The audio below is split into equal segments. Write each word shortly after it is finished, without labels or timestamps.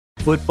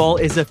Football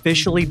is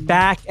officially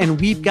back,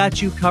 and we've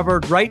got you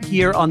covered right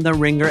here on the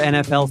Ringer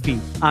NFL feed.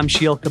 I'm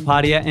Sheil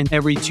Kapadia, and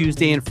every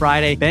Tuesday and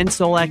Friday, Ben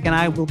Solak and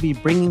I will be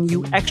bringing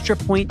you Extra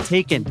Point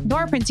Taken.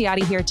 Nora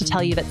Princiotti here to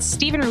tell you that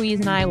Stephen Ruiz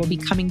and I will be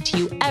coming to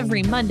you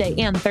every Monday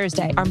and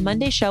Thursday. Our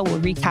Monday show will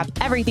recap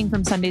everything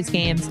from Sunday's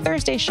games.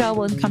 Thursday's show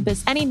will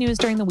encompass any news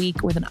during the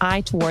week with an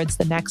eye towards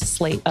the next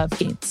slate of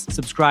games.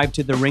 Subscribe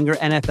to the Ringer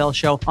NFL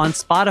show on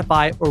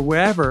Spotify or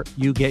wherever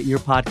you get your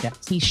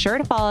podcasts. Be sure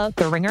to follow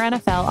the Ringer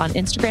NFL on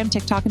Instagram,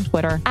 TikTok, and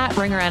Twitter at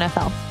Ringer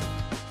NFL.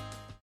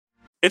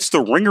 It's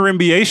the Ringer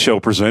NBA show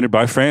presented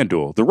by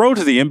FanDuel. The road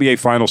to the NBA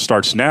Finals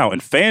starts now,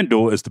 and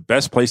FanDuel is the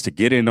best place to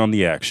get in on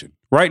the action.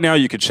 Right now,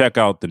 you can check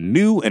out the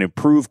new and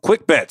improved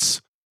Quick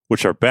Bets,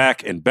 which are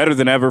back and better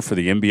than ever for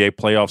the NBA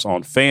playoffs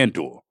on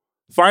FanDuel.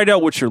 Find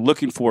out what you're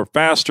looking for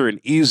faster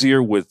and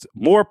easier with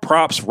more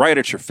props right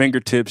at your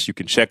fingertips. You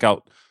can check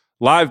out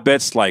live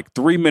bets like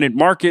 3-minute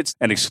markets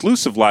and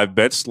exclusive live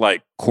bets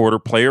like quarter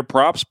player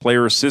props,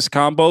 player assist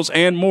combos,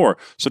 and more.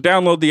 So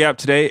download the app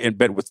today and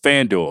bet with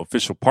FanDuel,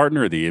 official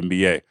partner of the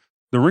NBA.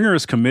 The Ringer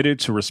is committed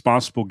to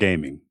responsible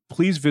gaming.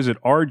 Please visit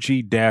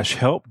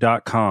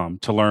rg-help.com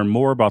to learn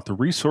more about the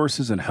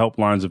resources and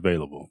helplines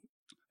available.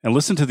 And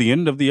listen to the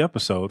end of the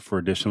episode for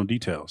additional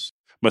details.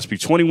 Must be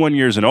 21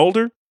 years and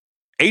older,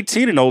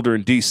 18 and older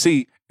in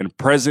D.C., and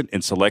present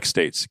in select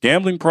states.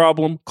 Gambling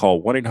problem?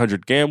 Call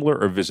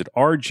 1-800-GAMBLER or visit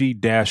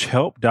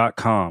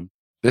rg-help.com.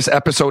 This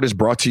episode is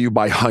brought to you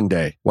by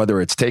Hyundai.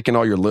 Whether it's taking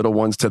all your little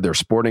ones to their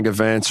sporting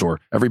events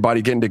or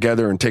everybody getting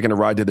together and taking a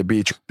ride to the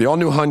beach, the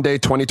all-new Hyundai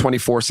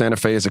 2024 Santa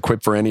Fe is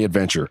equipped for any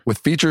adventure. With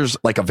features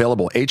like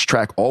available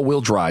H-Track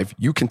all-wheel drive,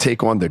 you can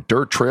take on the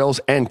dirt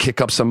trails and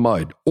kick up some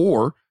mud,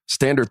 or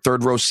standard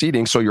third-row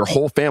seating so your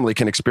whole family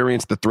can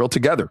experience the thrill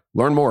together.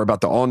 Learn more about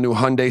the all-new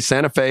Hyundai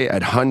Santa Fe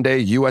at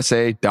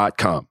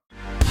HyundaiUSA.com.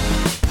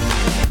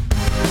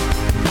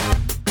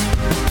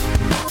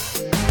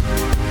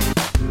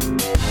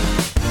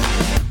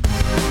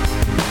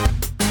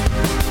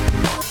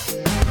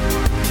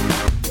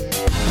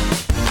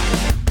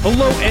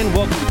 Hello and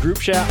welcome to Group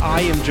Chat.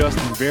 I am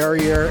Justin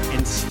Verrier,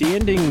 and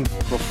standing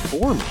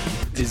before me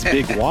is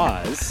Big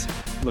Waz,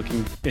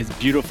 looking as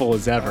beautiful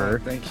as ever.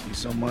 Thank you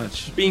so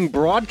much. Being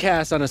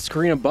broadcast on a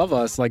screen above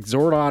us like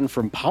Zordon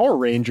from Power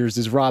Rangers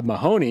is Rob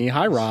Mahoney.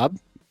 Hi, Rob.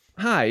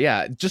 Hi,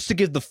 yeah. Just to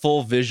give the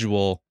full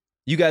visual,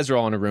 you guys are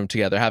all in a room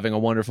together having a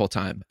wonderful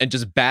time and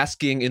just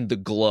basking in the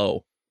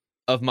glow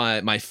of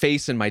my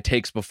face and my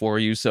takes before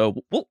you.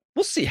 So we'll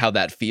see how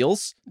that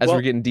feels as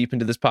we're getting deep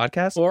into this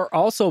podcast. We're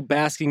also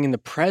basking in the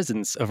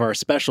presence of our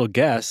special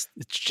guest.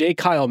 It's J.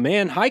 Kyle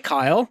Mann. Hi,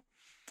 Kyle.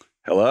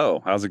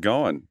 Hello. How's it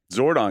going?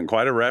 Zordon,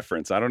 quite a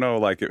reference. I don't know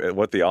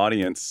what the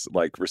audience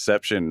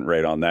reception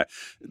rate on that.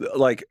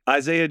 Like,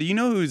 Isaiah, do you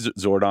know who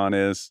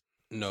Zordon is?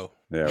 No.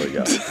 There we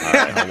go. All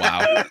right. Oh,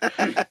 wow.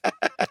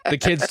 The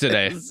kids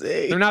today,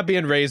 they're not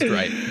being raised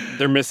right.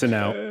 They're missing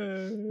out.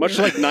 Much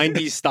like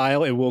 90s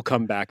style, it will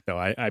come back, though.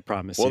 I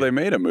promise you. Well, they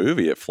made a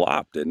movie. It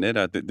flopped, didn't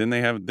it? Didn't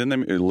they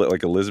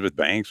like Elizabeth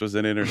Banks was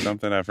in it or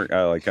something? I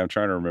forgot. I'm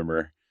trying to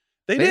remember.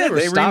 They never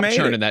stopped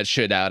churning that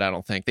shit out, I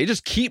don't think. They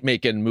just keep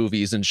making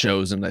movies and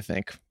shows, and I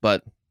think.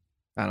 But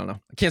I don't know.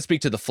 I can't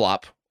speak to the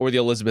flop or the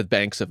Elizabeth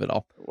Banks of it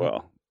all.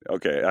 Well,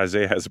 okay.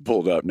 Isaiah has it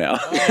pulled up now.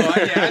 Oh,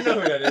 yeah, I know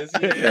who that is.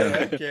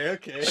 Yeah.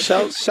 Okay.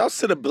 Shouts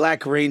to the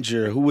Black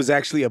Ranger, who was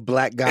actually a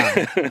black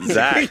guy.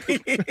 Zach.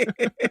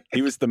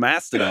 He was the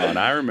Mastodon.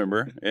 I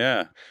remember.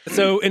 Yeah.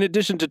 So in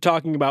addition to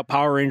talking about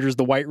Power Rangers,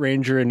 the White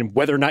Ranger, and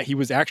whether or not he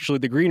was actually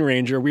the Green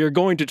Ranger, we are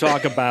going to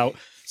talk about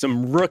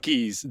some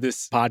rookies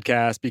this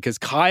podcast, because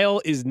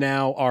Kyle is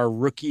now our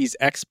rookies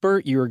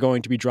expert. You are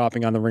going to be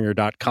dropping on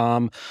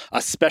theringer.com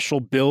a special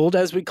build,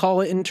 as we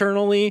call it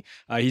internally.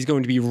 He's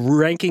going to be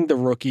ranking the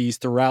rookies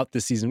throughout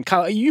the season.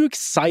 Kyle, are you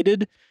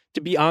excited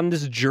to be on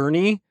this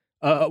journey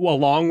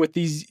along with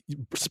these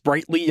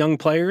sprightly young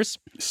players?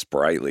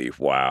 Sprightly.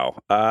 Wow.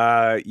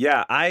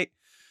 Yeah,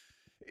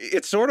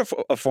 it's sort of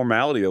a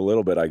formality a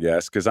little bit, I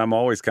guess, because I'm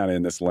always kind of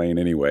in this lane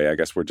anyway. I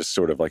guess we're just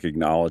sort of like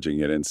acknowledging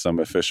it in some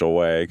official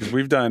way, because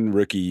we've done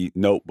rookie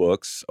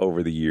notebooks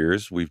over the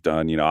years. We've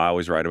done, I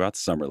always write about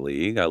Summer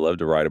League. I love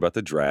to write about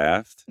the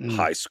draft,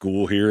 high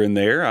school here and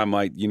there. I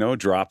might,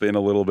 drop in a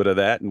little bit of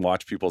that and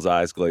watch people's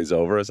eyes glaze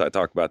over as I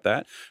talk about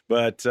that.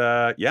 But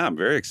yeah, I'm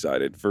very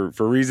excited for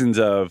reasons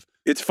of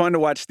it's fun to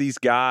watch these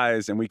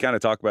guys. And we kind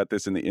of talk about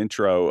this in the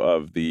intro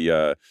of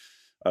the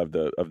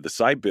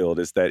site build,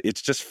 is that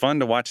it's just fun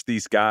to watch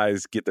these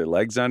guys get their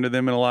legs under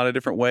them in a lot of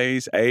different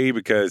ways.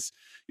 Because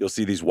you'll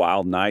see these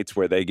wild nights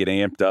where they get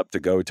amped up to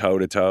go toe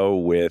to toe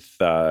with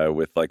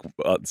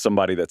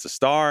somebody that's a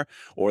star,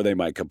 or they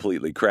might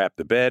completely crap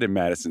the bed in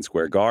Madison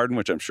Square Garden,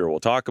 which I'm sure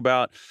we'll talk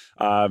about.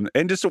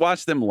 And just to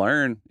watch them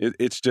learn,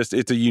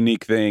 it's a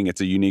unique thing.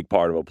 It's a unique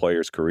part of a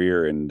player's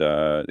career, and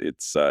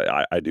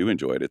I do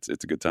enjoy it.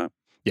 It's a good time.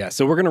 Yeah,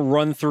 so we're going to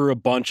run through a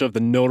bunch of the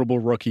notable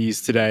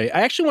rookies today.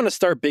 I actually want to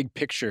start big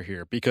picture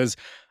here, because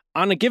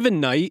on a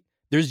given night,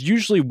 there's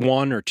usually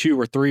 1 or 2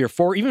 or 3 or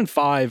 4, even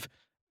 5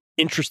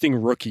 interesting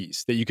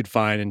rookies that you could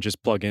find and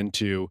just plug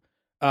into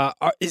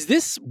Is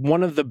this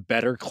one of the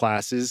better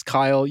classes,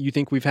 Kyle, you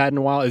think we've had in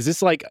a while? Is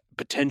this like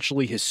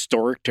potentially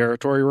historic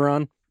territory we're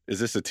on? Is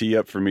this a tee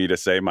up for me to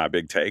say my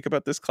big take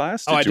about this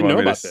class? I didn't know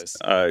about this.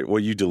 Well,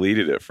 you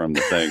deleted it from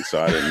the thing,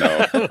 so I didn't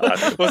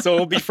know. Well, so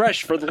it'll be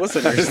fresh for the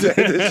listeners.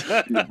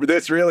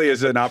 This really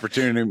is an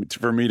opportunity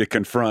for me to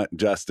confront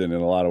Justin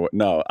in a lot of ways.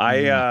 No,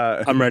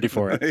 I'm ready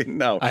for it.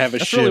 No, I have a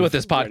That's really what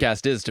this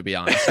podcast is, to be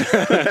honest.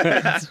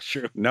 That's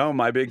true. No,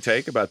 my big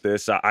take about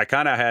this, I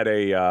kind of had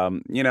a,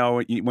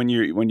 when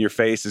your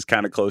face is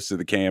kind of close to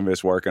the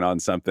canvas working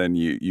on something,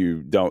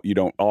 you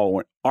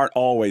aren't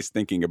always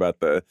thinking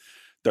about the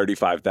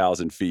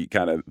 35,000 feet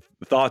kind of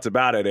thoughts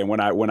about it. And when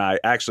I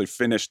actually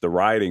finished the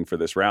writing for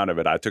this round of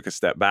it, I took a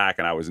step back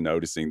and I was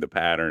noticing the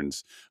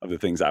patterns of the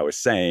things I was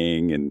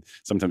saying. And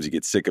sometimes you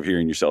get sick of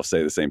hearing yourself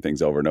say the same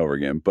things over and over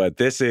again. But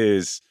this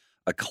is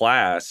a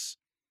class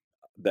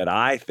that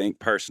I think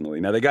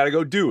personally, now they got to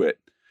go do it,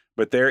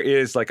 but there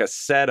is like a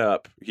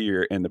setup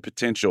here and the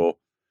potential.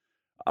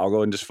 I'll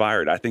go and just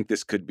fire it. I think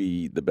this could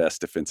be the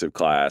best defensive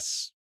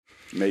class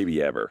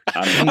maybe ever.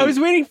 I was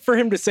waiting for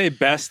him to say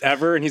best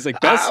ever, and he's like,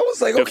 best I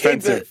was like, okay,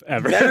 defensive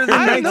ever. Better than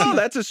I don't know.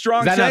 That's a strong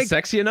Is that take. not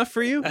sexy enough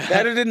for you?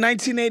 Better than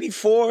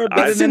 1984,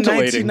 better than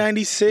Scintillating.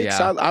 1996.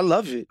 Yeah. I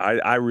love it.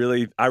 I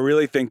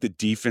really think the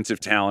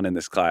defensive talent in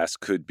this class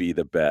could be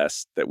the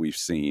best that we've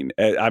seen.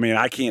 I mean,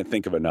 I can't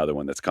think of another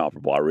one that's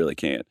comparable. I really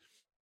can't.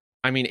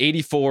 I mean,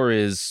 84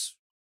 is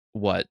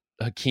what?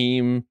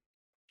 Hakeem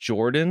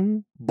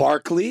Jordan?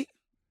 Barkley.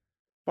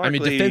 I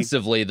mean,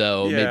 defensively,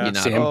 though, Yeah. maybe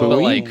not. Sam But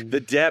Bowie. like, The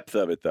depth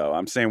of it, though.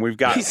 I'm saying we've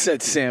got. He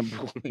said Sam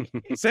Bowie.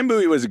 Sam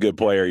Bowie was a good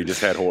player. He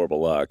just had horrible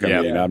luck.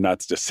 I mean, I'm not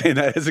just saying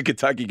that as a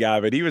Kentucky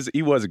guy, but he was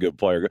a good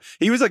player.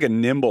 He was like a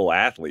nimble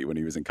athlete when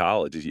he was in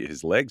college.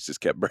 His legs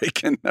just kept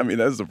breaking. I mean,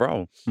 that was the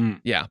problem.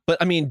 yeah. But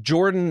I mean,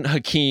 Jordan,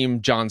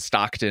 Hakeem, John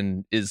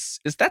Stockton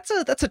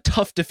that's a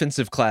tough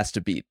defensive class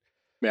to beat.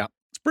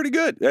 It's pretty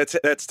good.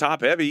 That's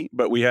top heavy,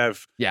 but we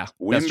have Yeah,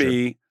 that's true.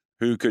 Wemby,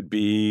 who could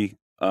be.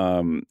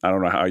 I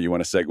don't know how you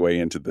want to segue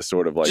into the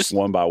sort of like Just-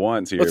 one by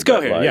ones here. Let's go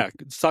but, here. like, Yeah,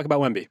 let's talk about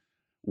Wemby.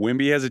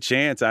 Wemby has a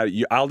chance.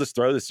 I'll just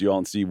throw this to you all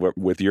and see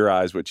with your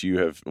eyes what you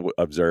have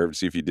observed.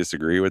 See if you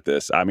disagree with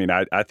this. I mean,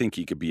 I think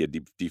he could be a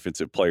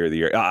defensive player of the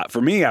year.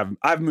 For me,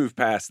 I've moved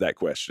past that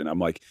question. I'm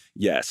like,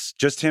 yes,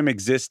 just him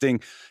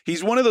existing.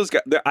 He's one of those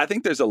guys. I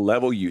think there's a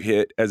level you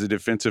hit as a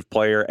defensive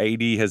player.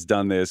 AD has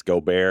done this.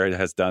 Gobert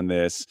has done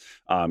this.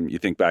 You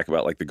think back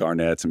about like the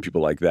Garnetts and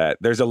people like that.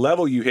 There's a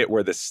level you hit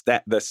where the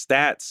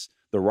stats,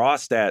 the raw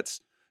stats,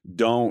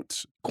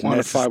 don't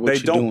Quantify what they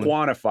you're don't doing.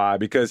 quantify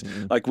because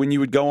like when you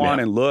would go on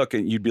and look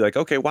and you'd be like,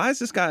 okay, why is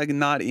this guy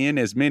not in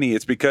as many?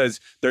 It's because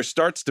there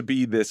starts to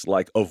be this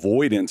like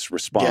avoidance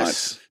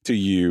response to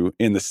you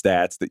in the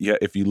stats that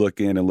if you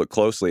look in and look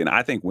closely. And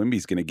I think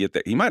Wemby's going to get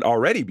there. He might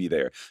already be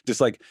there.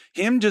 Just like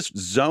him just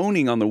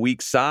zoning on the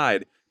weak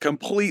side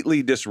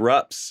completely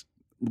disrupts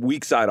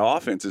weak side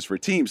offenses for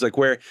teams, like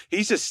where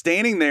he's just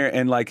standing there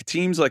and like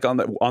teams like on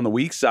the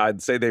weak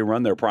side, say they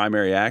run their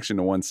primary action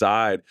to one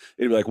side,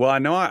 it'd be like, well, I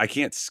know I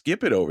can't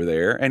skip it over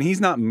there, and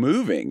he's not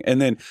moving,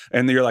 and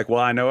you're like,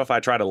 well, I know if I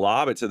try to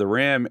lob it to the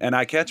rim, and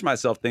I catch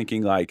myself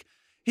thinking like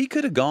he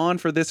could have gone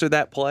for this or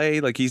that play,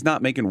 like he's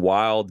not making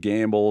wild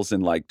gambles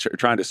and like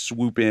trying to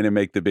swoop in and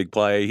make the big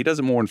play. He does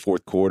it more in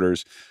fourth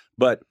quarters,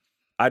 but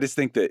I just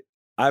think that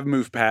I've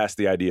moved past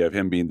the idea of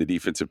him being the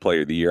defensive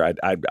player of the year.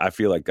 I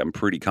feel like I'm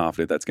pretty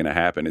confident that's going to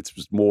happen. It's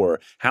just more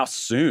how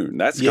soon.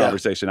 That's the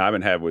conversation I've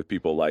been having with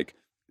people like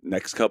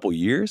next couple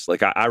years.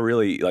 Like I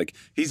really like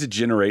he's a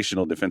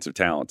generational defensive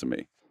talent to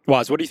me.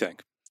 Waz, what do you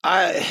think?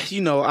 I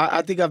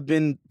think I've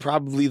been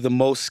probably the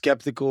most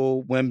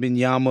skeptical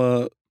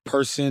Wembanyama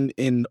person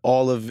in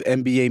all of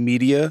NBA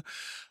media.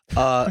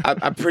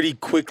 I pretty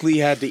quickly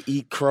had to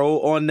eat crow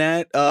on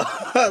that.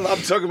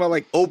 I'm talking about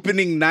like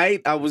opening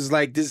night. I was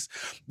like, this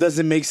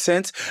doesn't make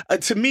sense.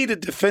 To me, the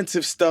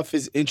defensive stuff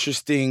is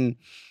interesting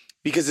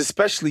because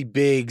especially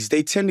bigs,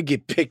 they tend to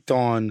get picked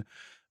on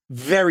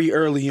very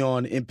early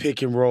on in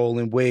pick and roll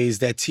in ways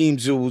that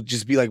teams will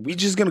just be like, we're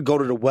just going to go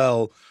to the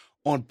well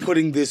on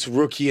putting this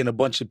rookie in a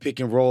bunch of pick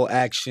and roll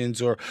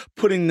actions or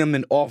putting them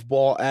in off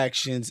ball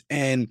actions.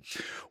 And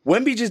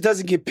Wemby just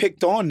doesn't get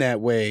picked on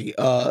that way.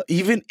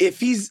 Even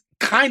if he's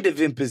kind of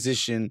in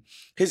position,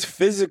 his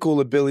physical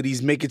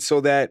abilities make it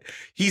so that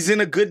he's in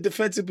a good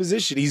defensive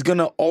position. He's going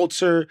to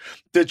alter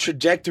the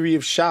trajectory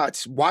of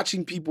shots.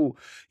 Watching people,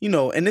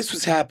 and this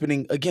was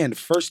happening, again,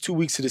 first 2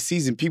 weeks of the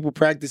season, people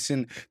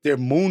practicing their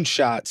moon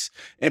shots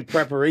in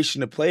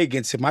preparation to play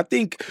against him. I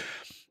think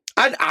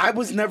I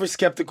was never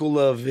skeptical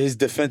of his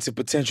defensive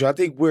potential. I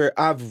think where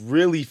I've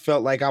really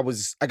felt like I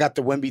got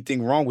the Wemby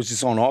thing wrong was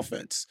just on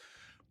offense.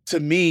 To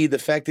me, the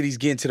fact that he's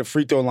getting to the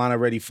free throw line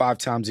already 5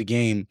 times a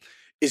game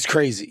is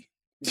crazy.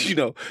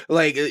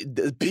 Like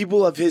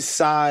people of his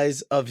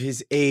size, of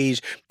his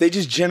age, they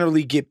just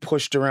generally get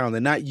pushed around. They're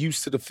not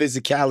used to the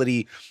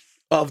physicality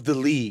of the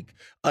league.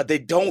 They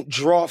don't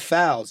draw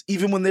fouls,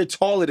 even when they're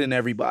taller than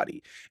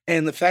everybody.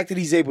 And the fact that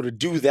he's able to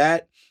do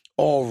that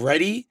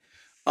already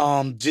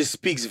just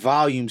speaks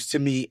volumes to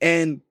me.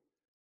 And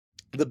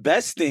the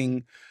best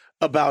thing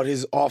about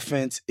his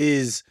offense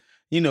is,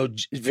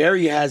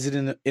 Very has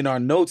it in our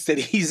notes that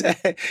he's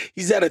at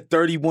a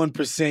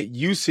 31%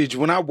 usage.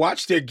 When I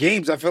watch their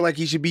games, I feel like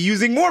he should be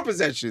using more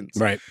possessions.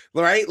 Right.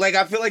 Like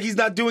I feel like he's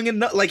not doing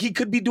enough. Like he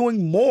could be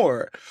doing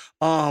more.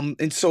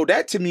 And so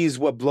that to me is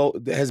what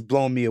has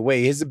blown me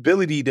away. His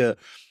ability to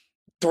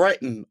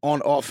threaten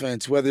on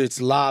offense, whether it's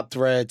lob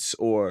threats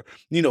or,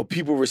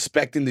 people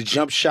respecting the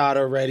jump shot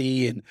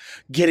already and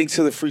getting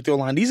to the free throw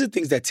line. These are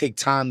things that take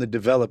time to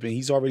develop, and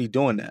he's already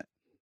doing that.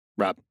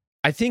 Rob.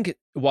 I think,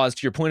 Waz,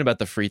 to your point about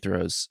the free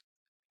throws,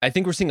 I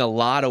think we're seeing a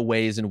lot of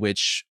ways in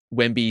which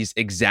Wemby's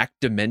exact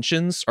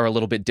dimensions are a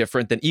little bit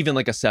different than even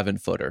like a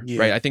 7-footer,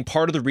 right? I think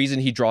part of the reason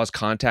he draws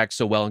contact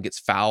so well and gets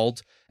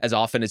fouled as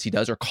often as he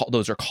does, or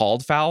those are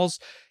called fouls,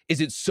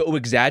 is it's so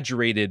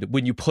exaggerated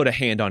when you put a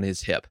hand on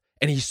his hip.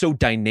 And he's so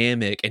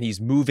dynamic and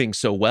he's moving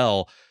so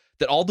well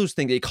that all those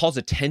things, it calls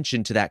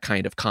attention to that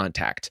kind of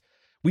contact.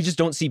 We just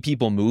don't see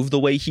people move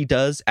the way he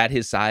does at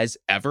his size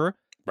ever.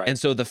 Right. And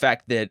so the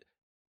fact that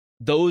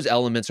those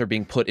elements are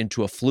being put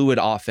into a fluid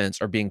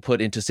offense, are being put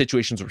into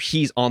situations where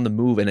he's on the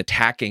move and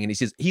attacking, and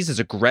he's as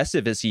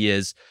aggressive as he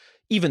is,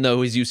 even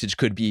though his usage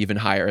could be even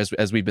higher,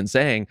 as we've been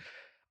saying.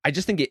 I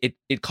just think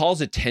it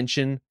calls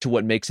attention to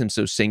what makes him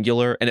so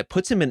singular, and it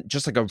puts him in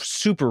just like a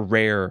super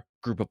rare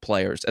group of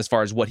players as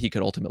far as what he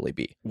could ultimately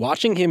be.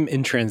 Watching him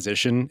in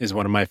transition is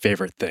one of my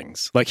favorite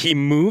things. Like he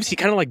moves, he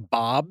kind of like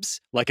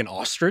bobs like an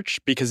ostrich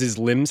because his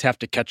limbs have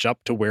to catch up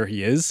to where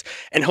he is.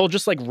 And he'll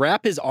just like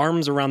wrap his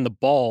arms around the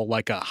ball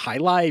like a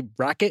highlight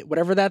racket,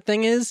 whatever that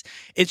thing is.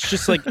 It's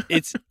just like,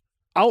 it's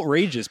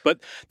outrageous. But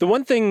the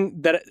one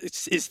thing that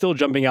is still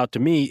jumping out to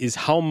me is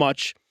how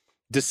much,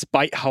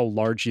 despite how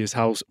large he is,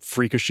 how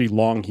freakishly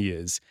long he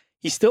is,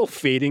 he's still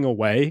fading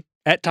away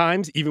at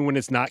times, even when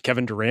it's not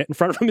Kevin Durant in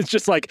front of him. It's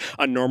just like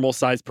a normal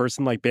sized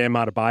person like Bam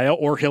Adebayo,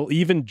 or he'll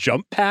even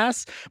jump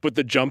pass, but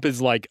the jump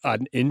is like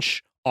an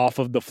inch off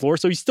of the floor.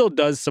 So he still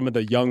does some of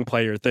the young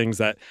player things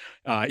that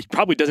he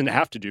probably doesn't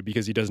have to do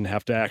because he doesn't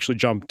have to actually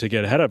jump to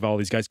get ahead of all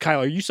these guys. Kyle,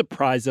 are you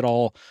surprised at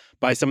all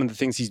by some of the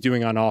things he's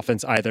doing on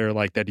offense, either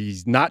like that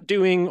he's not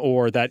doing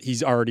or that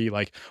he's already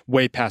like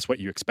way past what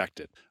you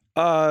expected?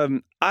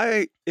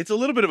 It's a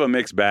little bit of a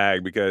mixed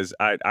bag because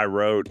I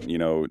wrote,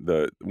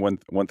 the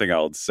one thing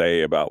I'll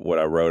say about what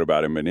I wrote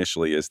about him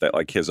initially is that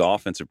like his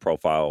offensive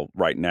profile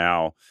right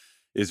now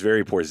is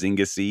very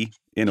Porzingis-y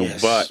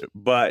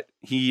but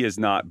he is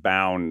not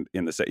bound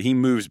in the set. He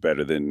moves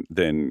better than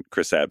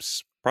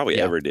Kristaps probably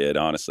ever did,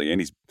 honestly,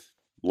 and he's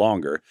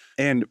longer.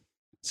 And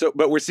so,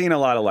 but we're seeing a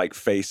lot of like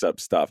face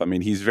up stuff. I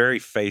mean, he's very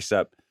face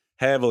up,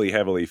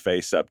 heavily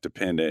face up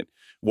dependent.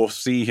 We'll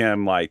see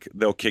him like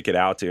they'll kick it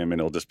out to him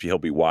and he'll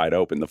be wide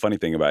open. The funny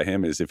thing about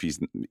him is if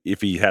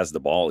he has the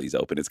ball, he's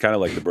open. It's kind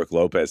of like the Brook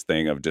Lopez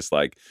thing of just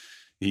like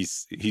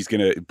he's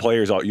gonna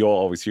you'll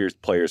always hear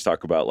players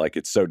talk about like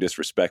it's so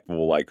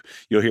disrespectful. Like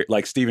you'll hear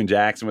like Steven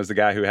Jackson was the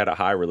guy who had a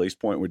high release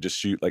point, would just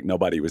shoot like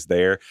nobody was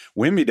there.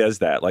 Wemby does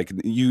that. Like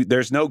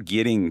there's no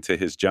getting to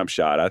his jump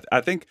shot.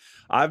 I think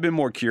I've been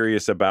more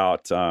curious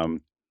about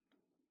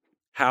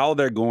how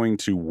they're going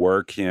to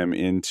work him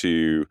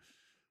into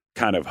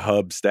kind of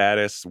hub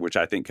status, which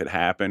I think could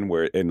happen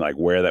where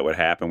that would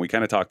happen. We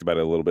kind of talked about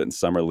it a little bit in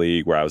Summer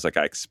League where I was like,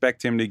 I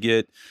expect him to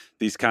get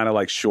these kind of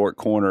like short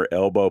corner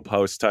elbow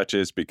post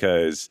touches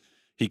because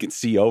he can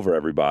see over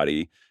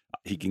everybody.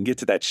 He can get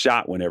to that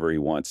shot whenever he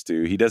wants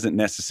to. He doesn't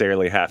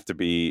necessarily have to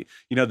be,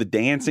 the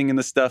dancing and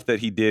the stuff that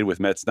he did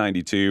with Mets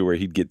 92 where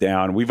he'd get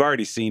down. We've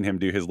already seen him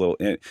do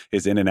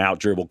his in and out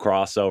dribble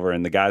crossover,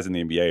 and the guys in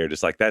the NBA are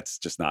just like, that's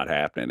just not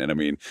happening. And I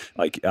mean,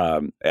 like,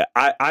 I'm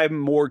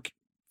most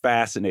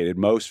fascinated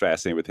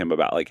with him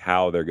about like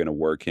how they're going to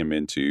work him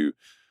into,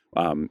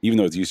 even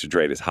though his usage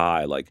rate is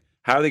high, like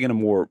how are they going to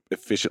more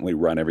efficiently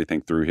run everything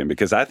through him?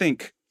 Because I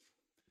think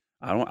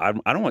I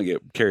don't want to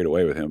get carried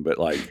away with him, but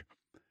like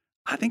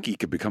I think he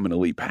could become an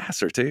elite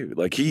passer too.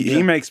 Like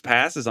he makes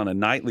passes on a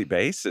nightly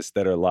basis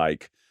that are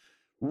like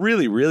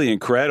really, really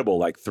incredible,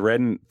 like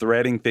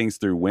threading things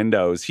through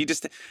windows.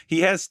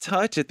 He has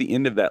touch at the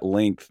end of that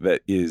length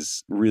that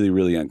is really,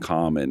 really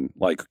uncommon,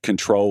 like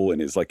control in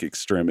his like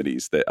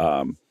extremities that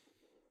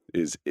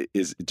is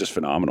just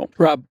phenomenal.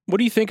 Rob, what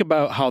do you think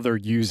about how they're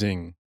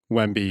using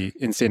Wemby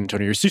in San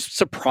Antonio? You're just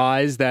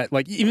surprised that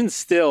like even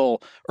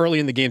still early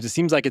in the games, it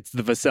seems like it's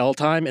the Vassell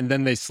time and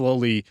then they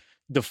slowly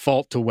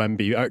default to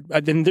Wemby.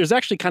 And there's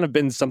actually kind of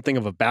been something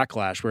of a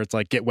backlash where it's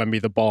like, get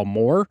Wemby the ball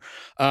more.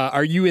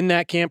 Are you in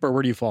that camp or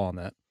where do you fall on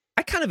that?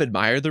 I kind of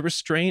admire the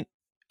restraint.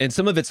 And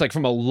some of it's like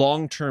from a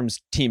long-term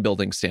team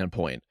building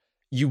standpoint.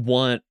 You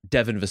want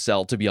Devin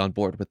Vassell to be on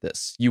board with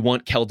this. You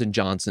want Keldon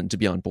Johnson to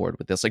be on board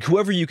with this. Like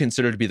whoever you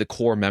consider to be the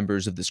core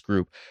members of this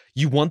group,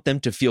 you want them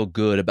to feel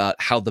good about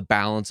how the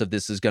balance of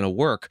this is going to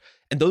work.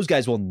 And those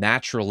guys will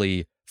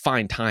naturally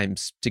find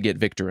times to get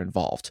Victor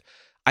involved.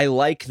 I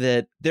like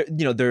that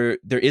there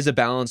is a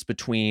balance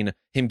between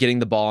him getting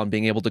the ball and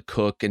being able to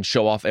cook and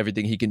show off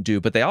everything he can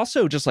do, but they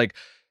also just like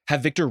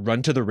have Victor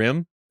run to the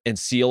rim and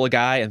seal a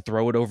guy and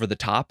throw it over the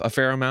top a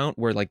fair amount,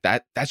 where like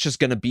that's just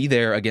going to be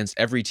there against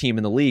every team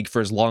in the league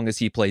for as long as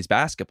he plays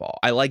basketball.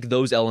 I like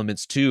those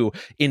elements too,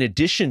 in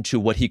addition to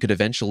what he could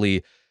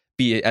eventually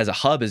be as a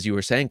hub, as you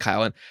were saying,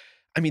 Kyle. And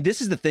I mean,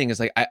 this is the thing, is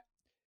like,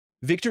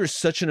 Victor is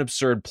such an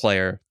absurd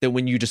player that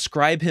when you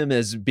describe him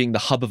as being the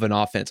hub of an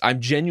offense, I'm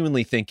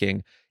genuinely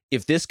thinking,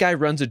 if this guy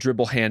runs a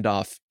dribble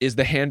handoff, is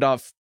the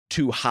handoff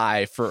too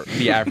high for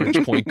the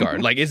average point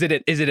guard? Like, is it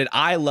at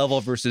eye level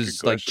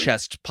versus like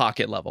chest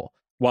pocket level?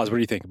 Waz, what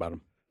do you think about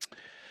him?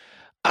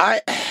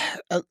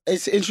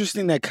 It's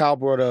interesting that Kyle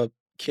brought up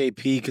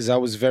KP, because I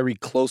was very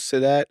close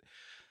to that,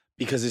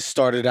 because it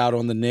started out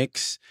on the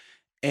Knicks.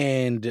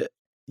 And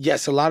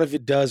yes, a lot of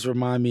it does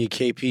remind me of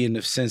KP in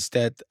the sense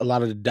that a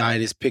lot of the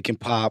diet is pick and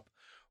pop,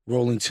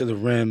 rolling to the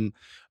rim.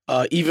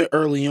 Even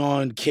early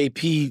on,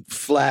 KP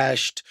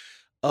flashed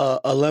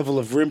a level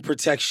of rim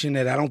protection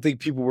that I don't think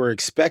people were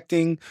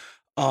expecting.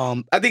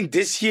 I think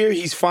this year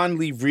he's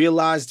finally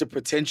realized the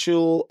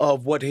potential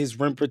of what his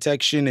rim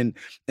protection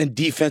and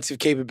defensive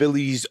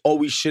capabilities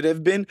always should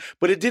have been,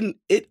 but it didn't.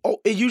 It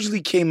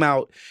usually came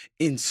out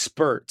in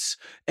spurts.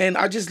 And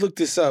I just looked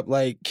this up.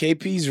 Like,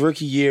 KP's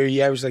rookie year,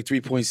 he averaged like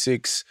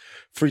 3.6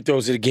 free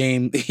throws a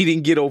game. He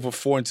didn't get over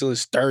 4 until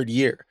his third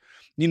year.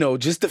 You know,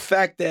 just the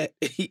fact that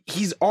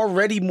he's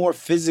already more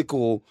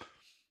physical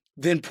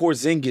than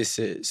Porzingis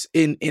is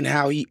in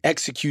how he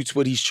executes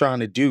what he's trying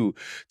to do.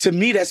 To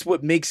me, that's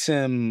what makes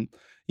him,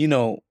 you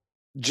know,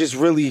 just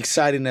really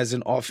exciting as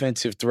an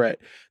offensive threat.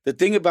 The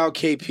thing about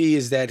KP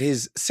is that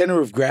his center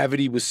of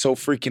gravity was so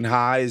freaking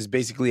high, is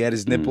basically at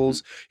his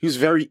nipples. He was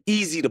very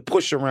easy to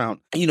push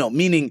around, you know,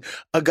 meaning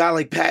a guy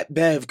like Pat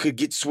Bev could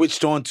get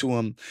switched onto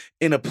him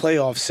in a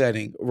playoff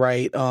setting,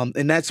 right?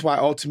 And that's why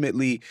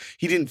ultimately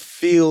he didn't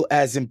feel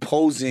as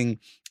imposing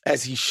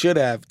as he should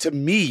have. To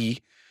me,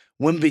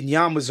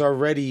 Wembanyama's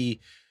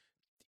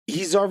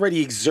he's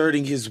already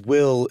exerting his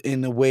will in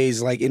the ways,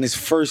 like in his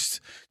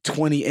first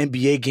 20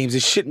 NBA games,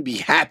 it shouldn't be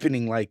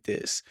happening like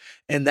this.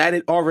 And that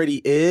it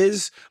already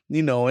is,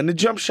 you know, and the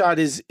jump shot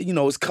is, you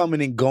know, is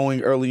coming and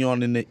going early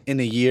on in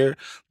the year.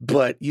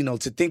 But, you know,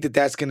 to think that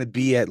that's going to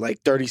be at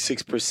like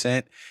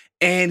 36%,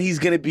 and he's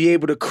going to be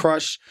able to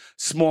crush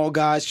small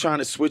guys trying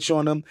to switch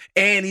on him,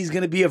 and he's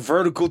going to be a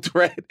vertical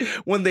threat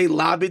when they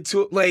lob it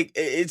to him. Like,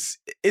 it's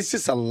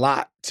just a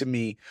lot to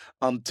me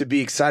to be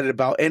excited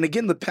about. And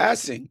again, the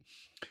passing,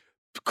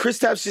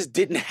 Kristaps just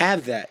didn't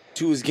have that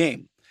to his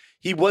game.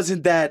 He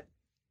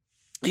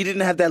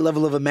didn't have that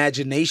level of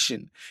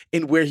imagination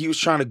in where he was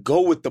trying to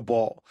go with the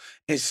ball.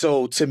 And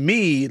so to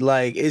me,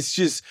 like, it's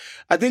just,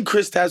 I think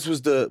Kristaps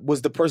was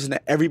the person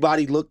that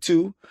everybody looked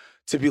to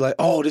be like,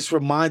 oh, this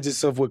reminds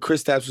us of what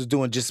Kristaps was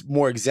doing, just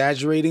more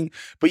exaggerating.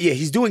 But yeah,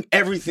 he's doing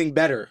everything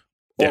better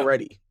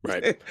already.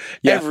 Right.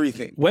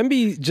 Everything.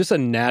 Wemby, just a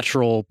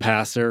natural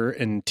passer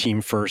and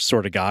team first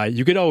sort of guy.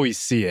 You could always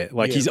see it.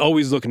 Like, he's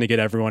always looking to get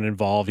everyone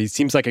involved. He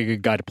seems like a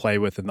good guy to play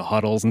with in the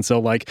huddles. And so,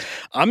 like,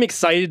 I'm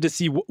excited to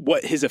see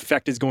what his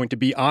effect is going to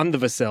be on the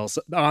Vassell,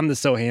 on the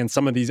Sochan,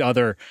 some of these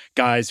other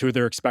guys who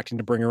they're expecting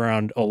to bring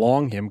around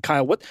along him.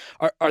 Kyle, what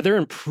are there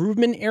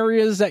improvement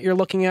areas that you're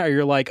looking at? Or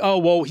you're like, oh,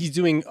 well, he's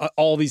doing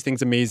all these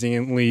things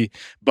amazingly,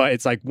 but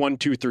it's like 1,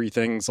 2, 3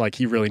 things like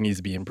he really needs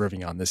to be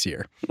improving on this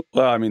year?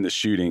 Well, I mean, the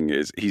shooting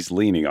he's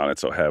leaning on it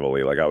so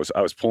heavily. Like, I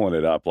was pulling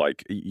it up.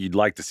 Like, you'd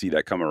like to see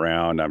that come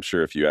around. I'm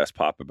sure if you asked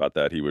Pop about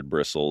that, he would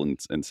bristle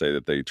and say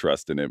that they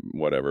trust in it,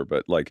 whatever.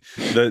 But like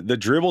the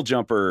dribble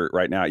jumper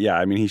right now, yeah,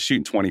 I mean, he's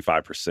shooting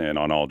 25%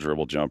 on all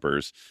dribble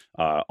jumpers.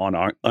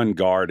 On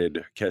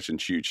unguarded catch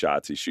and shoot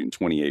shots, he's shooting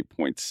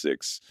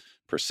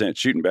 28.6%,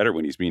 shooting better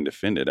when he's being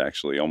defended,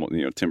 actually, almost,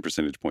 10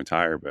 percentage points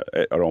higher, but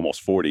at almost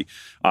 40.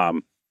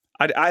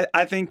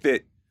 I think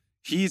that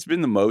he's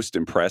been the most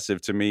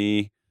impressive to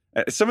me.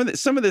 Some of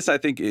this, I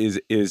think,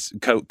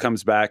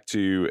 comes back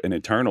to an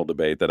internal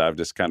debate that I've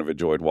just kind of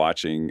enjoyed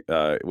watching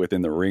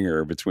within the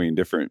Ringer between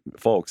different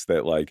folks.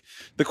 That, like,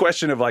 the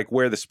question of like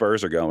where the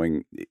Spurs are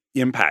going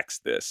impacts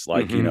this,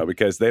 like,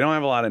 because they don't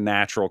have a lot of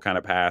natural kind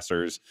of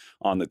passers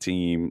on the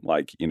team.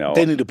 Like,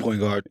 they need a point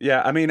guard.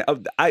 Yeah, I mean,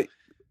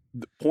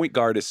 the point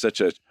guard is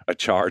such a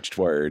charged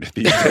word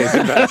these days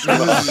in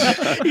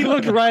basketball. He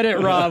looked right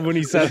at Rob when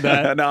he said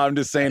that. No, I'm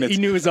just saying, he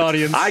knew his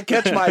audience. I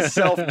catch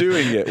myself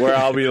doing it where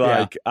I'll be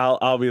like,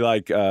 I'll be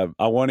like, I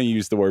want to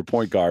use the word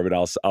point guard, but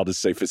I'll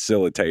just say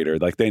facilitator.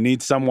 Like, they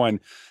need someone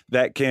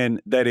that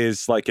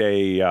is like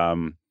a.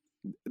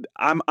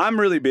 I'm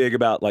really big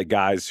about like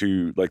guys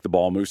who, like, the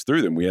ball moves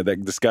through them. We had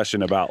that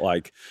discussion about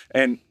like,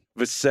 and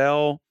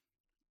Vassell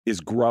is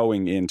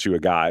growing into a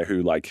guy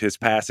who, like, his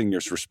passing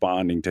is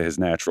responding to his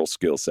natural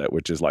skill set,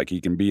 which is like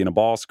he can be in a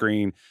ball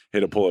screen,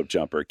 hit a pull-up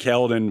jumper.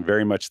 Keldon,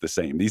 very much the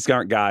same. These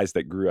aren't guys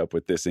that grew up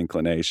with this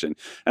inclination.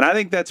 And I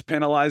think that's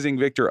penalizing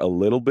Victor a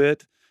little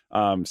bit.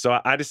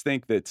 So I just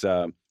think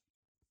that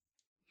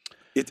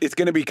it's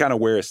going to be kind of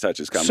where his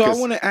touches come. So I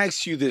want to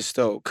ask you this,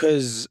 though,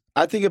 because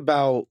I think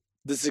about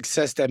the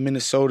success that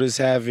Minnesota is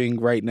having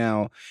right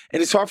now,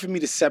 and it's hard for me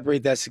to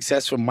separate that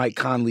success from Mike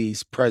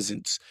Conley's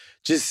presence.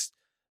 Just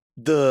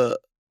the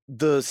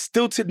the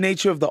stilted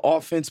nature of the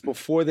offense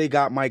before they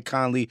got Mike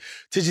Conley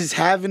to just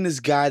having this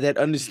guy that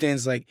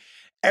understands, like,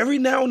 every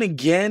now and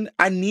again,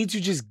 I need to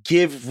just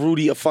give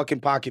Rudy a fucking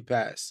pocket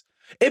pass.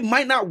 It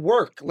might not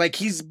work. Like,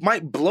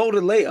 might blow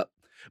the layup.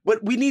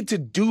 But we need to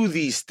do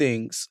these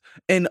things.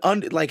 And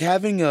like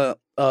having a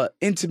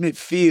intimate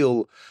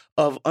feel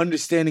of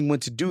understanding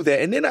when to do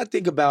that. And then I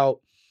think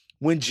about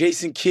when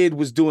Jason Kidd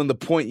was doing the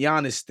point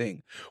Giannis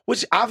thing,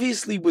 which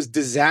obviously was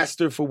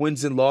disaster for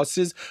wins and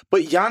losses,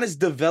 but Giannis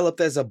developed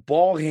as a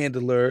ball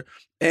handler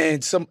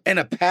and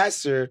a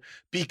passer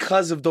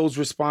because of those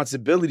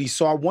responsibilities.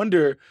 So I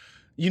wonder,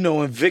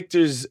 in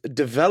Victor's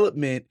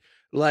development,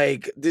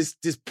 like this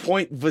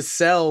point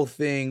Vassell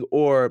thing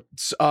or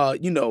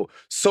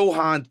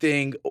Sohan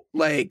thing,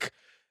 like,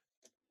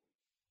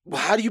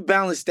 how do you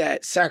balance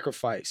that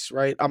sacrifice,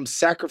 right? I'm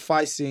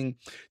sacrificing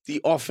the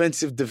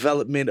offensive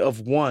development of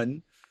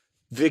one,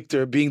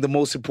 Victor being the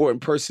most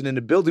important person in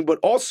the building, but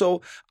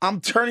also I'm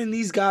turning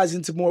these guys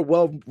into more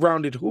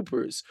well-rounded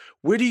hoopers.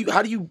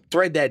 How do you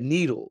thread that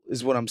needle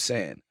is what I'm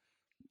saying.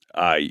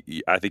 I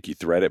think you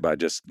thread it by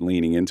just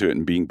leaning into it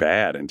and being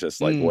bad and just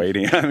like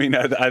waiting. I mean,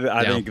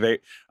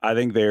 I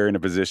think they're in a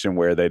position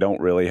where they don't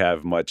really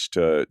have much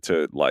to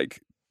like.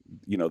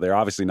 They're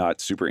obviously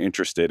not super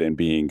interested in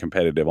being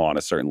competitive on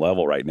a certain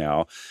level right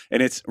now.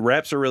 And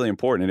reps are really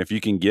important. And if you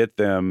can get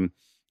them,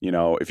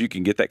 if you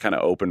can get that kind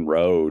of open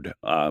road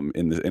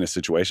in a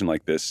situation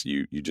like this,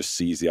 you just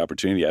seize the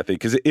opportunity, I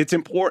think, because it's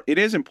important. It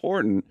is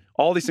important.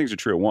 All these things are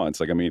true at once.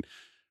 Like, I mean,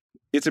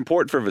 it's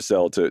important for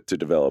Vassell to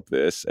develop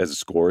this as a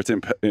scorer.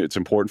 It's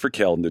important for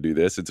Keldon to do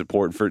this. It's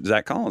important for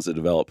Zach Collins to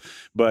develop.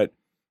 But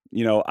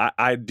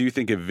I do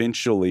think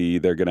eventually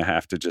they're going to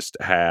have to just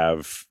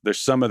there's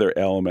some other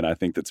element I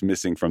think that's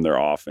missing from their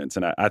offense.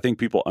 And I think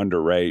people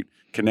underrate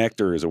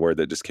connector is a word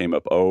that just came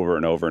up over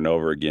and over and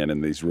over again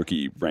in these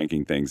rookie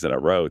ranking things that I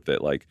wrote,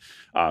 that like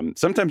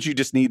sometimes you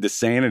just need the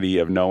sanity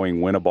of knowing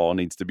when a ball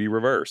needs to be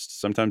reversed.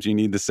 Sometimes you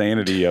need the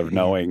sanity of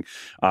knowing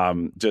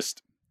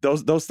just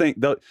those things.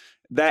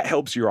 That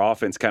helps your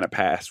offense kind of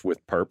pass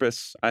with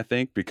purpose, I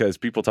think, because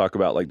people talk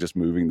about like just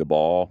moving the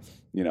ball,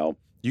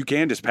 you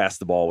can just pass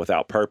the ball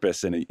without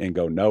purpose and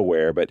go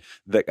nowhere. But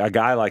a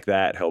guy like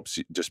that helps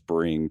you just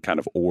bring kind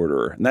of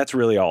order. And that's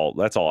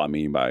all I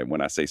mean by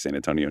when I say San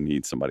Antonio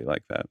needs somebody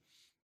like that.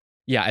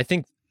 Yeah, I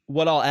think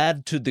what I'll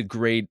add to the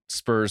great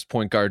Spurs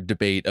point guard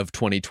debate of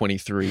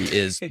 2023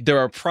 is there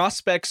are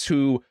prospects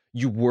who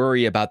you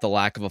worry about the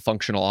lack of a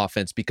functional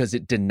offense because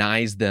it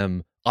denies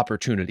them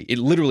opportunity. It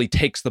literally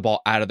takes the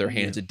ball out of their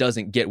hands. It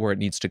doesn't get where it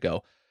needs to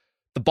go.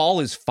 The ball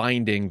is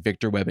finding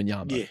Victor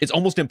Wembanyama. Yeah. It's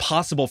almost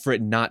impossible for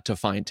it not to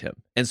find him.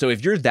 And so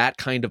if you're that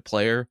kind of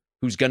player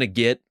who's going to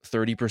get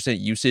 30%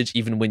 usage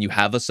even when you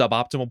have a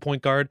suboptimal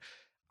point guard,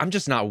 I'm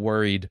just not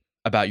worried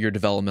about your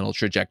developmental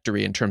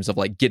trajectory in terms of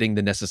like getting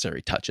the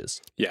necessary touches.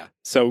 Yeah.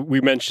 So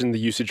we mentioned the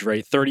usage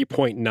rate,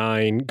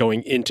 30.9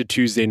 going into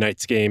Tuesday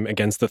night's game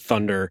against the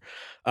Thunder.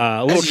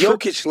 That's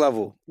Jokic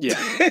level. Yeah.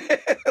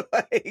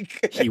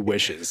 He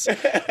wishes.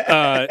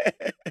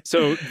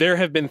 So there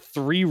have been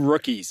 3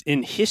 rookies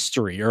in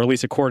history, or at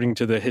least according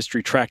to the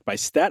history tracked by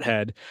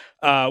StatHead,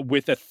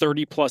 with a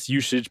 30-plus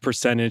usage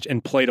percentage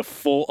and played a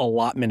full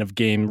allotment of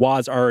game.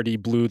 Waz already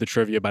blew the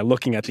trivia by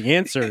looking at the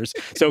answers.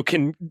 So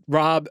can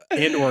Rob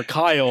and or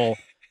Kyle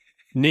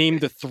name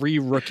the 3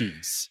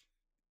 rookies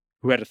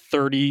who had a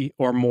 30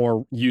 or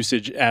more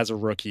usage as a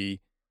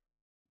rookie,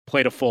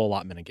 played a full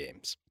allotment of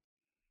games?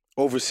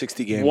 Over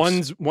 60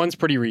 games. One's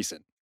pretty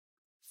recent.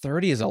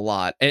 30 is a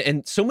lot.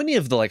 And so many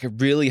of the like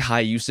really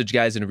high usage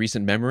guys in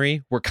recent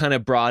memory were kind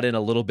of brought in a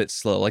little bit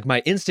slow. Like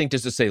my instinct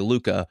is to say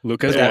Luka.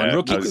 Luka's one.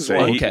 Luka's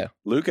one. Okay.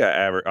 Luka,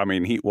 I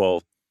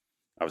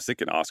was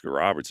thinking Oscar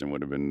Robertson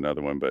would have been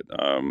another one, but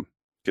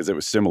because it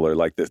was similar.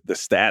 Like the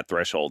stat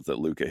thresholds that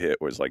Luka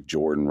hit was like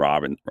Jordan,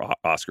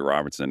 Oscar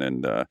Robertson,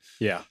 and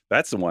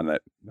that's the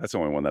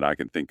only one that I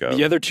can think of.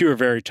 The other 2 are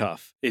very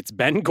tough. It's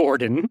Ben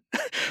Gordon,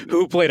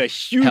 who played a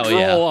huge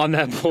role on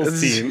that Bulls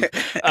team,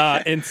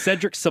 and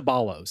Cedric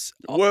Ceballos.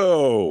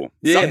 Whoa,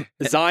 yeah.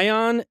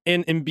 Zion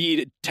and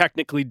Embiid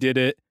technically did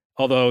it,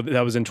 although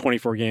that was in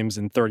 24 games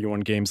and 31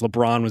 games.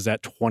 LeBron was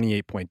at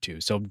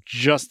 28.2, so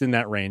just in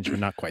that range, but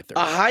not quite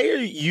there. A higher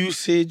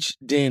usage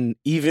than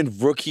even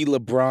rookie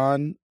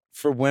LeBron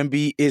for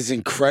Wemby is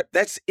incredible.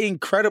 That's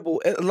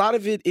incredible. A lot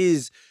of it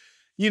is,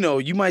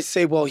 you might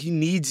say, well, he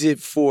needs it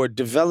for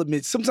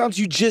development. Sometimes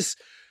you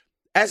just,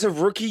 as a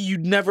rookie, you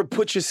never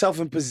put yourself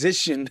in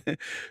position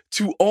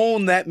to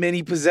own that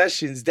many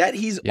possessions. That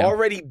he's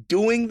already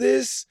doing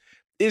this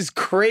is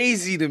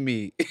crazy to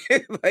me.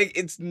 Like,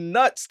 it's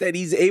nuts that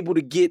he's able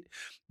to get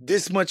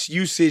this much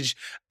usage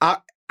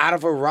out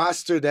of a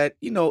roster that,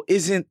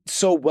 isn't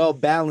so well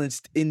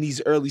balanced in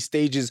these early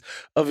stages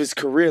of his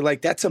career.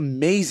 Like, that's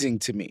amazing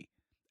to me.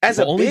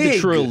 Only the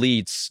true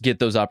elites get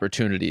those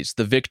opportunities.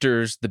 The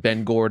Victors, the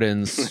Ben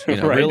Gordons,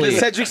 right. Really. The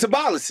Cedric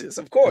Ceballos,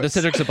 of course. The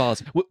Cedric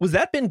Ceballos. Was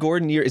that Ben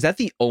Gordon year? Is that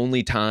the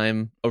only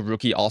time a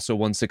rookie also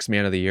won 6th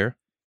Man of the Year?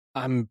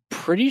 I'm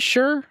pretty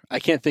sure. I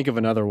can't think of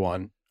another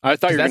one. I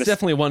thought that's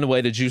definitely one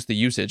way to juice the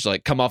usage.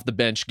 Like, come off the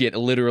bench, get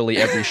literally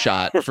every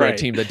shot for a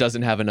team that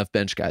doesn't have enough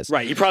bench guys.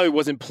 Right. He probably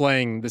wasn't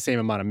playing the same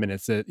amount of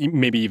minutes that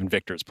maybe even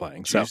Victor's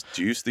playing. So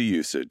Juice the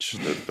usage,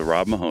 the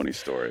Rob Mahoney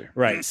story.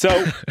 Right.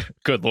 So,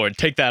 good Lord,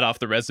 take that off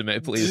the resume,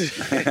 please.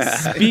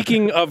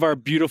 Speaking of our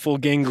beautiful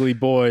gangly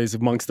boys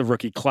amongst the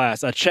rookie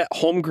class, Chet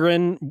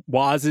Holmgren,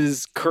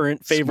 Waz's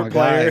current favorite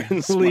player in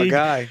the league.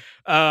 My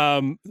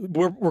guy.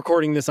 We're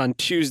recording this on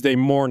Tuesday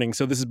morning,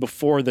 so this is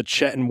before the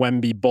Chet and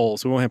Wemby Bowl,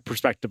 so we won't have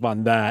perspective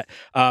on that.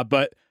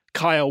 But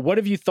Kyle, what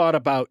have you thought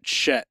about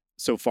Chet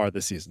so far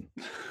this season?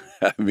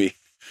 I mean,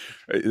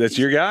 that's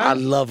your guy? I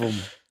love him.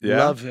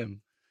 Yeah. Love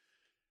him.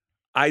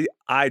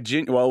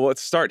 Well,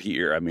 let's start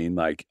here. I mean,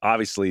 like,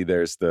 obviously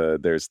there's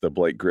the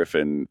Blake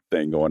Griffin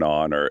thing going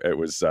on, or it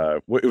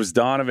was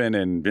Donovan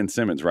and Ben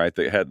Simmons, right?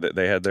 They had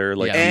their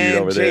like feud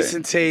over there. And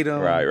Jason Tatum.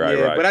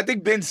 Right. But I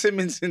think Ben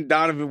Simmons and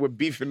Donovan were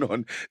beefing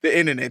on the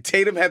internet.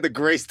 Tatum had the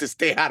grace to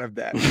stay out of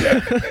that.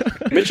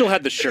 Mitchell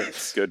had the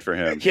shirts. Good for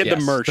him. He had the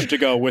merch to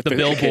go with the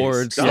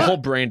billboards, the whole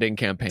branding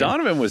campaign.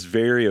 Donovan was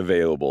very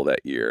available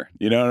that year.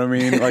 You know what I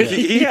mean? Like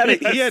he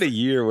had a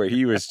year where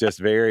he was just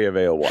very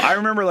available. I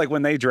remember like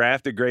when they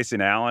drafted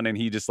Grayson Allen and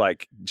he just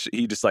like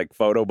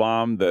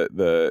photobombed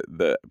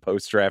the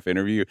post draft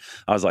interview.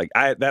 I was like,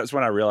 that's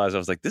when I realized I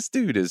was like, this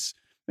dude is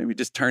maybe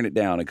just turn it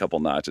down a couple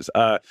notches.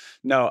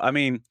 No, I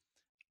mean,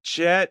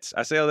 Chet.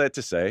 I say all that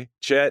to say,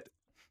 Chet,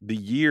 the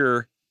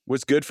year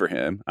was good for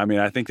him. I mean,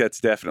 I think that's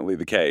definitely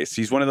the case.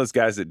 He's one of those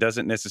guys that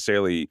doesn't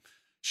necessarily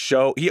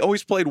show. He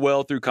always played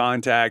well through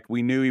contact.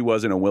 We knew he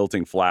wasn't a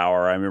wilting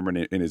flower. I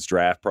remember in his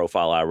draft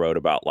profile, I wrote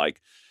about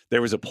like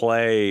there was a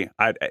play.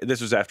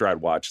 This was after I'd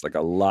watched like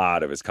a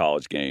lot of his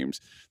college games.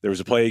 There was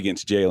a play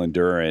against Jalen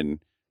Duren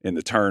in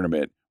the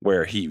tournament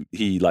where he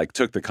like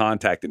took the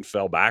contact and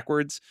fell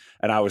backwards,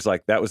 and I was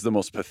like, that was the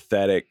most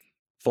pathetic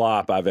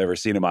flop I've ever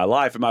seen in my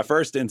life. And my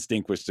first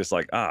instinct was just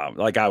like,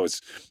 like I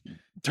was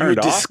turned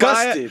off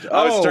disgusted. by it.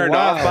 I was turned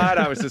off by it.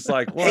 I was just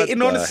like, what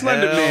hating on the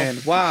Slender hell? Man.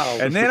 Wow.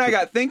 And then I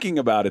got thinking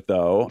about it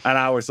though, and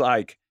I was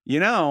like,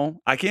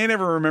 I can't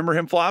ever remember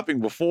him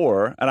flopping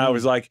before. And I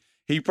was like,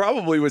 he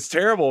probably was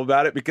terrible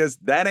about it because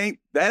that ain't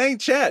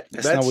Chet.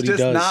 That's not what he just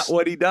does. not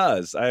what he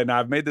does. And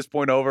I've made this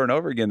point over and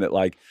over again that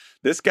like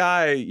this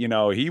guy, he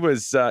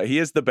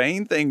has the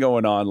Bane thing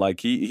going on. Like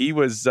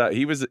he's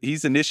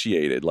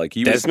initiated. Like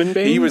he Desmond was,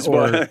 Bane, he was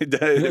or?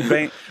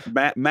 Bane,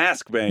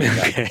 mask Bane.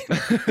 Okay.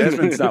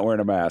 Desmond's not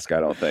wearing a mask, I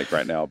don't think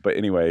right now. But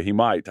anyway, he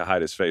might to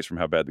hide his face from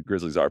how bad the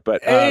Grizzlies are.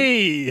 But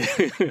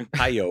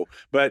hi-yo.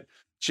 But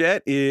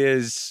Chet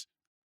he's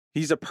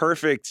a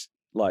perfect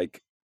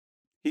like.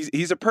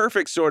 He's a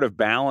perfect sort of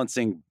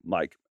balancing,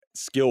 like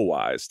skill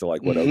wise, to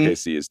like what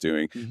OKC is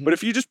doing. Mm-hmm. But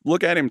if you just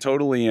look at him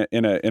totally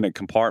in a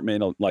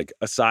compartment, like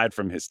aside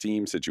from his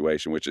team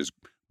situation, which is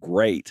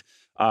great,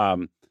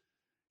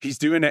 he's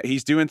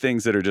doing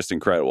things that are just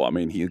incredible. I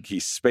mean,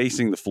 he's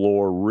spacing the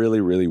floor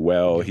really, really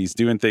well. He's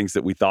doing things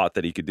that we thought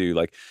that he could do.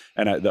 Like,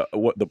 and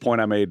the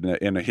point I made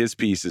in his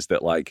piece is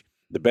that like,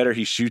 the better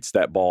he shoots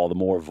that ball, the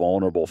more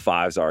vulnerable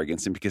fives are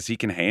against him because he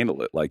can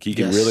handle it. Like he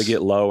can really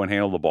get low and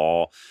handle the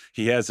ball.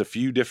 He has a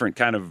few different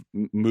kind of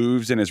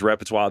moves in his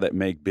repertoire that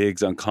make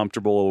bigs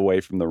uncomfortable away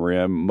from the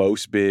rim.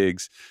 Most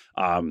bigs.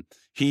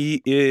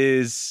 He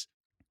is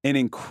an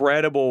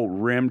incredible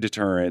rim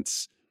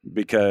deterrence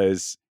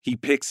because he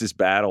picks his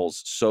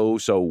battles so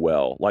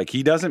well. Like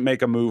he doesn't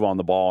make a move on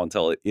the ball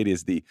until it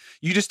is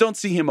you just don't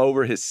see him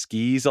over his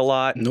skis a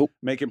lot. Nope.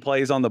 Making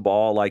plays on the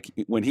ball. Like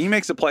when he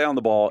makes a play on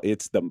the ball,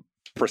 it's the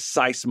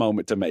precise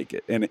moment to make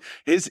it, and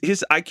his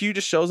IQ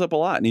just shows up a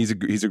lot, and he's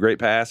a great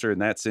passer in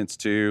that sense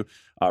too.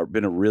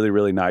 Been a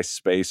really nice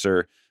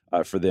spacer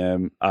for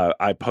them.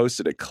 I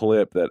posted a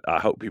clip that I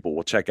hope people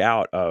will check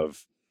out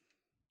of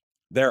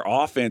their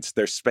offense.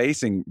 Their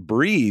spacing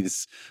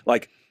breathes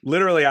like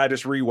literally. I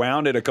just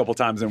rewound it a couple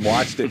times and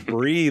watched it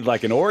breathe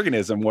like an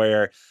organism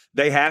where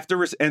they have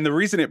to, and the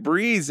reason it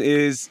breathes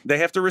is they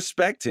have to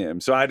respect him.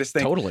 So I just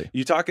think totally.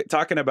 You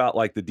talking about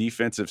like the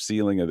defensive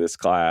ceiling of this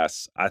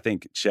class. I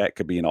think Chet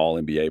could be an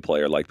all NBA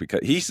player, like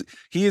because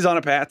he is on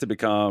a path to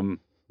become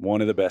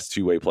one of the best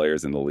two-way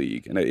players in the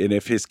league. And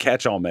if his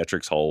catch-all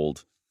metrics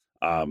hold,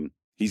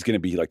 he's going to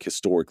be like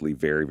historically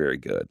very, very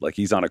good. Like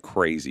he's on a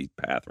crazy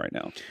path right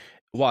now.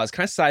 Waz,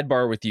 can I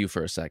sidebar with you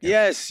for a second?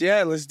 Yes,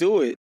 yeah, let's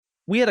do it.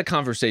 We had a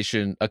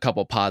conversation a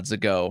couple pods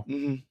ago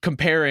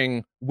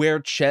comparing where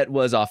Chet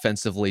was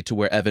offensively to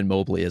where Evan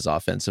Mobley is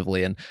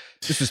offensively. And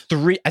this was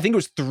I think it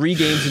was 3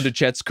 games into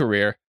Chet's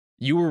career.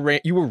 You were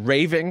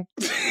raving.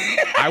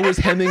 I was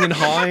hemming and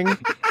hawing.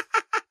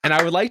 And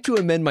I would like to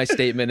amend my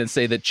statement and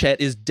say that Chet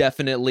is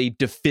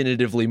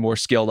definitively more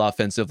skilled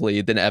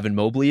offensively than Evan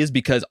Mobley is,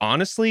 because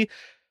honestly,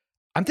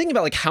 I'm thinking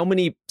about like how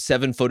many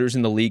 7-footers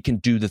in the league can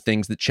do the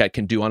things that Chet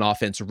can do on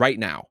offense right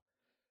now.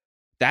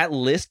 That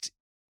list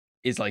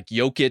is like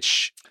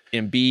Jokic,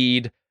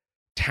 Embiid,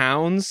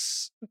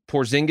 Towns,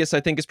 Porzingis, I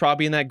think is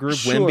probably in that group.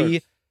 Sure.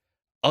 Wemby.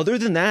 Other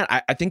than that,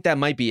 I think that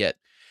might be it.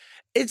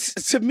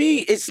 To me,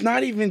 it's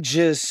not even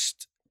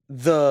just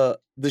the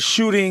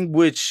shooting,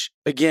 which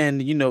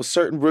again,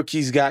 certain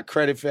rookies got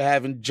credit for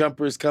having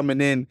jumpers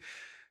coming in.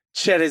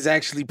 Chet has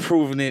actually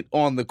proven it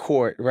on the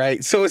court,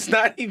 right? So it's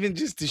not even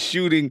just the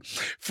shooting.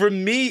 For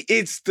me,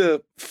 it's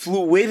the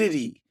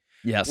fluidity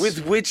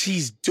with which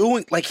he's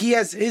doing. Like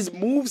his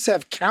moves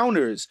have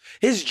counters.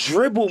 His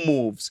dribble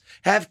moves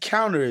have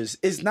counters.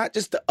 It's not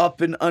just the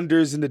up and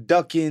unders and the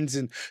duck-ins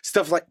and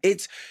stuff like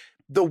it's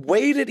the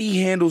way that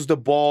he handles the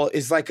ball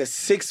is like a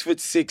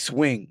 6'6"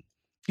 wing.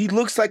 He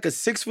looks like a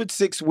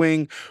 6'6"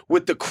 wing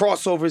with the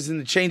crossovers and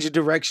the change of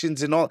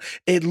directions and all.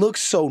 It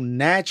looks so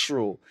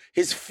natural.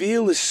 His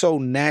feel is so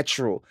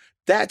natural.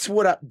 That's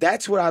what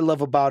I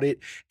love about it.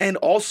 And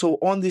also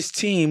on this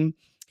team,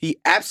 he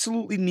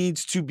absolutely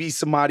needs to be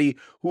somebody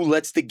who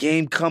lets the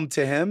game come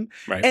to him.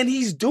 Right. And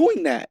he's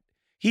doing that.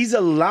 He's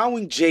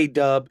allowing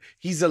J-Dub,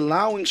 he's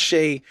allowing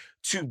Shea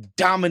to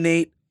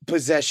dominate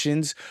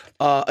possessions.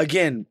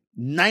 Again,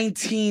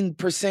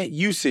 19%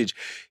 usage.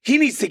 He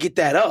needs to get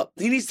that up.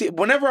 He needs to.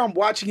 Whenever I'm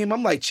watching him,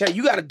 I'm like, Chet,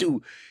 you got to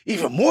do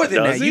even more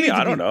than Does that. He?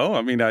 I don't know.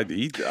 I mean, I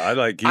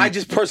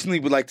just personally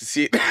would like to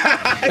see it.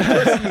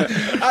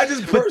 I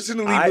just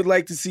personally would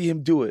like to see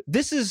him do it.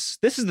 This is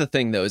the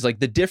thing, though, is like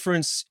the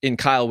difference in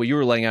Kyle, what you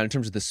were laying out in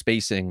terms of the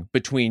spacing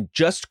between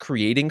just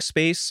creating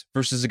space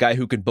versus a guy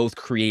who can both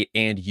create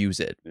and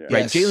use it. Yeah.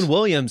 Right? Yes. Jalen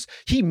Williams,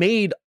 he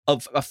made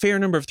a fair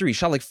number of threes,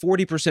 shot like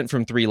 40%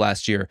 from three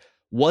last year.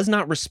 Was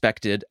not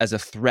respected as a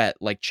threat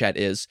like Chet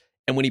is.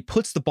 And when he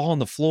puts the ball on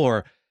the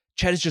floor,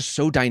 Chet is just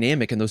so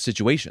dynamic in those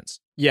situations.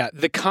 Yeah,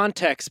 the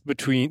context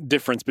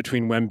difference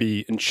between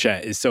Wemby and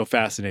Chet is so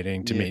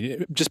fascinating to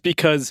me. Just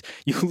because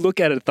you look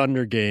at a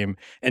Thunder game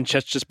and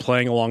Chet's just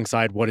playing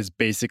alongside what is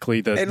basically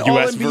the An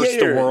US versus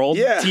the all-NBAer. world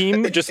Yeah.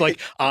 team, just like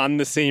on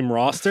the same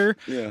roster.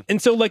 Yeah. And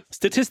so like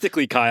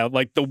statistically, Kyle,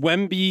 like the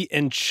Wemby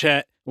and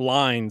Chet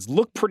lines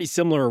look pretty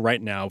similar right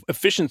now.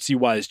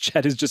 Efficiency-wise,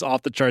 Chet is just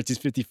off the charts. He's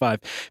 55,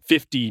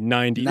 50,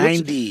 90.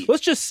 90.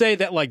 Let's just say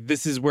that like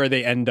this is where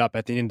they end up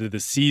at the end of the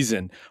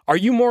season. Are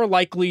you more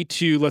likely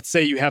to, let's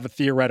say you have a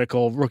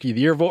theoretical Rookie of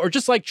the Year vote, or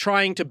just like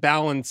trying to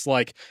balance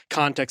like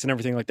context and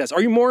everything like this?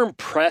 Are you more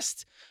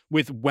impressed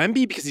with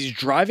Wemby because he's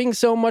driving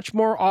so much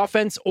more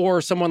offense, or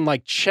someone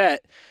like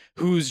Chet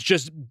who's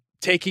just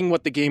taking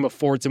what the game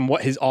affords him,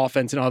 what his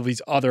offense and all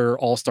these other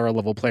all-star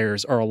level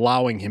players are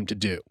allowing him to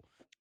do?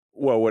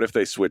 Well, what if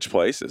they switch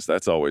places?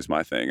 That's always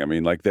my thing. I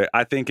mean, like,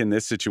 I think in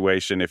this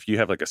situation, if you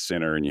have like a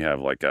center and you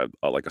have like a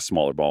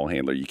smaller ball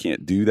handler, you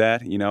can't do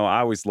that. I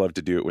always love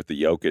to do it with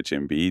the Jokic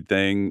Embiid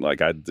thing.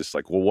 Like, I just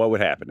like, well, what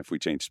would happen if we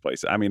changed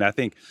places? I mean, I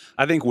think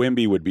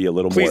Wemby would be a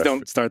little Please more.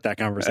 don't start that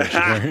conversation.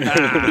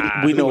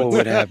 We know what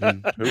would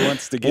happen. Who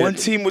wants to get One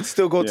team would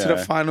still go to the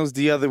finals.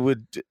 The other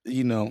would,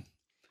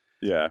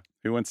 Yeah.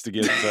 Who wants to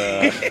get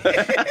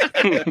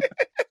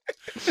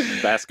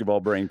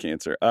basketball brain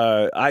cancer?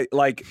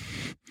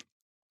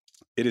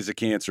 It is a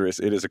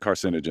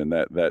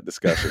carcinogen, that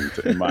discussion,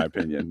 in my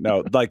opinion.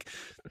 No, like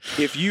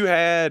if you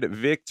had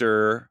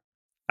Victor,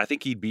 I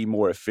think he'd be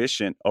more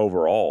efficient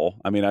overall.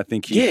 I mean, I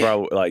think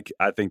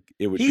I think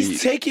it would He's be.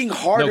 taking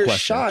harder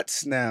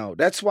shots now.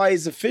 That's why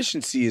his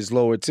efficiency is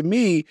lower. To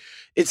me,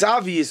 it's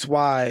obvious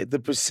why the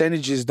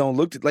percentages don't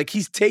look like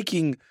he's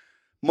taking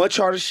much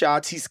harder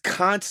shots. He's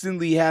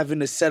constantly having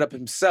to set up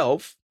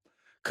himself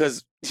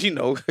because,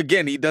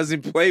 again, he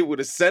doesn't play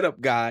with a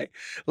setup guy.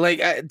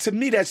 Like, to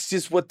me, that's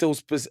just what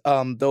those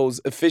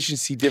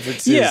efficiency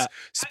differences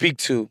speak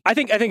to. I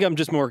think I'm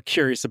just more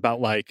curious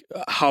about like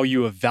how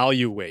you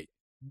evaluate.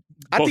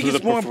 I think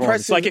it's more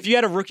impressive. Like if you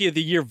had a Rookie of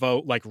the Year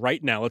vote, like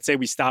right now, let's say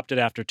we stopped it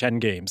after 10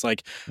 games.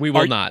 Like we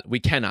will not. We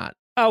cannot.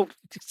 Oh,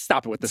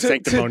 stop it with the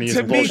sanctimonious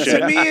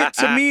bullshit. To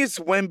me, it's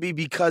Wemby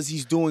because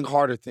he's doing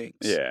harder things.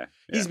 Yeah.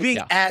 He's being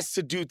asked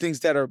to do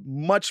things that are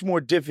much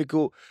more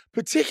difficult,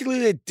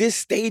 particularly at this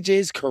stage of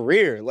his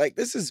career. Like,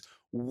 this is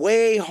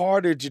way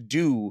harder to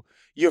do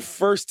your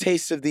first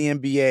taste of the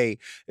NBA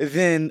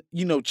than,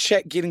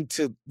 Chet getting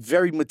to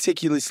very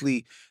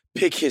meticulously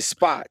pick his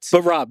spots.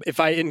 But Rob,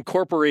 if I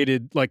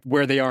incorporated like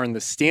where they are in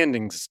the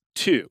standings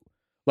too,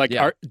 like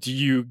do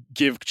you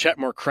give Chet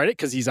more credit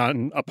because he's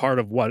on a part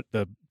of what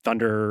the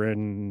Thunder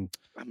and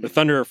the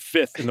Thunder are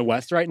 5th in the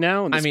West right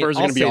now, and the Spurs are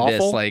going to be awful?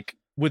 This, like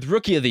with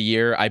Rookie of the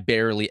Year, I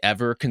barely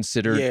ever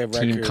considered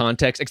team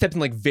context, except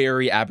in like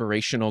very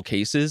aberrational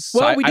cases.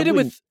 Well, so we did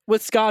it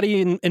with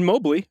Scotty and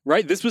Mobley,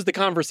 right? This was the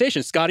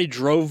conversation. Scotty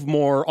drove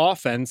more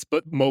offense,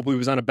 but Mobley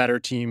was on a better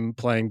team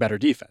playing better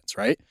defense,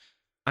 right?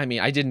 I mean,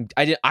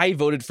 I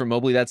voted for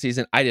Mobley that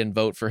season. I didn't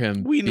vote for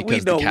him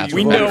because the Cavs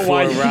we know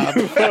why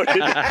you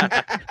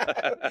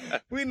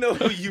voted. We know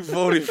who you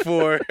voted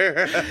for.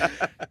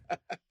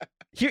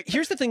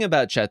 Here's the thing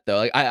about Chet, though.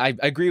 Like, I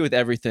agree with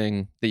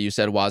everything that you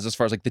said, Waz, as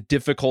far as like the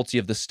difficulty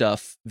of the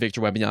stuff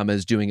Victor Wembanyama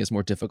is doing is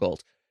more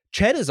difficult.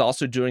 Chet is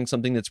also doing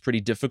something that's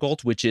pretty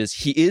difficult, which is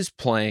he is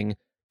playing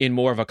in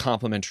more of a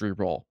complementary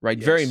role, right?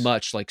 Yes. Very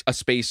much like a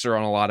spacer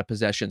on a lot of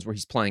possessions where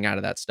he's playing out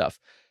of that stuff.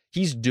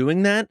 He's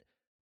doing that,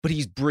 but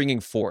he's bringing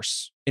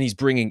force and he's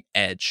bringing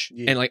edge.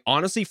 Yeah. And like,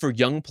 honestly, for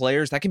young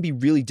players, that can be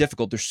really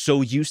difficult. They're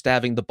so used to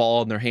having the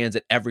ball in their hands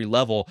at every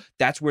level.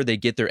 That's where they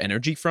get their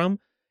energy from.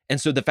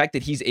 And so the fact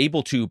that he's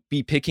able to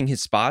be picking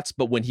his spots,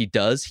 but when he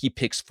does, he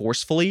picks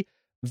forcefully,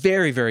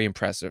 very, very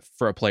impressive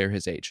for a player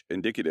his age.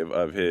 Indicative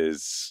of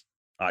his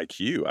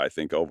IQ, I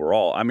think,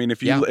 overall. I mean,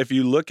 if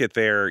you look at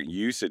their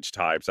usage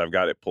types, I've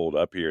got it pulled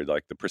up here,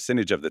 like the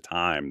percentage of the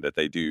time that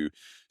they do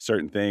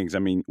certain things. I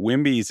mean,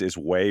 Wemby's is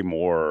way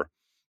more,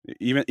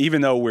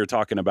 even though we're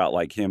talking about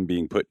like him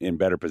being put in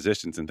better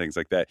positions and things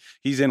like that,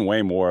 he's in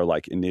way more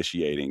like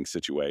initiating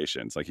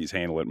situations. Like he's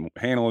handling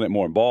it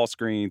more in ball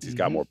screens. He's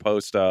got more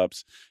post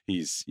ups.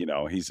 He's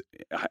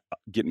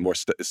getting more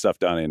stuff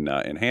done in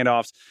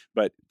handoffs.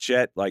 But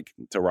Chet, like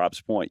to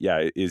Rob's point,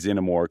 is in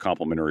a more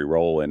complementary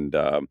role. And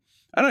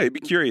I don't know. I'd be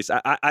curious.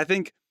 I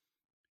think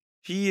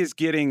he is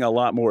getting a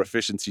lot more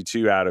efficiency,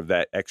 too, out of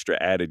that extra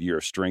added year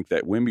of strength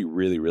that Wemby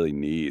really, really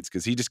needs,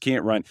 because he just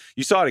can't run.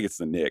 You saw it against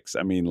the Knicks.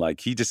 I mean,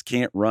 like, he just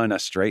can't run a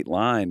straight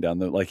line down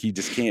like, he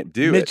just can't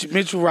do it.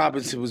 Mitchell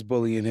Robinson was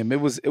bullying him. It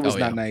was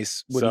not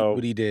nice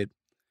what he did.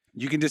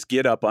 You can just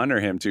get up under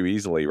him too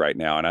easily right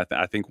now. And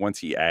I think once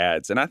he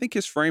adds, and I think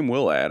his frame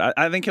will add,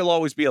 I think he'll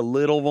always be a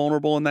little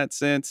vulnerable in that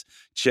sense.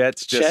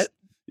 Chet?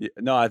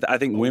 No, I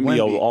think Wemby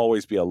will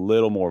always be a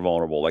little more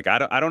vulnerable. Like,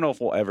 I don't know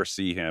if we'll ever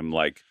see him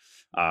like,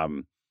 I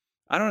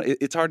don't.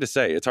 It's hard to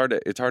say. It's hard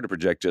to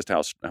project just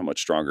how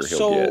much stronger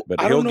he'll get. But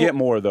he'll get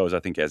more of those,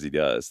 I think, as he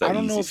does. I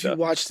don't know if you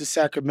watched the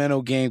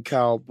Sacramento game,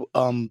 Kyle.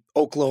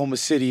 Oklahoma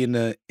City in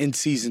the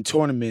in-season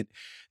tournament.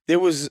 There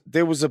was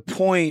a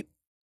point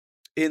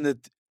in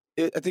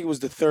I think it was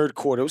the third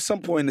quarter. It was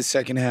some point in the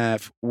second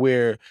half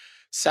where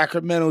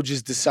Sacramento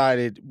just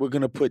decided we're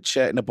going to put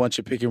Chet in a bunch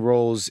of pick and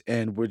rolls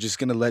and we're just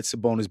going to let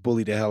Sabonis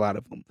bully the hell out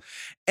of him.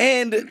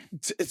 And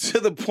to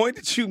the point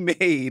that you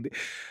made,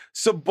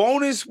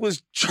 Sabonis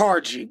was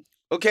charging,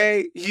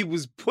 okay? He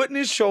was putting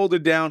his shoulder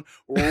down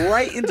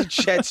right into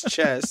Chet's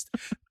chest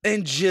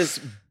and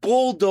just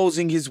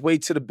bulldozing his way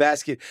to the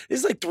basket.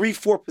 It's like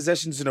 3-4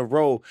 possessions in a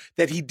row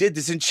that he did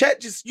this. And Chet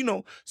just,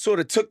 sort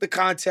of took the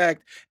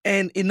contact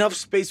and enough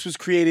space was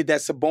created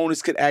that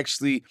Sabonis could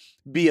actually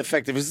be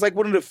effective. It's like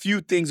one of the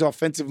few things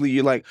offensively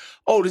you're like,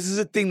 oh, this is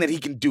a thing that he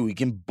can do. He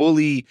can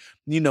bully,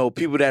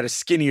 people that are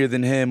skinnier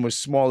than him or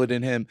smaller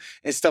than him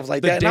and stuff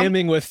like that. The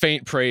damning with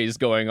faint praise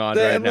going on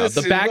right now.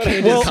 The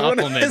backhanded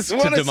compliments to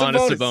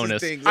Domantas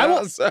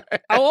Sabonis.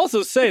 I'll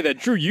also say that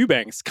Drew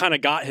Eubanks kind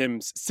of got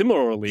him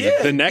similarly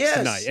the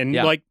next night. And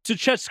like, to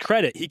Chet's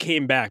credit, he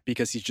came back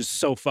because he's just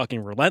so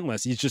fucking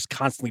relentless. He's just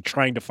constantly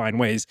trying to find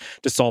ways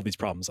to solve these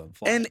problems on the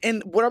fly.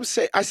 And what I'm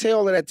saying, I say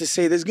all of that to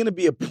say there's going to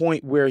be a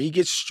point where he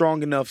gets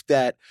strong enough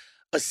that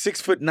a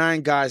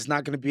 6'9" guy is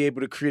not going to be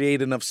able to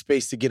create enough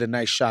space to get a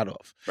nice shot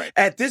off. Right.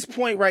 At this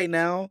point right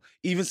now,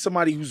 even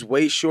somebody who's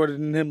way shorter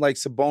than him, like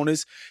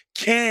Sabonis,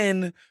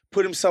 can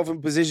put himself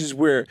in positions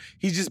where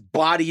he's just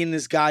bodying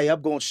this guy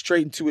up, going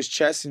straight into his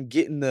chest and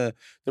getting the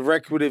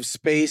requisite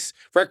space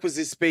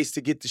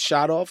to get the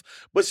shot off.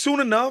 But soon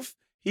enough,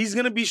 he's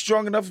going to be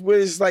strong enough where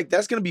it's like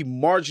that's going to be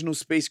marginal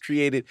space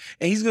created,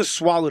 and he's going to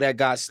swallow that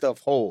guy's stuff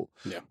whole.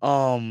 Yeah.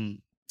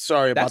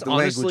 Sorry about the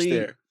language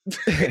there.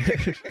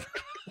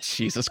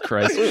 Jesus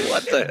Christ.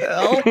 What the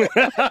hell?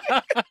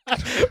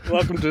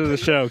 Welcome to the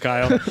show,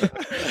 Kyle.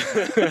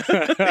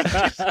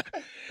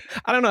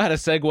 I don't know how to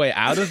segue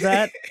out of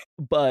that,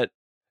 but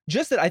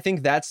just that I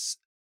think that's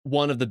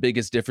one of the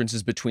biggest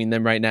differences between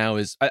them right now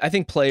is I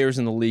think players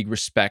in the league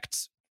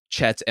respect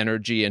Chet's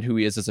energy and who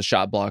he is as a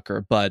shot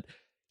blocker, but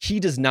he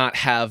does not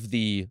have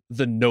the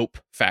nope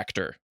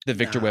factor that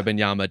Victor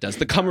Wembanyama does.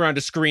 The come around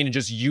a screen and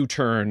just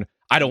U-turn,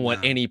 I don't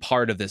want any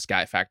part of this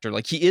guy factor.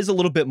 Like, he is a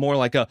little bit more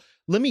like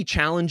let me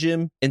challenge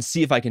him and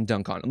see if I can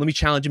dunk on him. Let me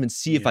challenge him and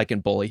see if I can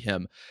bully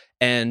him.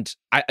 And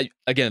I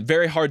again,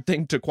 very hard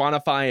thing to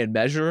quantify and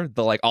measure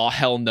the like all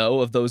hell no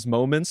of those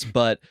moments.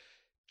 But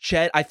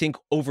Chet, I think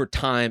over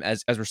time,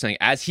 as we're saying,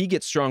 as he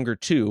gets stronger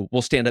too,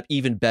 will stand up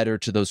even better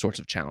to those sorts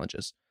of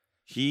challenges.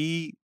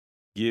 He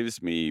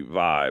gives me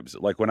vibes.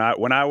 Like when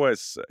I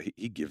was,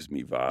 he gives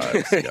me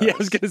vibes. Yeah, I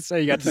was gonna say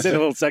you got to say it a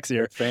little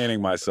sexier.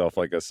 Fanning myself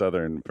like a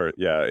southern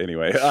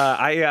anyway.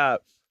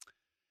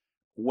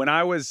 When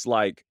I was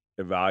like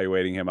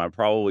evaluating him, I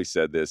probably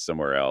said this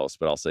somewhere else,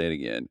 but I'll say it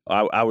again.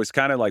 I was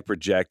kind of like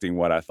projecting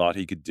what I thought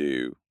he could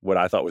do, what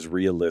I thought was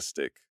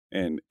realistic.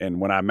 And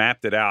when I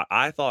mapped it out,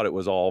 I thought it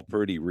was all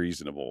pretty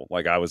reasonable.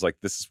 Like, I was like,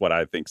 this is what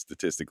I think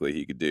statistically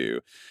he could do.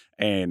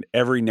 And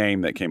every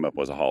name that came up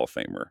was a Hall of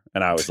Famer.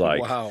 And I was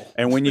like, wow.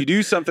 And when you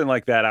do something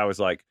like that, I was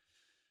like,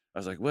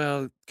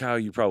 well, Kyle,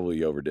 you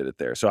probably overdid it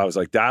there. So I was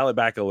like, dial it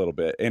back a little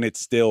bit. And it's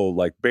still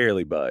like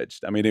barely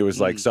budged. I mean, it was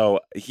like,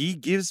 so he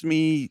gives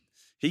me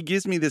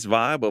this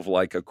vibe of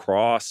like a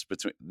cross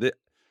between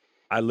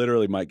I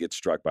literally might get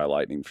struck by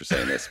lightning for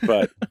saying this,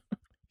 but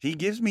he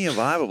gives me a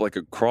vibe of like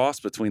a cross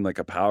between like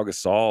a Pau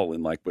Gasol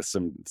and like with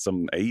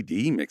some AD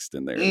mixed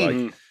in there.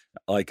 Mm-hmm.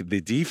 Like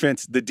the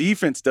defense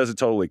doesn't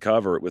totally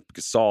cover it with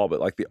Gasol, but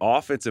like the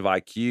offensive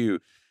IQ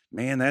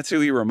man, that's who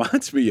he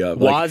reminds me of.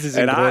 Waz is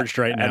engorged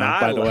right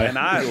now, by the way. And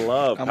I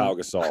love Pau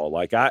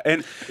Gasol.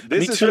 And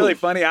this is too. really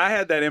funny. I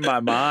had that in my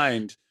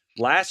mind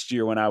last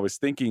year when I was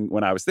thinking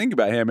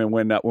about him, and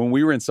when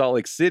we were in Salt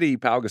Lake City,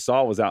 Pau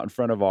Gasol was out in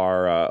front of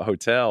our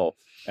hotel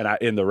and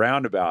in the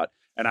roundabout.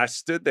 And I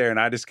stood there and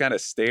I just kind of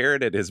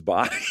stared at his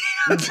body.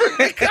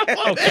 Okay.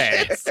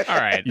 All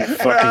right.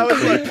 I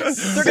was like,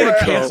 They're going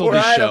to cancel we're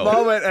this at show. a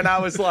moment, and I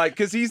was like,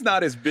 because he's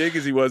not as big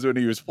as he was when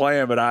he was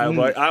playing, but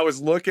I was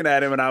looking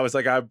at him, and I was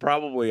like, I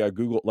probably a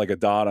Google, like a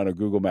dot on a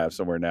Google map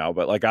somewhere now,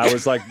 but like I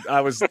was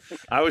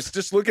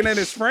just looking at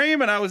his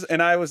frame, and I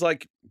was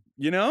like,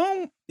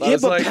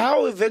 but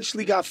Powell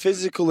eventually got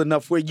physical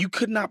enough where you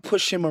could not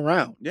push him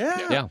around.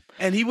 Yeah.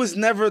 And he was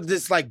never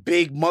this like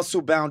big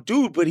muscle bound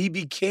dude, but he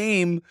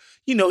became,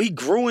 he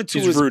grew into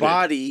his rooted.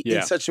 body Yeah.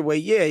 in such a way.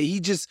 Yeah, he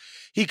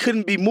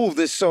couldn't be moved.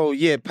 So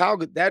yeah,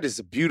 Powell, that is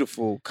a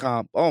beautiful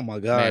comp. Oh my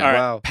God. Man,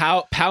 Wow.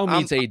 Powell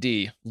meets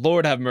AD.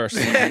 Lord have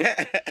mercy.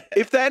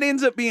 If that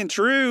ends up being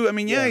true, I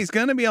mean, he's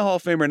going to be a Hall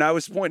of Famer. And I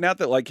was pointing out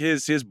that like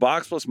his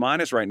box plus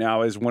minus right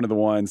now is one of the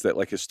ones that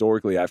like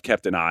historically I've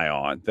kept an eye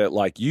on. That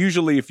like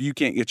usually if you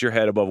can't get your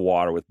head above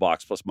water with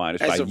box plus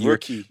minus As a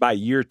rookie. by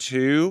year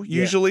 2,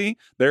 usually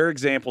there are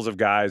examples of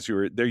guys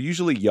they're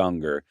usually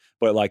younger.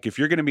 But like if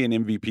you're going to be an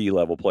MVP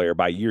level player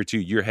by year 2,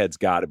 your head's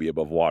got to be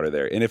above water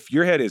there. And if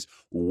your head is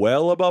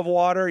well above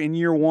water in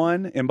year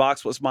 1 in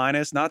box plus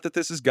minus, not that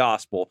this is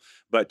gospel,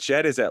 but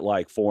Chet is at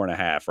like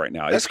 4.5 right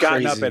now. That's it's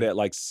gotten crazy. up at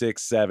like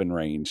 6-7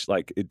 range.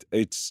 Like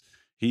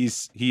he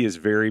is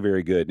very,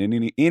 very good.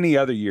 And any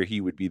other year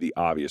he would be the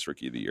obvious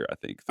rookie of the year, I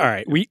think. All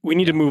right, we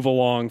need to move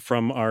along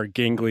from our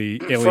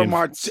gangly alien. From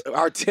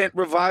our tent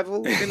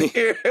revival in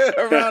here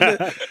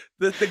around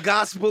the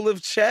gospel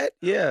of Chet.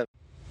 Yeah.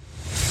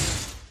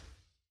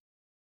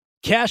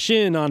 Cash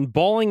in on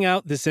balling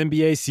out this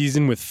NBA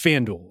season with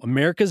FanDuel,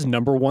 America's #1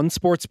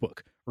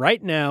 sportsbook.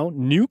 Right now,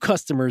 new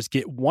customers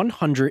get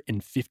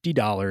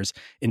 $150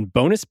 in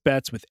bonus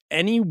bets with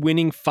any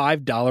winning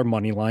 $5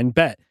 moneyline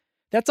bet.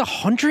 That's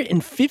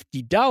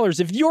 $150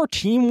 if your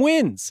team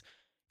wins.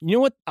 You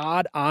know what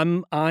odd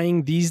I'm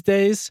eyeing these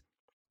days?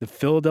 The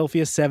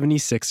Philadelphia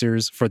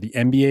 76ers for the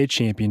NBA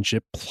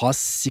championship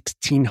plus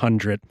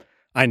 1,600.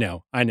 I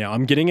know.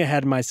 I'm getting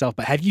ahead of myself,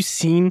 but have you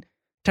seen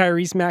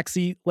Tyrese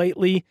Maxey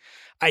lately?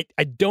 I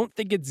don't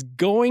think it's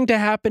going to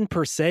happen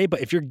per se,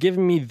 but if you're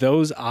giving me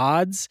those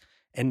odds,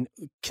 and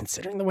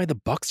considering the way the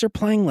Bucks are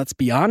playing, let's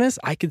be honest,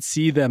 I could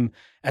see them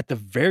at the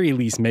very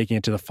least making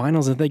it to the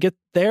finals. If they get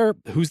there,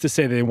 who's to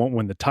say they won't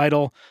win the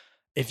title?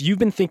 If you've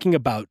been thinking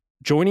about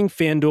joining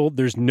FanDuel,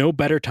 there's no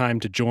better time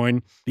to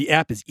join. The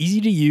app is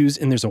easy to use,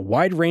 and there's a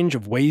wide range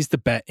of ways to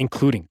bet,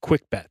 including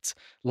quick bets,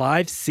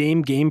 live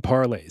same-game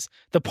parlays,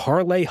 the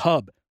Parlay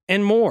Hub,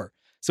 and more.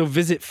 So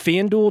visit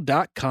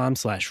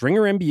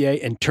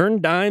FanDuel.com/RingerNBA and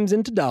turn dimes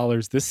into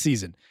dollars this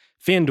season.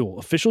 FanDuel,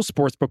 official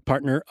sportsbook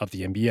partner of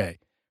the NBA.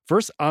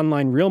 First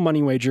online real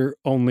money wager,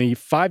 only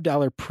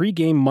 $5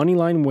 pregame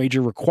moneyline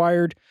wager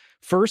required.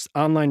 First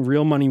online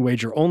real money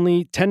wager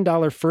only,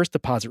 $10 first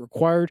deposit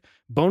required.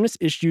 Bonus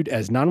issued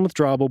as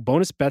non-withdrawable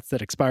bonus bets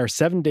that expire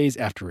 7 days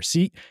after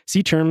receipt.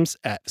 See terms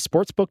at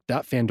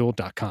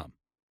sportsbook.fanduel.com.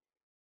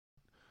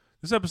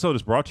 This episode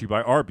is brought to you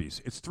by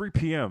Arby's. It's 3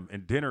 p.m.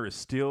 and dinner is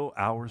still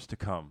hours to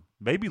come.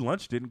 Maybe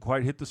lunch didn't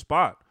quite hit the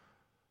spot.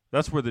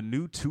 That's where the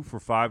new 2 for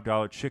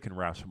 $5 chicken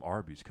wraps from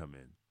Arby's come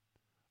in.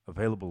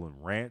 Available in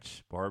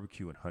ranch,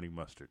 barbecue, and honey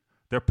mustard.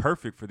 They're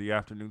perfect for the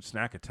afternoon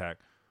snack attack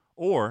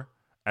or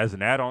as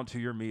an add-on to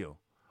your meal.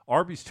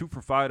 Arby's 2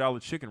 for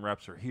 $5 chicken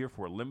wraps are here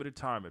for a limited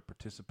time at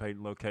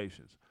participating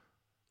locations.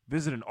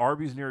 Visit an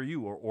Arby's near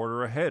you or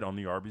order ahead on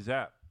the Arby's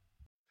app.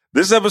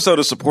 This episode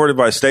is supported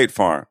by State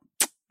Farm.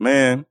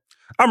 Man,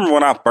 I remember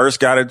when I first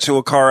got into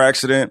a car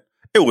accident,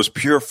 it was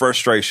pure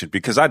frustration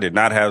because I did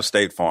not have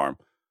State Farm.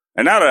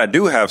 And now that I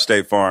do have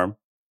State Farm,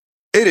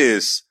 it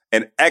is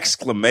an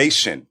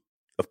exclamation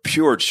of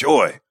pure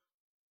joy.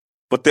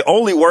 But the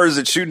only words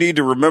that you need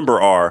to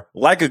remember are,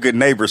 like a good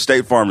neighbor,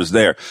 State Farm is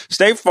there.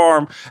 State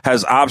Farm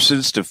has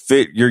options to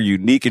fit your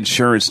unique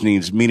insurance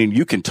needs, meaning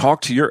you can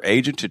talk to your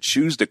agent to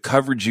choose the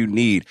coverage you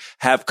need,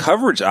 have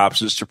coverage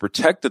options to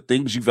protect the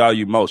things you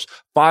value most,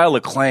 file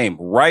a claim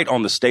right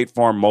on the State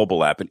Farm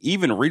mobile app, and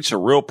even reach a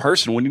real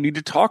person when you need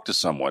to talk to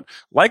someone.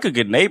 Like a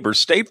good neighbor,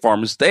 State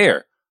Farm is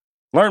there.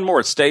 Learn more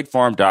at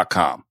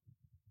statefarm.com.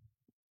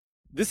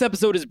 This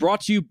episode is brought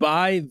to you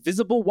by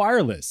Visible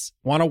Wireless.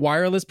 Want a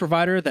wireless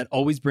provider that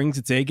always brings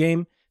its A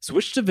game?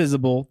 Switch to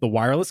Visible, the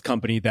wireless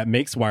company that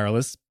makes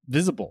wireless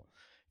visible.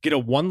 Get a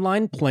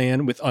one-line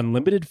plan with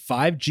unlimited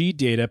 5G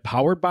data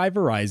powered by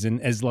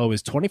Verizon as low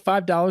as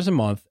 $25 a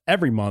month,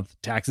 every month,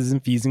 taxes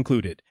and fees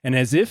included. And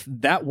as if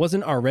that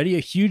wasn't already a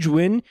huge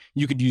win,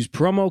 you could use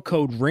promo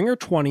code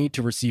RINGER20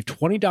 to receive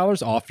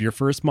 $20 off your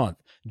first month.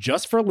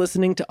 Just for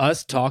listening to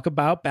us talk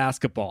about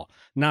basketball.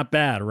 Not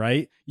bad,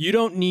 right? You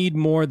don't need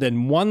more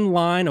than one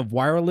line of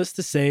wireless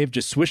to save.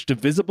 Just switch to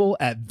Visible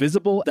at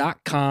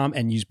visible.com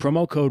and use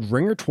promo code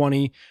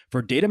RINGER20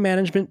 for data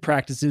management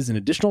practices and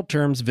additional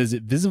terms.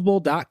 Visit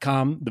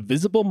visible.com. The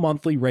Visible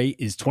monthly rate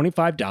is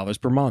 $25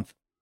 per month.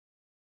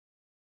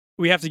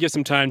 We have to give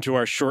some time to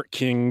our short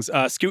kings.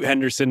 Scoot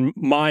Henderson,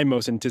 my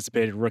most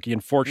anticipated rookie,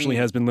 unfortunately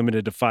has been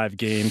limited to 5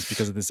 games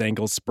because of this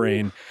ankle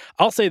sprain.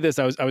 I'll say this.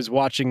 I was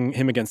watching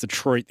him against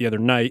Detroit the other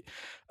night.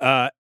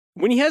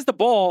 When he has the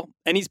ball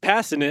and he's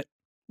passing it,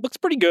 looks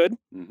pretty good.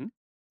 Mm-hmm.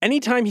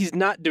 Anytime he's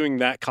not doing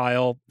that,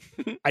 Kyle,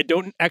 I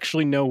don't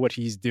actually know what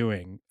he's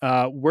doing.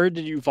 Where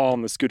did you fall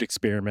in the Scoot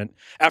experiment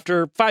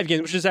after 5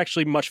 games, which is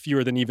actually much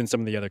fewer than even some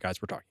of the other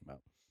guys we're talking about?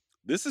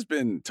 This has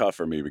been tough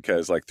for me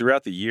because, like,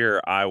 throughout the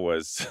year, I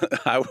was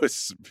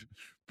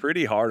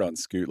pretty hard on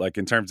Scoot, like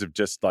in terms of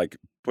just like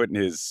putting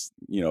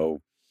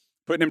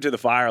him to the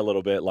fire a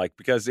little bit, like,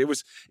 because it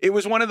was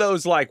one of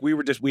those, like, we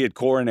had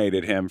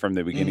coronated him from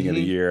the beginning of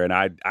the year, and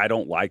I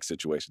don't like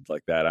situations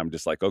like that. I'm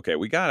just like, okay,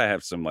 we gotta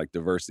have some like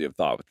diversity of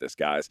thought with this,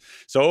 guys.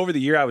 So over the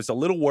year, I was a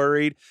little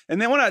worried,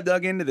 and then when I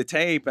dug into the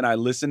tape and I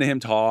listened to him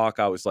talk,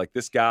 I was like,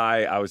 this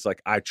guy,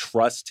 I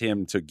trust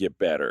him to get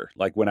better.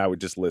 Like when I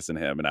would just listen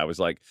to him, and I was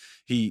like,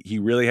 he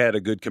really had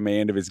a good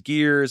command of his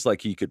gears,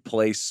 like he could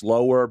play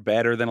slower,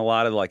 better than a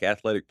lot of like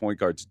athletic point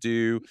guards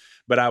do.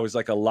 But I was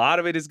like, a lot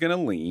of it is going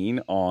to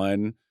lean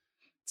on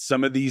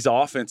some of these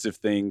offensive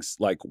things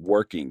like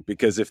working,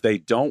 because if they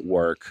don't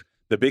work,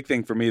 the big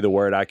thing for me, the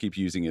word I keep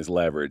using is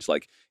leverage.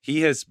 Like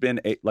he has been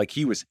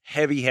he was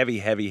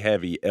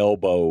heavy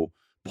elbow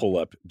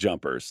pull-up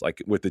jumpers,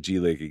 like with the G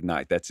League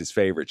Ignite. That's his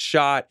favorite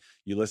shot.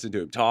 You listen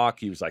to him talk.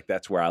 He was like,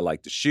 that's where I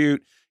like to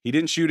shoot. He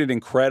didn't shoot an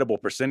incredible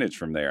percentage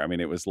from there. I mean,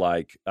 it was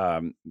like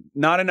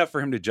not enough for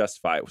him to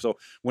justify it. So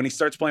when he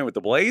starts playing with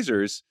the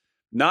Blazers,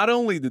 not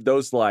only did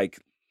those like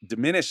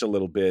diminish a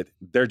little bit,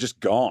 they're just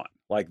gone.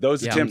 Like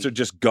those attempts are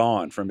just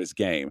gone from his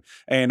game.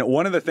 And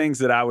one of the things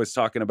that I was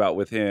talking about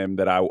with him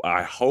that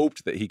I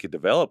hoped that he could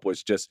develop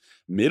was just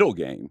middle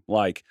game.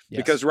 Like,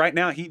 because right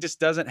now he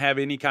just doesn't have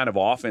any kind of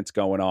offense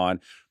going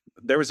on.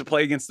 There was a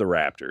play against the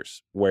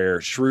Raptors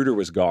where Schroeder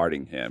was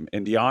guarding him,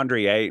 and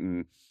DeAndre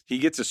Ayton, he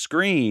gets a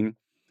screen,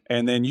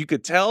 and then you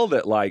could tell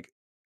that like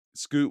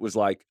Scoot was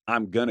like,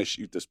 I'm going to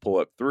shoot this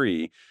pull-up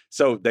 3.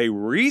 So they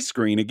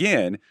rescreen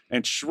again,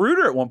 and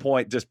Schroeder at one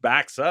point just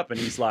backs up, and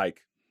he's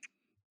like,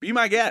 be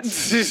my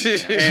guest.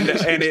 and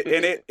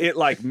it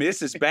like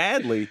misses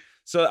badly.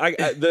 So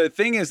the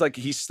thing is, like,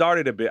 he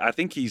started a bit, I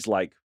think he's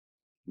like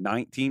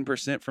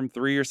 19% from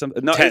 3 or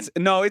something.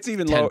 No, it's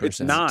even lower. It's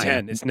 9.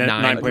 10. It's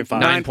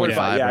 9.5.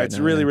 9.5. Yeah, it's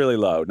really, really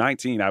low.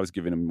 19, I was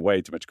giving him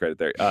way too much credit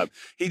there.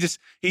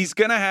 He's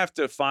going to have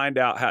to find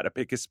out how to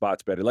pick his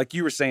spots better. Like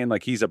you were saying,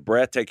 like he's a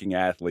breathtaking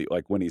athlete,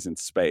 like when he's in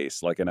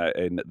space. Like, and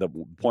the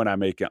point I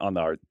make on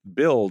our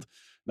build,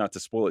 not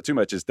to spoil it too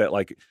much, is that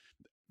like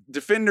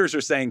defenders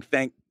are saying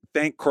thank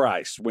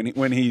Christ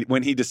when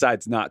he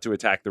decides not to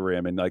attack the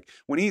rim, and like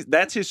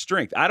that's his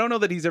strength. I don't know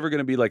that he's ever going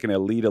to be like an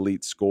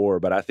elite scorer,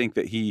 but I think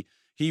that he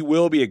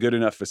will be a good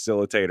enough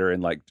facilitator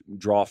and like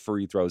draw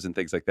free throws and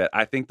things like that.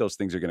 I think those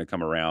things are going to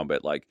come around,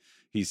 but like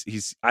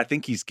I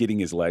think he's getting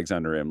his legs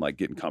under him, like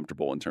getting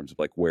comfortable in terms of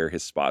like where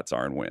his spots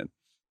are and when.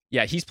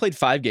 Yeah, he's played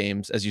 5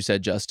 games, as you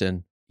said,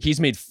 Justin. He's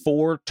made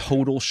 4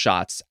 total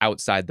shots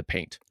outside the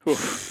paint.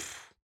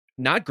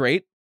 Not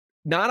great.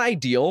 Not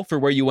ideal for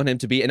where you want him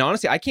to be. And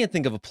honestly, I can't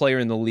think of a player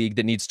in the league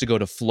that needs to go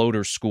to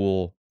floater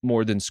school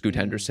more than Scoot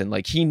Henderson.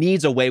 Like, he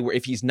needs a way where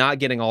if he's not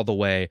getting all the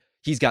way,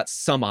 he's got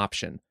some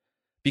option.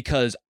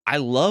 Because I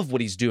love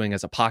what he's doing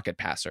as a pocket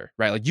passer,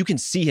 right? Like, you can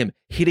see him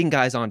hitting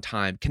guys on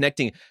time,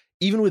 connecting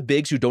even with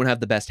bigs who don't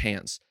have the best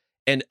hands.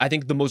 And I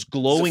think the most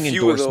glowing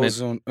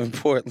endorsement in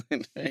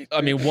Portland. Right?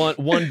 I mean,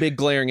 one big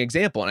glaring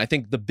example, and I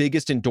think the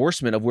biggest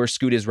endorsement of where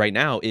Scoot is right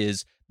now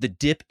is the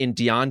dip in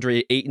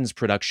DeAndre Ayton's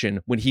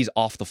production when he's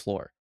off the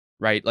floor,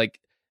 right? Like,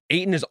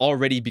 Ayton has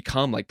already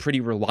become like pretty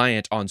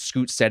reliant on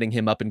Scoot setting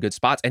him up in good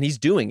spots, and he's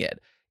doing it.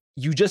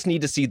 You just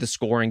need to see the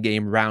scoring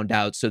game round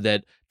out so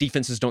that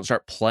defenses don't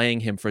start playing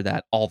him for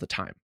that all the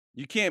time.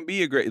 You can't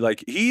be a great,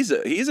 like, he's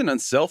an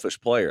unselfish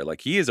player.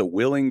 Like, he is a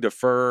willing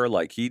defer.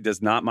 Like, he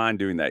does not mind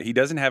doing that. He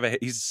doesn't have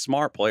he's a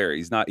smart player.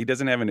 He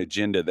doesn't have an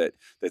agenda that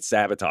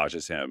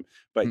sabotages him.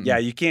 But yeah,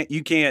 you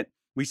can't,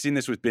 we've seen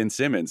this with Ben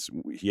Simmons.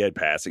 He had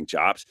passing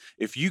chops.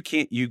 If you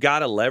can't, you got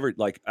to leverage,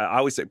 like I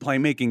always say,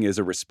 playmaking is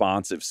a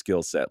responsive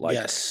skill set. Like,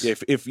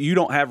 if you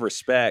don't have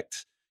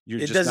respect,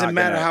 it doesn't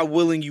matter how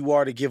willing you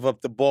are to give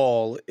up the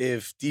ball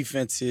if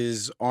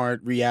defenses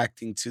aren't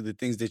reacting to the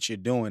things that you're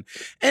doing.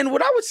 And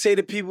what I would say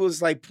to people is,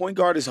 like, point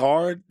guard is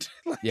hard.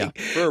 Like,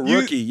 for a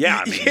rookie,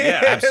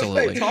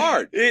 absolutely. It's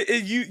hard.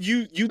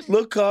 You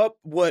look up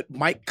what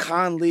Mike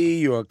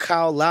Conley or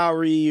Kyle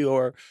Lowry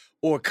or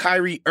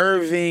Kyrie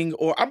Irving,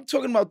 or I'm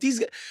talking about these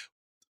guys.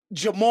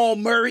 Jamal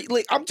Murray,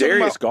 like, I'm talking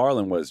Darius about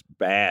Garland was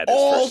bad his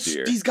first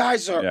year. These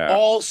guys are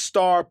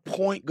all-star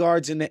point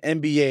guards in the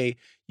NBA.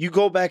 You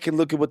go back and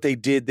look at what they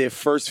did their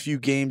first few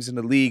games in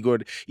the league, or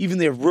even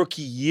their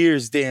rookie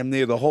years, damn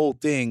near the whole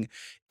thing.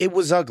 It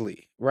was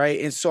ugly,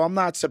 right? And so I'm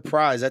not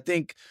surprised. I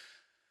think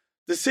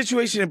the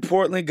situation in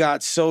Portland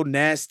got so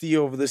nasty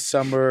over the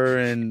summer,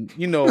 and,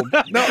 you know,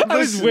 I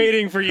was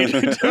waiting for you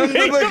to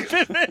make a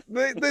pivot.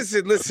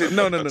 Listen.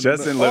 No.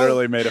 Justin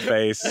literally made a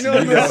face. You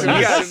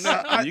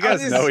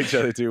guys know each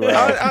other too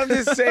well. I'm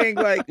just saying,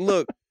 like,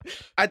 look,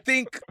 I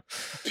think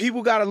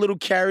people got a little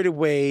carried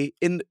away,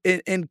 and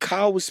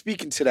Kyle was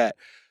speaking to that.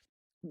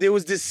 There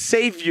was this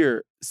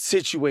savior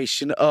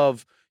situation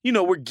of,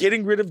 we're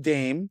getting rid of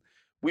Dame.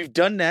 We've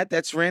done that.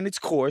 That's ran its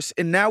course.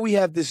 And now we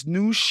have this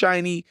new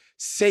shiny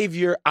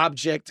savior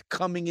object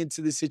coming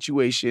into the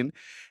situation.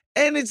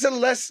 And it's a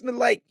lesson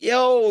of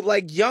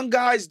young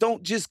guys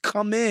don't just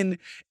come in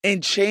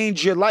and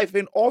change your life.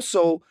 And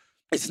also,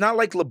 it's not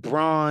like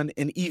LeBron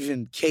and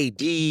even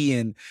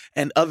KD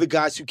and other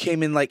guys who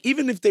came in,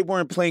 even if they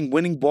weren't playing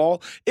winning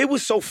ball, it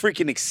was so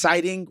freaking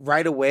exciting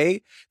right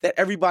away that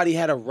everybody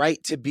had a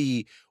right to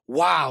be,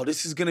 wow,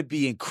 this is going to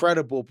be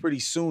incredible pretty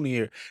soon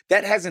here.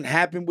 That hasn't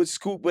happened with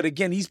Scoot, but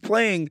again, he's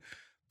playing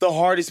the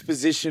hardest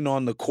position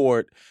on the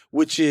court,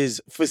 which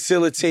is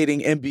facilitating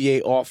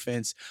NBA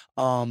offense.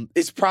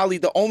 It's probably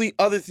the only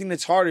other thing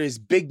that's harder is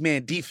big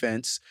man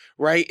defense,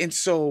 right? And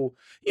so,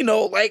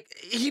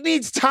 he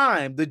needs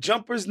time. The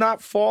jumper's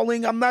not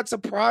falling. I'm not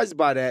surprised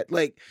by that.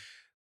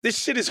 This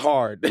shit is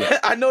hard.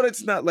 I know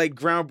that's not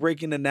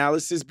groundbreaking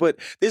analysis, but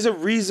there's a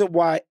reason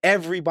why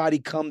everybody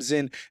comes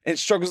in and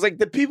struggles.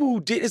 The people who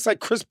did, it's like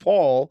Chris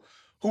Paul,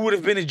 who would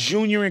have been a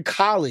junior in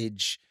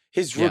college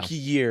his rookie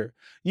year.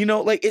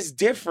 It's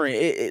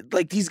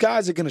different. These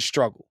guys are going to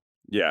struggle.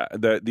 Yeah.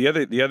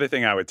 The other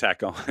thing I would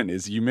tack on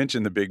is you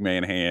mentioned the big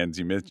man hands.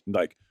 You mentioned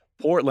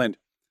Portland.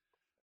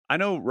 I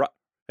know.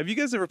 Have you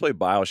guys ever played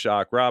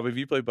BioShock? Rob, have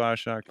you played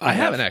BioShock? I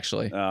haven't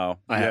actually. Oh,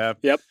 I have.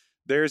 Yep.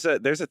 There's a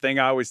thing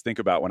I always think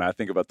about when I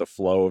think about the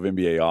flow of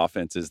NBA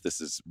offenses.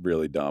 This is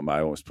really dumb. I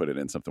almost put it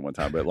in something one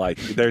time, but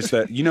there's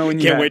that, when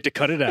you can't wait to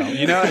cut it out.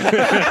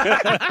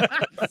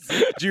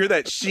 Did you hear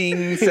that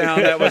shing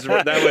sound? That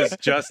was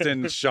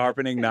Justin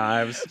sharpening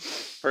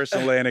knives.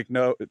 Personal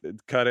anecdote.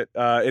 Cut it.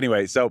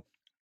 Anyway, so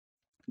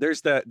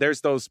there's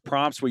those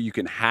prompts where you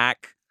can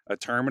hack a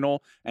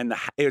terminal, and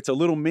it's a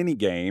little mini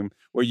game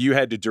where you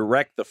had to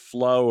direct the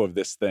flow of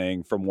this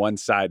thing from one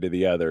side to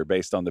the other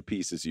based on the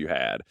pieces you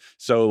had.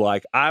 So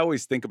I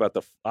always think about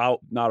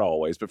not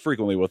always, but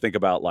frequently we'll think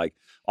about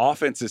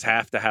offenses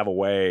have to have a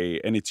way,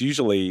 and it's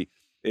usually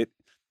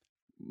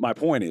my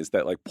point is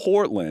that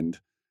Portland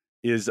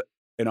is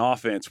an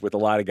offense with a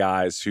lot of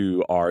guys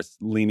who are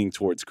leaning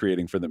towards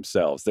creating for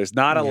themselves. There's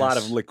not a lot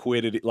of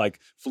liquidity,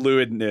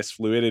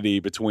 fluidity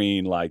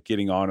between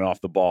getting on and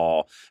off the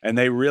ball. And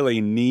they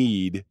really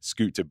need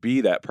Scoot to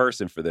be that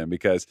person for them,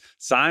 because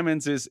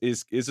Simons is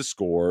a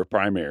scorer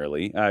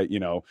primarily.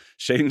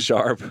 Shaedon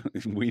Sharpe,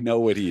 we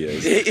know what he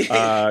is.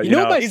 What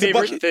my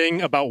favorite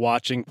thing about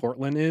watching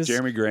Portland is?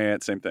 Jeremy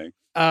Grant, same thing.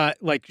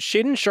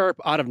 Shaedon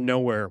Sharpe out of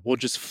nowhere will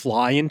just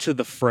fly into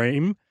the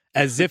frame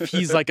as if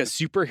he's a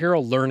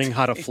superhero learning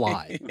how to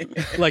fly.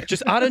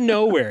 Just out of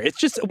nowhere. It's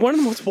just one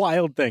of the most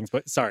wild things.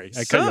 But sorry,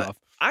 I cut you off.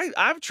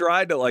 I've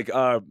tried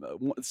to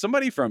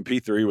somebody from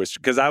P3 was,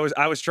 because I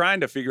was trying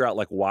to figure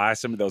out why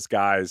some of those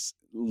guys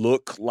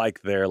look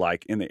like they're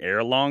in the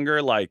air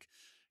longer.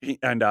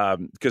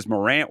 Because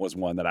Morant was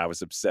one that I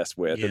was obsessed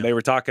with, and they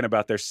were talking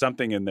about there's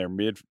something in their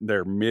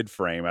mid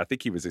frame. I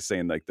think he was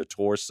saying the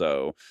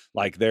torso,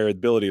 their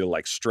ability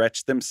to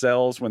stretch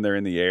themselves when they're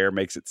in the air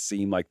makes it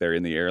seem like they're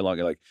in the air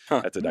longer.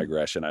 That's a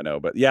digression, I know,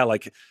 but yeah, I'll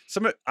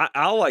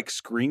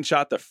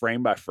screenshot the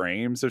frame by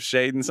frames of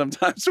Shaedon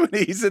sometimes when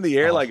he's in the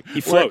air,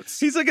 he floats.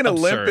 He's an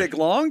Olympic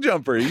long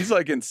jumper. He's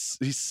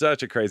he's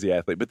such a crazy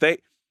athlete, but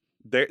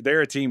they're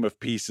a team of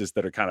pieces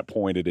that are kind of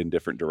pointed in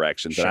different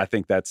directions. Sure. And I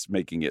think that's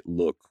making it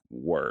look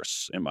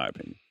worse, in my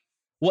opinion.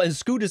 Well, and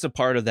Scoot is a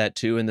part of that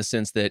too, in the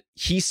sense that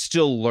he's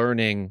still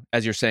learning,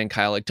 as you're saying,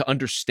 Kyle, to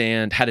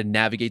understand how to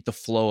navigate the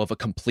flow of a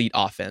complete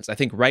offense. I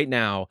think right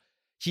now,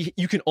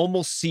 you can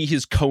almost see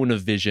his cone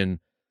of vision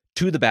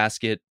to the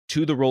basket,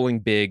 to the rolling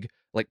big,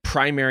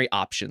 primary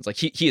options.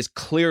 He is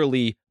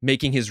clearly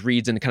making his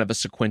reads in kind of a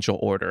sequential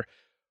order.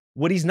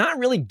 What he's not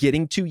really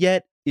getting to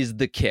yet is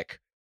the kick.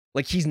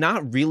 He's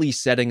not really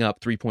setting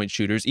up three-point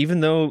shooters,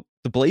 even though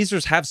the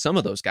Blazers have some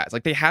of those guys.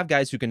 They have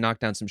guys who can knock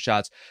down some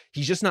shots.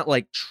 He's just not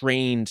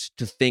trained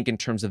to think in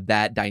terms of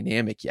that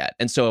dynamic yet.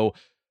 And so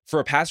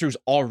for a passer who's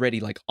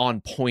already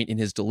on point in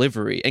his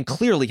delivery and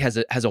clearly has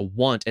a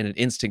want and an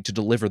instinct to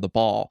deliver the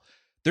ball,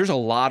 there's a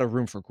lot of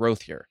room for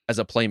growth here as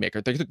a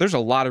playmaker. There's a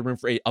lot of room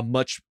for a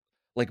much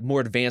more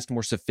advanced,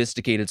 more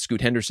sophisticated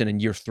Scoot Henderson in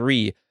year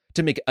 3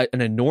 to make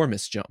an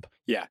enormous jump.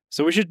 Yeah.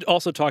 So we should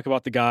also talk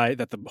about the guy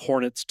that the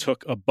Hornets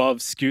took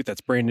above Scoot.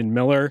 That's Brandon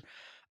Miller.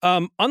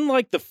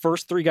 Unlike the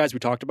first 3 guys we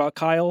talked about,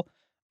 Kyle,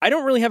 I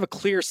don't really have a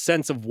clear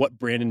sense of what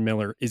Brandon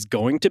Miller is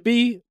going to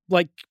be.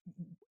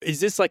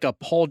 Is this a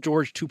Paul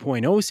George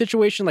 2.0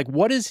 situation?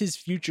 What is his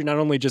future, not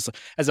only just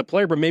as a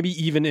player, but maybe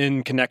even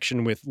in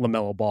connection with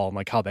LaMelo Ball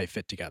and how they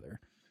fit together?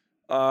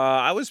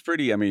 I was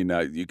pretty.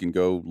 You can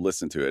go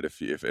listen to it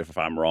if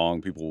I'm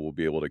wrong. People will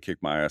be able to kick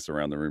my ass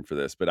around the room for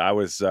this. But I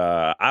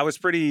was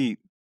pretty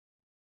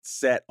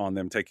set on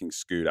them taking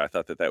Scoot. I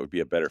thought that would be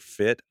a better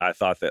fit. I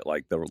thought that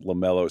the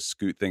LaMelo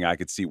Scoot thing I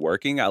could see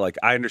working. I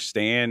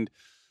understand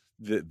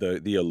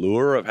the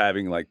allure of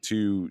having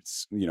 2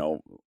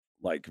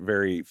 like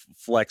very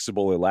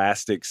flexible,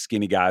 elastic,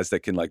 skinny guys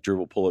that can like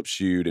dribble, pull up,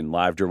 shoot, and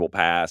live dribble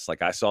pass.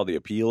 Like I saw the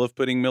appeal of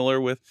putting Miller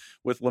with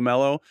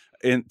LaMelo.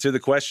 And to the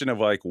question of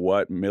like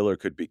what Miller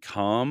could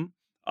become,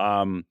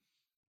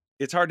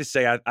 it's hard to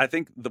say. I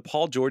think the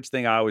Paul George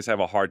thing I always have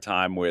a hard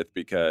time with,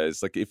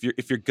 because like if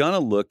you're gonna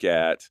look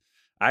at,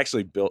 I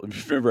actually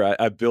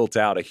I built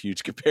out a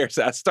huge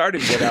comparison. I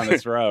started to go down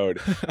this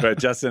road, but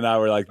Justin and I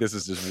were like, this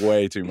is just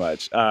way too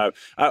much.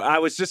 I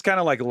was just kind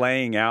of like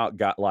laying out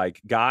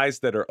guys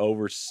that are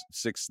over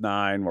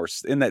 6'9" or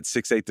in that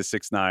 6'8" to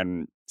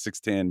 6'9",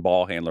 6'10"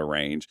 ball handler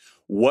range.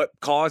 What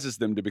causes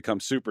them to become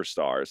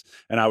superstars?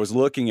 And I was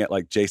looking at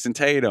like Jason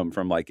Tatum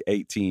from like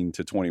 18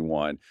 to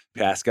 21,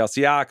 Pascal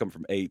Siakam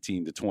from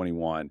 18 to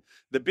 21.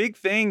 The big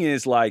thing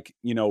is like,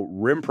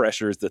 rim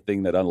pressure is the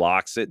thing that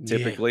unlocks it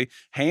typically.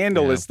 Yeah.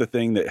 Handle is the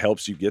thing that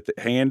helps you get the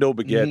handle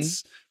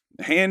begets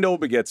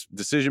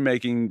decision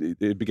making.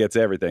 It begets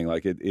everything.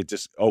 Like it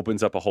just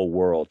opens up a whole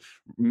world.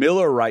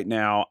 Miller right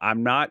now,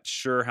 I'm not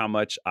sure how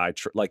much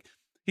like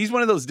he's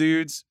one of those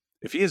dudes.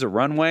 If he has a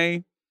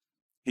runway,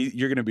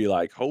 you're going to be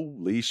like,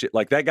 holy shit.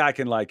 Like that guy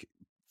can like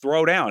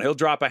throw down. He'll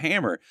drop a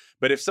hammer.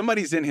 But if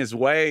somebody's in his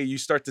way, you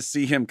start to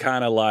see him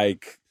kind of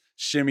like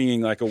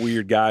shimmying like a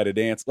weird guy to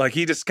dance. Like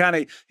he just kind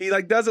of, he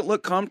like doesn't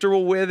look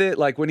comfortable with it.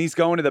 Like when he's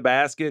going to the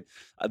basket,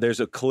 there's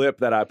a clip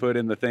that I put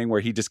in the thing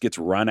where he just gets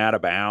run out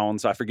of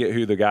bounds. I forget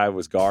who the guy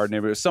was guarding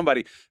him. It was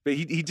somebody, but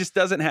he just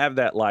doesn't have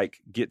that like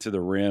get to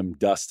the rim,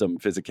 dust him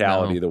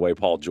physicality the way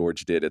Paul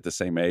George did at the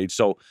same age.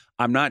 So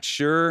I'm not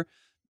sure.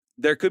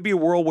 There could be a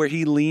world where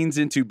he leans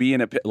into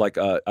being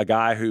a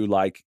guy who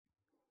like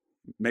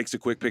makes a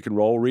quick pick and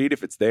roll read.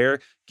 If it's there,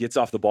 gets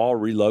off the ball,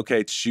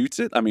 relocates, shoots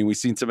it. I mean, we've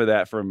seen some of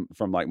that from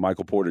like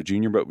Michael Porter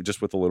Jr., but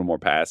just with a little more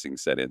passing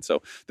set in.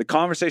 So the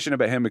conversation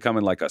about him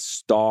becoming like a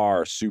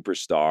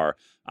superstar,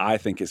 I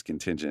think is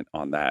contingent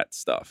on that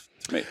stuff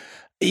to me.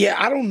 Yeah,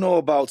 I don't know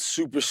about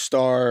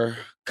superstar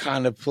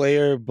kind of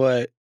player,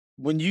 but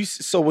when you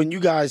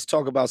guys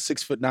talk about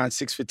 6'9",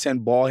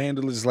 6'10" ball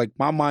handlers, like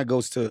my mind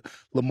goes to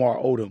Lamar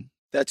Odom.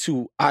 That's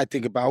who I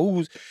think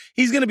about.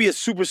 He's going to be a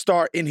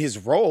superstar in his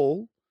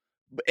role,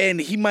 and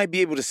he might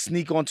be able to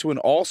sneak onto an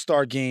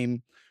all-star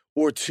game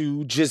or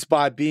two just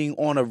by being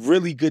on a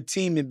really good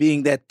team and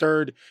being that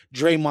third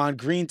Draymond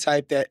Green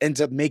type that ends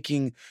up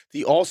making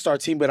the all-star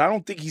team. But I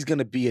don't think he's going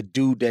to be a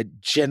dude that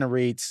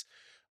generates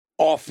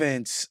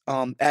offense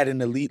at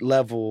an elite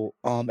level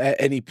at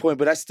any point.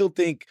 But I still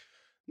think,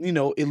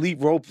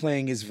 elite role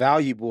playing is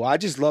valuable. I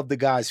just love the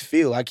guy's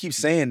feel. I keep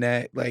saying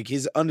that. Like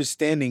his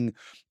understanding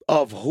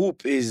of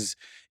hoop is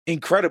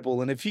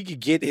incredible. And if he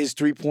could get his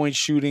 3-point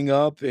shooting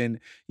up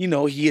and,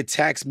 he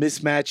attacks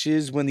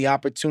mismatches when the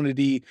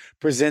opportunity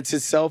presents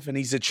itself and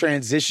he's a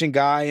transition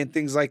guy and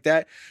things like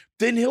that,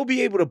 then he'll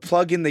be able to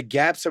plug in the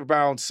gaps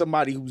around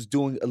somebody who's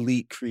doing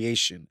elite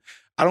creation.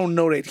 I don't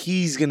know that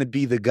he's going to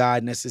be the guy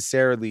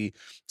necessarily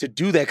to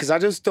do that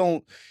because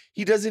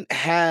he doesn't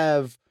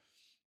have,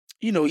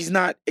 he's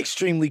not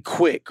extremely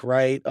quick,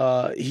 right?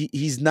 I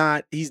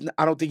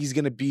don't think he's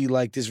going to be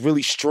like this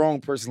really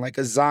strong person like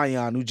a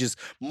Zion who just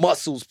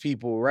muscles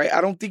people, right? I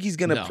don't think he's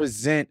going to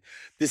present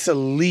this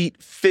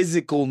elite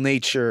physical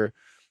nature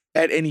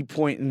at any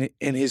point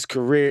in his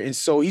career. And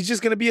so he's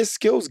just going to be a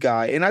skills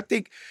guy. And I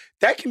think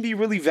that can be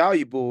really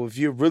valuable if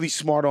you're really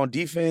smart on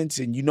defense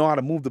and you know how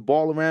to move the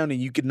ball around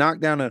and you can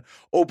knock down an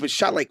open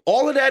shot. Like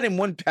all of that in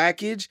one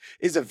package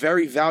is a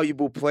very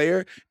valuable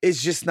player.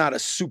 It's just not a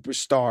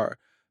superstar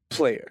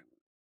player.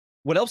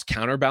 What helps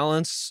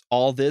counterbalance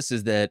all this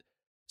is that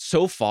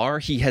so far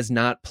he has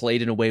not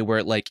played in a way where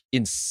it like he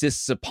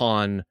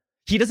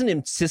doesn't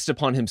insist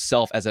upon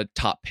himself as a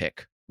top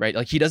pick, right?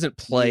 Like he doesn't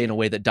play in a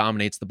way that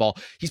dominates the ball.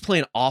 He's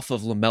playing off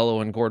of LaMelo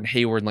and Gordon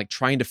Hayward and like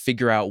trying to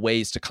figure out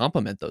ways to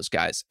complement those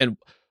guys. And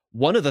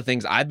one of the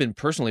things I've been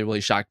personally really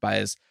shocked by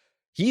is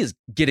he is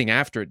getting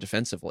after it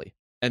defensively.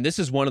 And this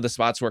is one of the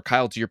spots where,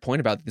 Kyle, to your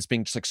point about this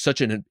being just like such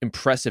an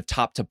impressive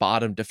top to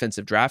bottom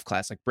defensive draft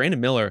class, like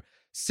Brandon Miller,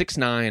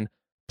 6'9"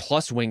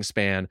 plus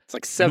wingspan. It's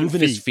like 7 moving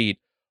feet. his feet.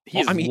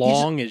 He's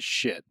long as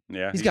shit.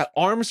 Yeah, he's got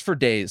arms for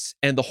days.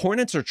 And the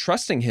Hornets are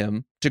trusting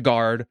him to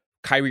guard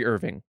Kyrie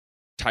Irving,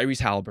 Tyrese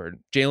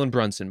Halliburton, Jalen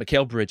Brunson,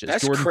 Mikal Bridges,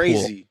 That's Jordan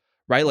crazy. Poole.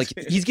 Right? Like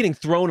he's getting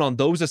thrown on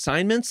those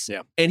assignments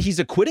and he's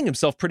acquitting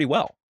himself pretty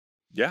well.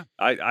 Yeah.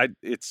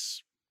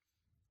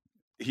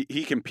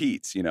 He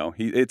competes,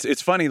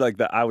 it's funny. Like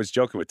I was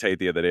joking with Tate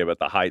the other day about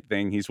the height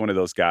thing. He's one of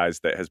those guys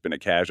that has been a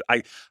casual.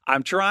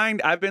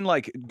 I've been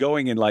like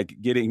going and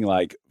like getting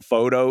like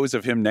photos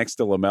of him next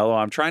to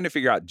LaMelo. I'm trying to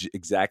figure out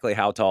exactly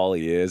how tall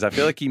he is. I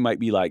feel like he might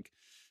be like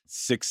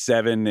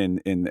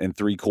 6'7" and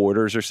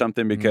 3/4 or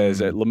something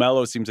because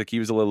LaMelo seems like he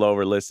was a little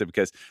overlisted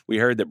because we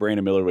heard that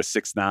Brandon Miller was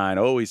 6'9".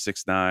 Oh, he's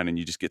 6'9", and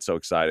you just get so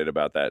excited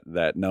about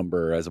that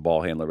number as a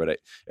ball handler.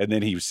 And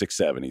then he was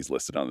 6'7". He's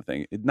listed on the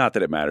thing. Not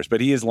that it matters, but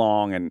he is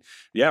long and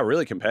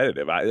really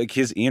competitive. Like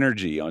his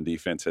energy on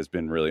defense has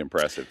been really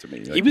impressive to me.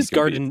 Like, he was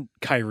guarding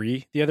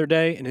Kyrie the other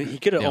day, and he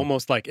could have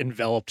almost like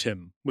enveloped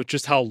him with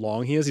just how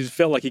long he is. He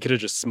felt like he could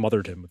have just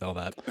smothered him with all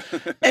that.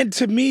 And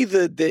to me,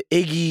 the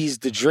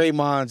Iggies, the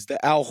Draymonds,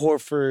 the Al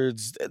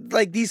Horfords,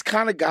 like these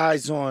kind of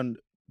guys on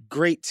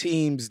great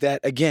teams that,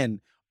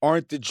 again,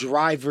 aren't the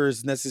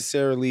drivers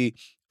necessarily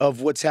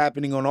of what's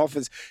happening on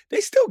offense, they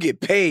still get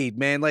paid,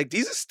 man. Like,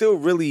 these are still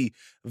really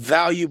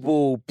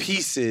valuable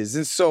pieces.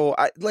 And so,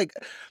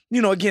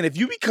 again, if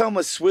you become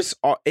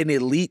an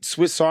elite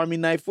Swiss Army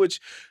knife, which,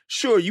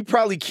 sure, you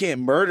probably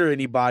can't murder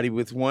anybody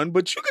with one,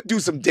 but you could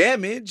do some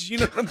damage. You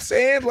know what I'm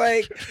saying?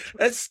 Like,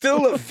 that's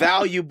still a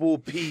valuable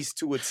piece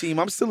to a team.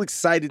 I'm still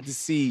excited to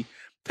see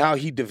how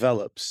he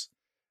develops.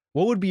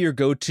 What would be your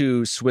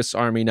go-to Swiss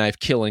Army knife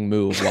killing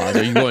move, Waz?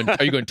 Are you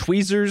going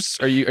tweezers?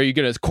 Are you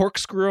going to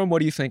corkscrew him?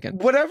 What are you thinking?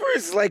 Whatever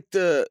is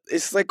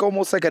it's like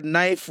almost like a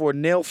knife or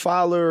nail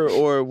filer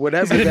or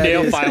whatever that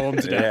nail is. file him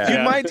to death.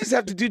 You might just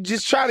have to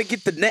just try to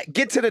get to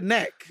the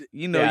neck.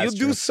 You know, you'll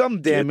do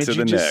some damage.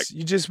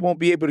 You just won't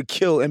be able to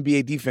kill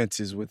NBA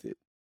defenses with it.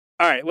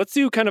 All right, let's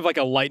do kind of like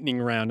a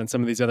lightning round on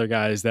some of these other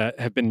guys that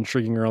have been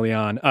intriguing early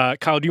on.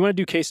 Kyle, do you want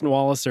to do Cason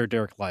Wallace or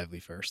Derek Lively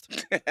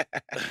first?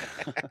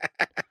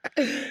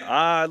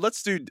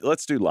 Let's do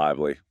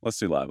Lively. Let's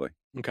do Lively.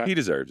 Okay. He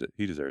deserves it.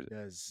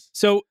 Yes.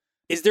 So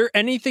is there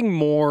anything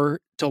more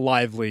to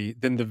Lively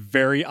than the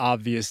very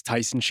obvious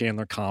Tyson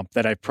Chandler comp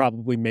that I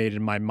probably made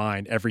in my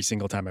mind every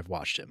single time I've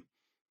watched him?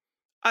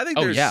 I think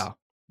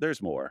there's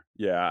more.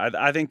 Yeah,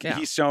 I think Yeah.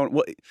 he's shown.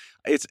 Well,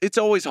 it's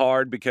always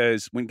hard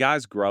because when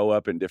guys grow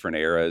up in different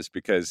eras,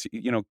 because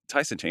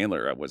Tyson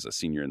Chandler was a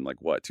senior in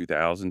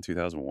 2000,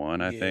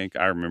 2001, I think.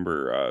 I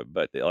remember,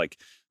 but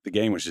the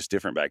game was just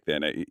different back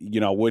then.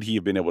 Would he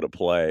have been able to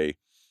play?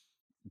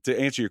 To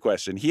answer your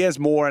question, he has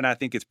more, and I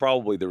think it's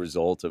probably the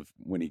result of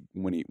when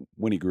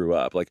he grew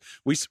up. Like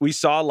we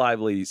saw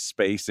Lively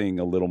spacing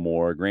a little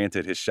more.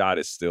 Granted, his shot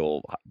is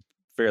still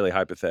fairly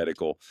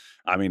hypothetical.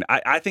 I mean,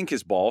 I think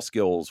his ball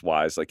skills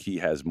wise, he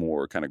has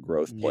more kind of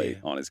growth plate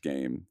on his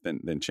game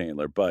than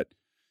Chandler. But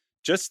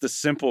just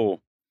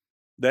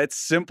that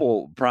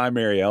simple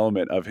primary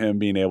element of him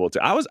being able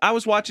to. I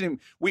was watching him.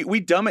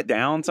 We dumb it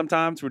down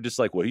sometimes. We're just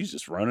like, well, he's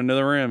just running to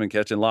the rim and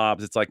catching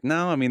lobs. It's like,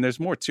 no, I mean, there's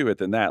more to it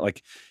than that.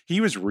 Like,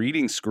 he was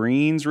reading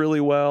screens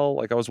really well.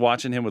 Like, I was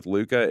watching him with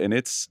Luka, and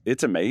it's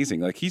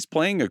amazing. Like, he's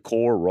playing a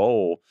core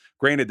role.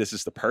 Granted, this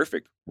is the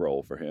perfect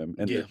role for him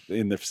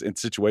in the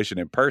situation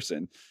in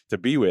person to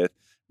be with.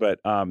 But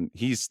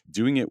he's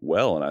doing it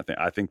well, and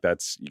I think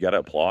that's, you got to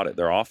applaud it.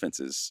 Their offense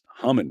is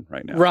humming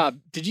right now. Rob,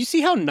 did you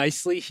see how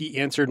nicely he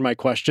answered my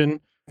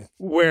question?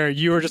 Where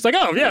you were just like,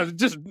 "Oh yeah,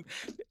 just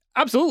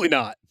absolutely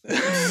not."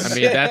 I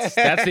mean, that's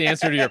the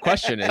answer to your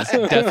question is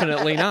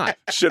definitely not.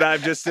 Should I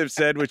just have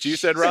said what you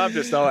said, Rob?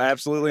 Just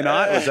absolutely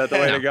not. Was that the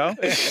way to go?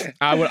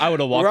 I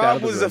would have walked out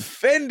of the room. Rob was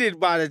offended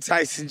by the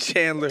Tyson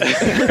Chandler.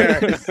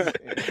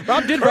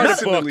 Rob did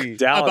write a book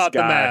Dallas about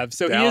guy. the Mavs,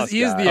 so Dallas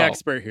he is guy. the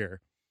expert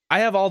here. I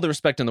have all the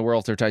respect in the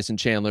world for Tyson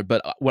Chandler,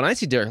 but when I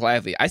see Derek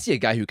Lively, I see a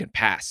guy who can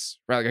pass,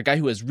 right? Like a guy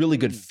who has really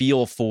good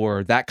feel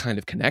for that kind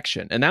of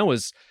connection. And that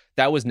was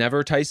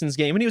never Tyson's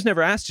game, and he was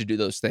never asked to do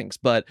those things.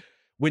 But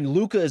when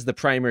Luka is the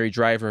primary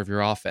driver of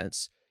your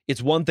offense,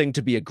 it's one thing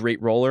to be a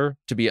great roller,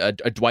 to be a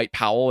Dwight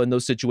Powell in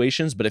those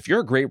situations. But if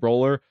you're a great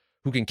roller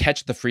who can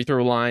catch the free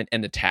throw line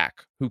and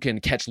attack, who can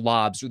catch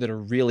lobs that are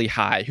really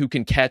high, who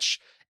can catch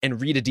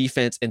and read a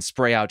defense and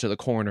spray out to the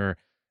corner,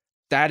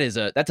 that's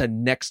a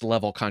next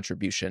level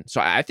contribution.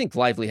 So I think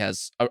Lively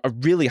has a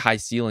really high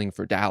ceiling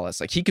for Dallas.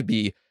 Like he could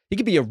be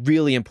a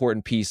really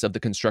important piece of the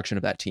construction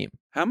of that team.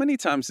 How many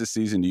times this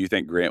season do you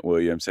think Grant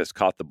Williams has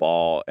caught the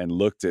ball and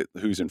looked at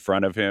who's in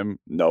front of him,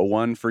 no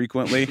one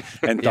frequently,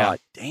 and thought,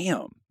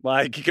 damn,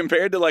 like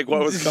compared to what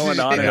was going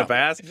on in the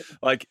past,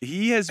 like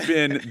he has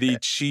been the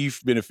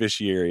chief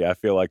beneficiary, I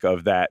feel like,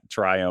 of that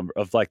triumph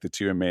of the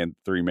 2-man,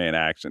 3-man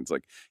actions.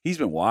 Like he's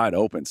been wide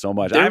open so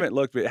much. I haven't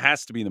looked, but it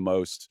has to be the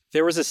most.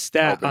 There was a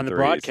stat on the threes.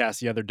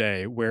 Broadcast the other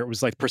day where it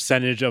was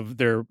percentage of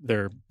their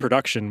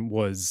production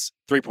was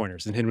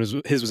 3-pointers, and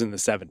his was in the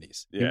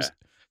 70s. He was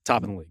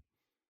top in the league.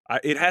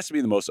 It has to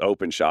be the most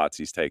open shots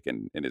he's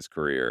taken in his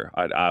career.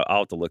 I'll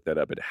have to look that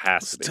up. It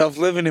has to be. Tough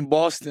living in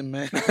Boston,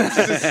 man.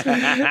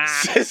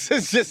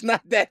 It's just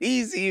not that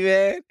easy,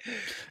 man.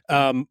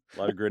 A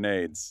lot of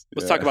grenades.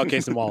 Let's talk about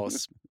Cason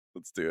Wallace.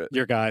 Let's do it.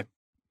 Your guy.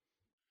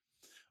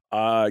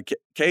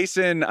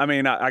 Cason, I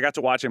mean, I got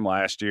to watch him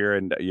last year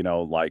and,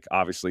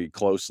 obviously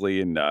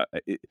closely. And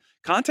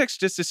context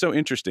just is so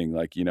interesting.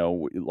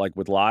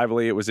 With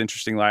Lively, it was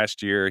interesting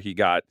last year.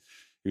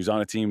 He was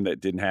on a team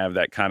that didn't have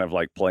that kind of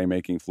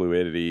playmaking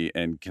fluidity,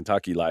 and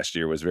Kentucky last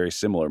year was very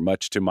similar,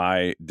 much to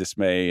my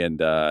dismay, and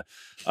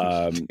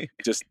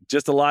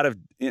just a lot of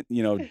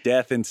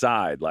death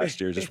inside last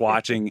year. Just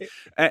watching,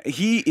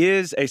 he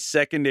is a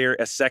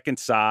second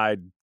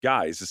side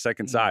guy. He's a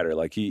second sider.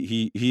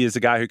 He is a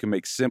guy who can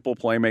make simple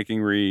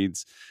playmaking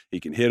reads.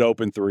 He can hit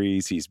open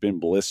threes. He's been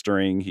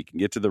blistering. He can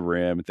get to the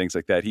rim and things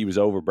like that. He was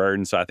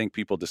overburdened, so I think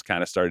people just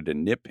kind of started to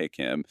nitpick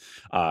him,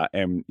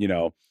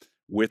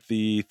 with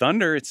the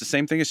Thunder, it's the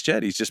same thing as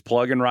Chet. He's just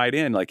plugging right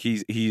in.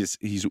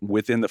 He's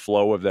within the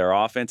flow of their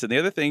offense. And the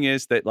other thing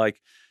is that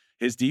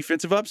his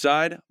defensive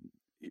upside,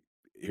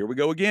 here we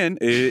go again,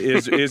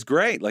 is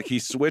great. Like,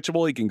 he's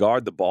switchable. He can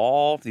guard the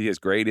ball. He has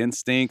great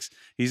instincts.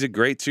 He's a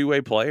great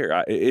two-way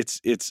player.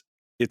 It's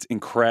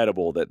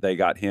incredible that they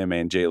got him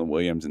and Jalen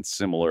Williams in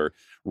similar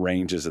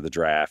ranges of the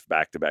draft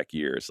back-to-back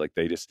years. Like,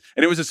 and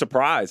it was a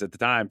surprise at the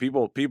time.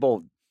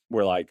 People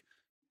were like,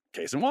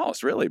 Cason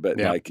Wallace, really? But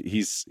like,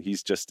 he's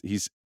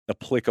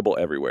applicable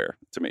everywhere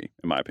to me,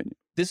 in my opinion.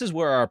 This is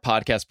where our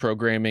podcast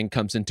programming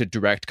comes into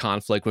direct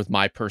conflict with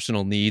my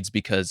personal needs,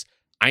 because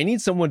I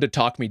need someone to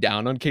talk me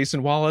down on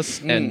Cason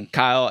Wallace. And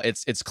Kyle,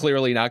 it's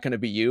clearly not going to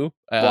be you.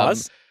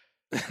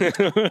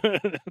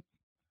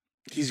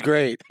 He's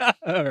great.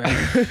 All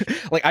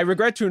right. Like, I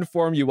regret to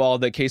inform you all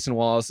that Cason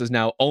Wallace is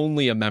now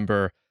only a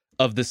member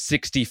of the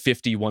 60,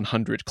 50,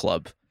 100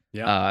 club.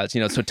 Yeah.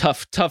 So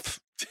tough,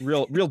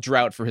 real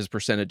drought for his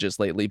percentages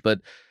lately.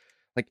 But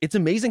like, it's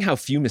amazing how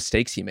few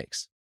mistakes he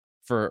makes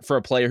for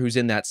a player who's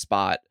in that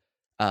spot.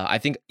 I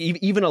think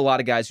even a lot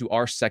of guys who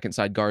are second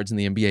side guards in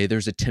the NBA,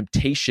 there's a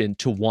temptation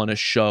to want to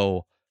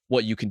show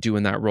what you can do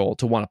in that role,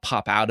 to want to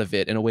pop out of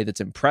it in a way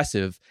that's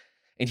impressive.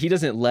 And he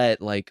doesn't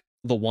let like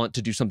the want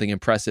to do something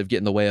impressive get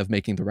in the way of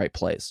making the right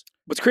plays.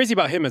 What's crazy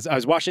about him is I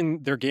was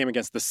watching their game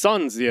against the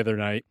Suns the other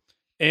night,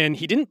 and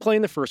he didn't play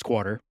in the first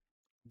quarter,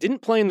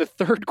 didn't play in the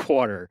third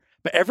quarter,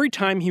 but every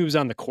time he was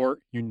on the court,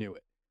 you knew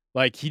it.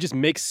 Like, he just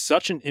makes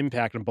such an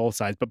impact on both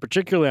sides, but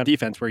particularly on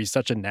defense where he's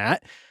such a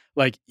gnat.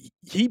 Like,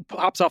 he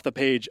pops off the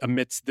page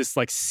amidst this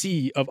like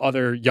sea of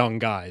other young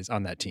guys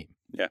on that team.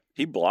 Yeah,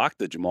 he blocked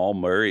the Jamal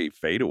Murray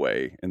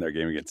fadeaway in their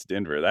game against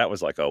Denver. That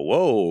was like a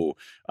whoa.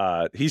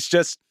 He's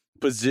just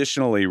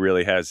positionally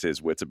really has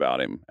his wits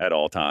about him at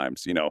all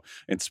times,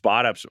 in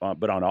spot ups,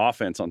 but on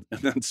offense, on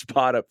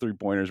spot up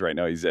 3-pointers right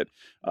now, he's at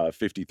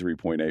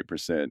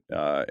 53.8%.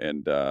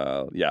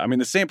 I mean,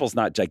 the sample's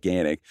not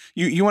gigantic.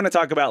 You want to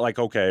talk about like,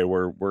 okay,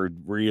 we're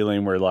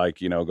reeling, we're like,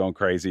 going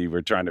crazy.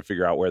 We're trying to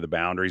figure out where the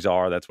boundaries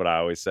are. That's what I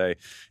always say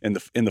in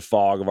the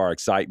fog of our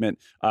excitement.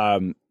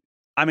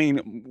 I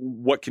mean,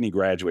 what can he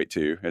graduate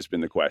to has been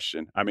the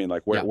question. I mean,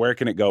 like, where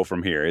can it go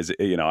from here? Is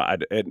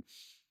it,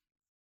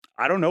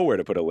 I don't know where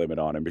to put a limit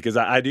on him, because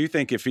I do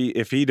think if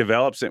he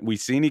develops it,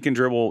 we've seen he can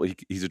dribble.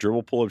 He's a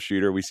dribble pull-up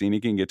shooter. We've seen he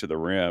can get to the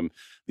rim.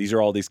 These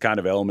are all these kind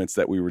of elements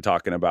that we were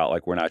talking about.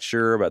 Like, we're not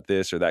sure about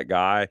this or that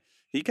guy.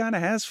 He kind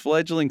of has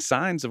fledgling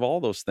signs of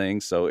all those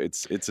things. So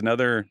it's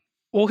another.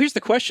 Well, here's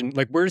the question: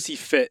 like, where does he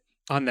fit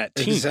on that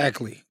team?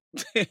 Exactly.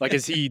 Like,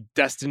 is he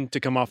destined to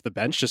come off the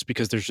bench just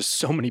because there's just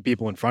so many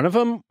people in front of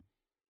him?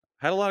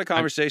 Had a lot of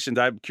conversations.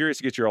 I'm curious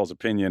to get your all's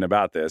opinion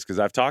about this, because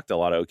I've talked to a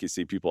lot of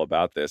OKC people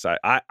about this.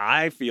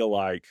 I feel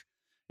like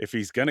if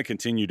he's going to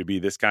continue to be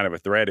this kind of a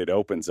threat, it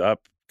opens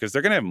up, because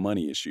they're going to have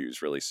money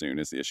issues really soon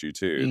is the issue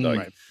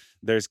too.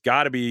 There's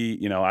got to be,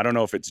 I don't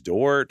know if it's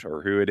Dort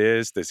or who it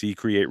is. Does he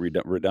create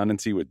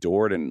redundancy with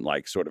Dort and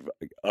like sort of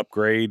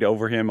upgrade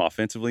over him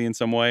offensively in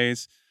some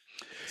ways?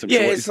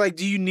 It's like,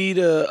 do you need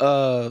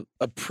a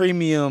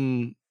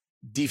premium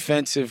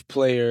defensive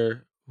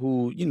player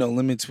who,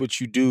 limits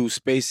what you do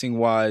spacing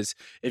wise,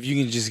 if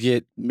you can just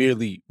get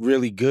merely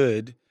really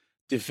good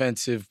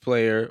defensive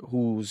player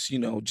who's,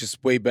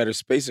 just way better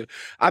spacer?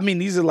 I mean,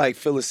 these are like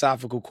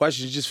philosophical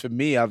questions. Just for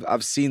me,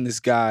 I've seen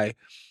this guy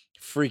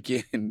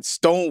freaking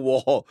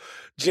stonewall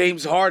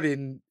James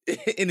Harden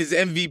in his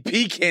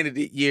MVP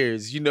candidate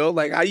years,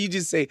 like, how you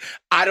just say,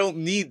 I don't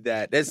need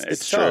that.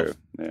 It's tough. True.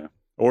 Yeah.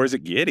 Or is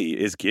it Giddey?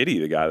 Is Giddey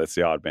the guy that's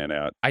the odd man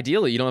out?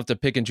 Ideally, you don't have to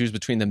pick and choose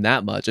between them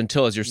that much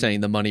until, as you're saying,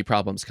 the money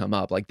problems come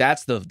up. Like,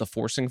 that's the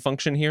forcing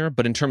function here.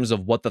 But in terms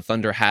of what the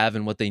Thunder have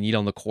and what they need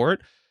on the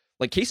court,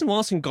 like, Cason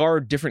Wallace can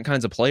guard different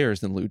kinds of players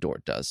than Lou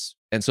Dort does.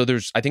 And so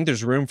I think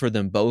there's room for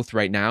them both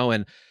right now.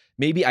 And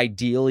maybe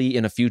ideally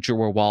in a future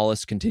where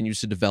Wallace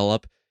continues to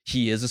develop,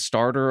 he is a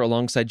starter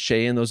alongside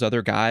Shea and those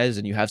other guys,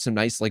 and you have some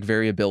nice like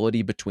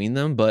variability between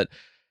them. But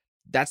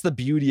that's the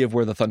beauty of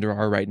where the Thunder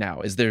are right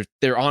now, is there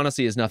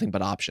honestly is nothing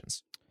but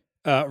options.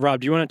 Rob,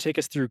 do you want to take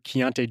us through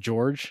Keontae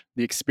George,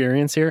 the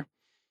experience here?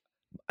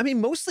 I mean,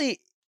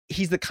 mostly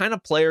he's the kind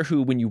of player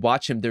who, when you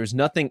watch him, there's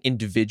nothing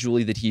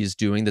individually that he is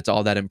doing that's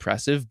all that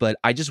impressive, but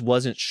I just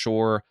wasn't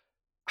sure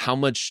how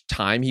much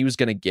time he was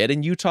going to get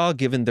in Utah,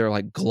 given their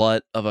like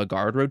glut of a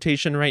guard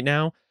rotation right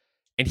now.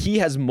 And he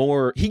gives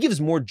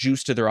more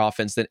juice to their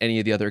offense than any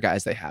of the other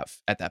guys they have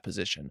at that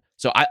position.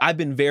 So I've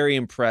been very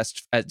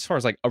impressed as far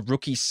as like a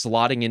rookie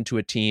slotting into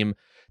a team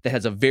that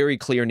has a very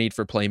clear need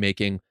for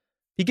playmaking.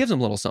 He gives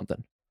them a little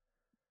something.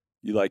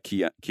 You like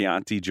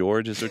Keontae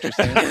George, is what you're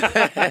saying?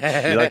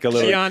 You like a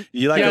little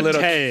you like a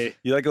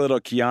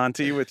little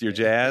Keontae with your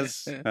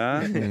Jazz?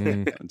 Huh?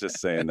 I'm just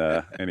saying.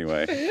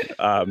 Anyway,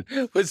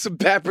 with some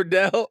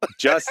Pappardelle.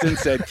 Justin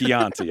said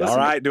Keontae. All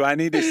right, do I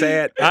need to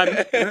say it?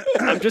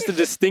 I'm just a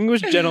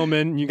distinguished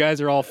gentleman. You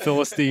guys are all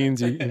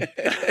Philistines. Little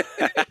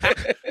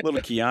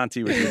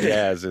Keontae with your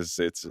Jazz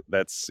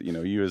that's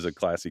you as a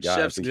classy guy.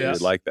 Chef's I think you would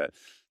like that.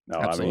 No,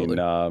 absolutely.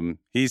 I mean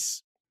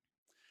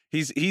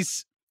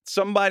he's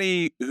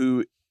somebody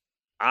who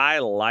I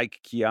like.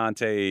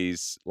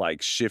 Keontae's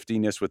like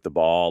shiftiness with the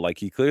ball. Like,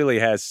 he clearly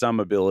has some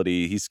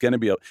ability. He's been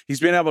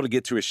able to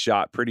get to his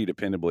shot pretty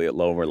dependably at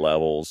lower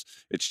levels.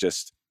 It's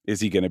just is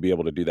he going to be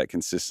able to do that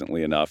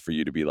consistently enough for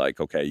you to be like,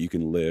 okay, you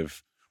can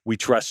live. We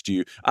trust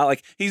you.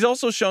 He's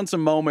also shown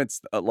some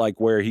moments like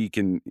where he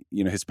can,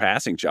 his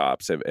passing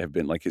chops have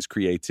been like his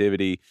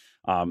creativity.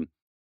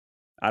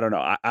 I don't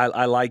know.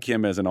 I like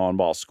him as an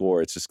on-ball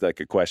scorer. It's just like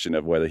a question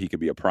of whether he could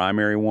be a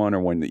primary one or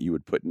one that you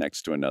would put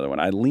next to another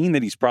one. I lean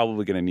that he's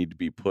probably going to need to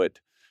be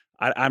put.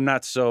 I'm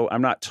not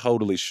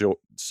totally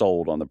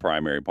sold on the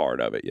primary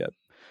part of it yet.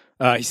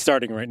 He's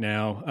starting right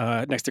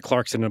now next to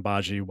Clarkson and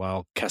Abaji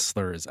while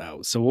Kessler is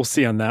out. So we'll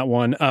see on that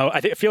one.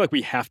 I feel like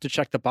we have to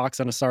check the box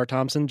on Asar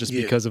Thompson just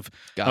because of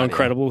how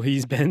incredible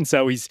he's been.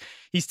 So he's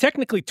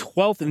technically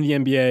 12th in the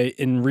NBA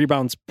in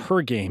rebounds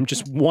per game,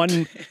 just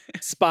one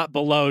spot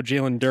below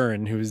Jalen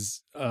Duren,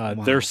 who's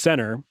their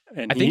center.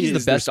 And I think he's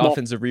the best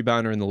offensive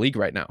rebounder in the league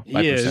right now.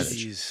 By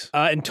percentage.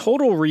 In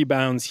total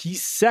rebounds,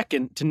 he's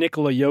second to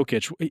Nikola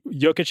Jokic.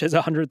 Jokic has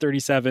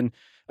 137.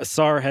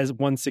 Asar has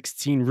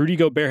 116. Rudy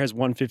Gobert has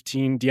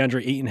 115.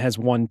 DeAndre Ayton has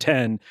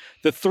 110.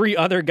 The three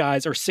other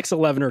guys are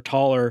 6'11 or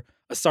taller.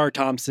 Asar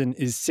Thompson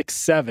is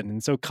 6'7.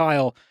 And so,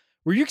 Kyle,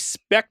 were you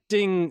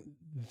expecting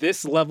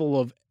this level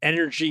of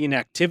energy and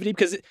activity?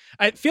 Because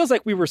it feels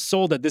like we were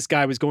sold that this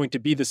guy was going to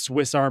be the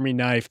Swiss Army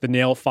knife, the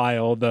nail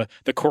file, the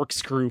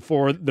corkscrew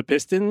for the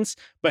Pistons,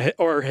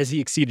 or has he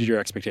exceeded your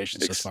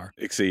expectations so far?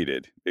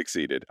 Exceeded.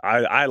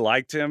 I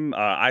liked him.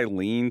 I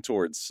leaned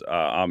towards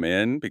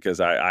Amen because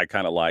I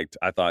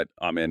thought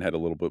Amen had a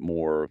little bit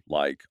more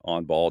like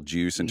on-ball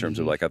juice in terms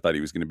of like I thought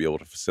he was going to be able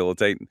to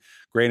facilitate.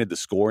 Granted, the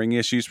scoring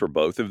issues for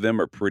both of them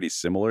are pretty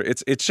similar.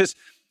 It's just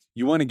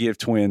you want to give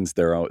twins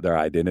their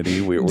identity.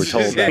 We're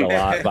told that a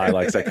lot by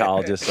like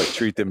psychologists, like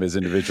treat them as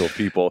individual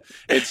people.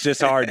 It's just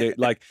hard to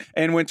like,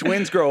 and when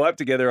twins grow up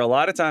together, a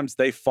lot of times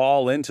they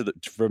fall into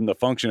from the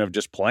function of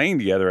just playing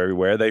together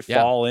everywhere. They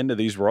fall into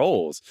these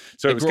roles.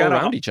 So they it was grow kind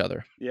of around each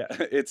other. Yeah.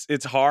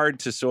 It's hard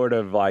to sort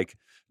of like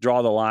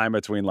draw the line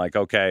between like,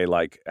 okay,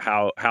 like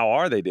how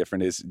are they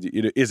different?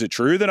 Is it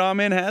true that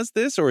Amen has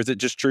this, or is it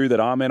just true that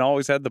Amen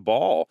always had the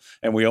ball?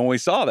 And we only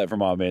saw that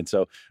from Amen.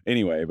 So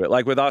anyway, but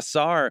like with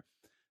Asar,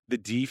 the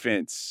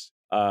defense,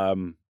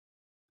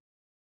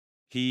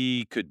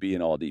 he could be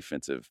an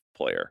all-defensive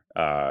player.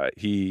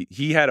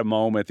 He had a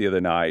moment the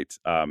other night.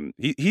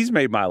 He's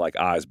made my like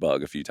eyes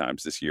bug a few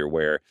times this year.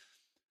 Where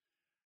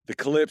the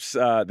clips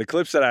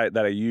that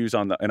I use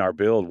in our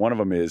build, one of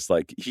them is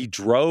like he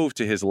drove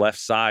to his left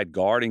side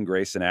guarding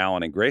Grayson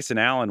Allen, and Grayson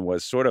Allen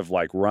was sort of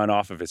like run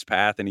off of his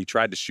path, and he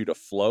tried to shoot a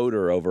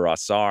floater over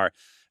Asar,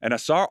 and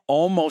Asar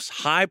almost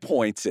high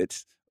points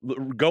it.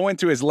 Go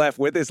into his left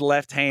with his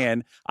left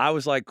hand. I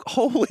was like,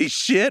 holy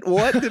shit,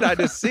 what did I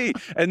just see?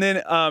 And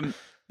then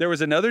there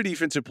was another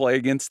defensive play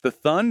against the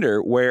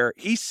Thunder where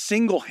he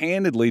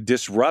single-handedly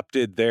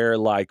disrupted their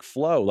like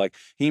flow. Like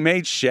he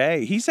made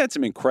Shea. He's had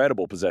some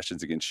incredible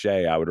possessions against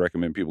Shea. I would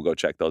recommend people go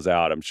check those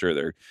out. I'm sure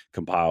they're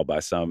compiled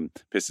by some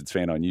Pistons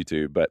fan on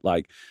YouTube. But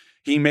like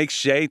he makes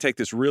Shea take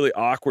this really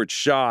awkward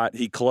shot.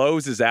 He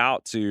closes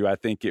out to, I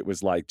think it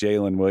was like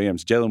Jalen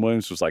Williams. Jalen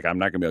Williams was like, I'm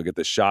not going to be able to get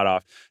this shot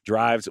off.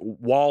 Drives,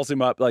 walls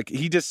him up. Like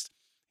he's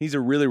a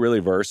really, really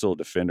versatile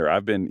defender.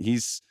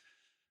 He's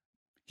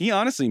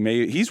one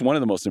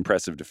of the most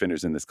impressive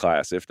defenders in this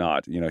class. If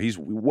not, he's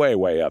way,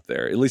 way up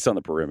there, at least on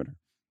the perimeter.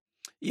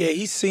 Yeah,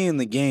 he's seeing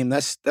the game.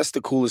 That's the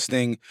coolest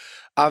thing.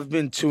 I've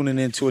been tuning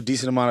into a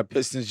decent amount of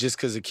Pistons just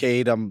because of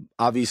Cade. I'm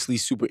obviously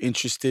super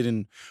interested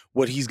in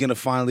what he's going to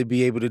finally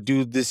be able to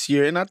do this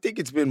year. And I think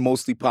it's been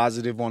mostly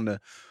positive on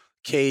the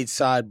Cade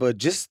side, but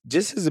just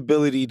his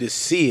ability to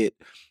see it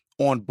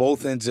on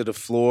both ends of the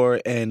floor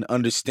and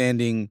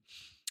understanding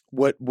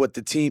what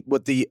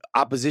the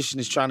opposition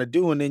is trying to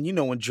do. And then,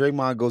 when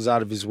Draymond goes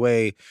out of his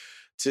way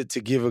to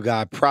give a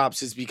guy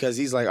props, it's because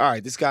he's like, all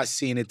right, this guy's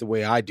seeing it the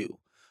way I do.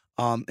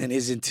 And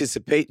his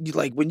anticipation,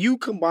 like when you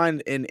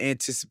combine an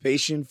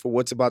anticipation for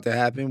what's about to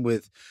happen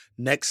with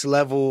next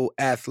level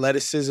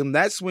athleticism,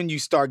 that's when you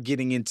start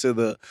getting into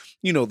the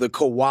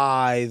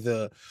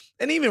Kawhi,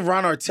 and even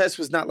Ron Artest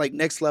was not like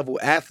next level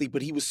athlete,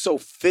 but he was so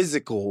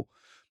physical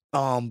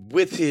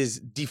with his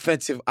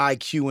defensive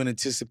IQ and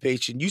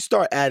anticipation. You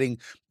start adding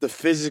the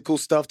physical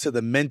stuff to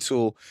the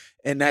mental,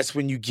 and that's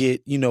when you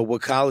get,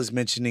 what Kyle is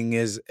mentioning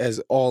as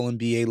all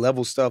NBA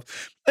level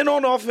stuff. And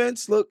on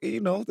offense, look,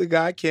 the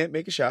guy can't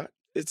make a shot.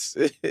 It's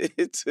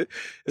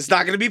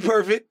not going to be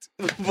perfect,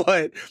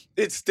 but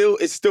it's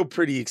still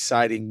pretty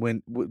exciting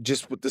when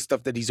just with the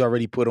stuff that he's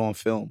already put on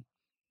film.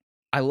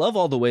 I love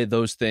all the way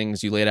those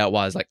things you laid out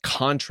was like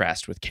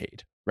contrast with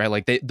Cade. Right,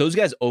 like those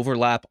guys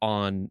overlap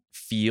on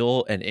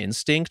feel and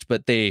instinct,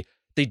 but they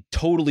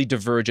totally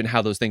diverge in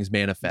how those things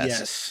manifest.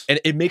 Yes, and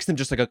it makes them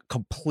just like a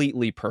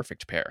completely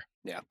perfect pair.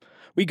 Yeah,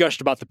 we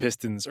gushed about the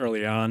Pistons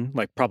early on,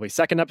 like probably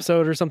second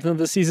episode or something of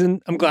the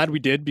season. I'm glad we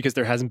did because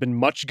there hasn't been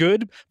much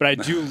good, but I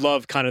do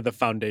love kind of the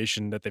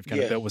foundation that they've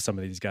kind of built with some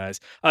of these guys.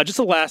 Just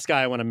the last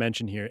guy I want to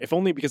mention here, if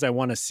only because I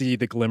want to see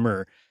the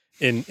glimmer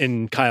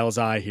in Kyle's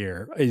eye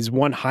here, is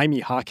one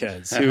Jaime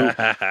Jaquez, who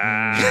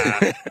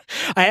I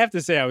have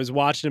to say, I was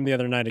watching him the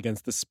other night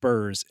against the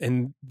Spurs,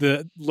 and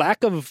the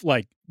lack of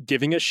like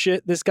giving a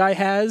shit this guy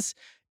has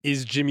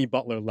is Jimmy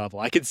Butler level.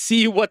 I could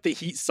see what the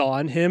Heat saw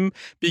in him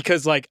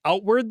because like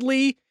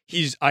outwardly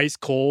he's ice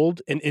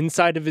cold, and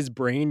inside of his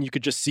brain you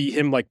could just see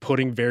him like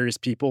putting various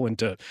people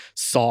into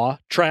saw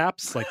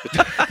traps, like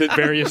the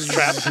various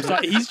traps.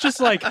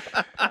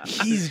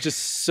 He's just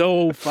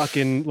so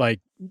fucking like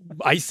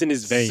ice in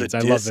his veins.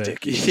 Sadistic. I love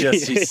it.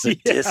 He's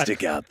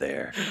sadistic out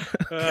there.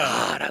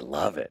 God, I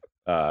love it.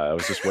 I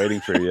was just waiting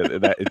for you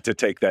to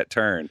take that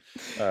turn.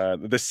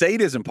 The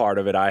sadism part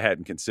of it I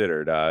hadn't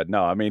considered.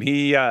 No, I mean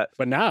he.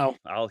 But now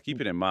I'll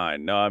keep it in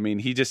mind. No, I mean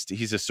he's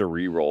a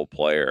cerebral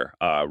player.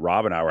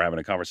 Rob and I were having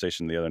a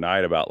conversation the other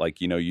night about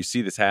like you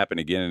see this happen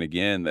again and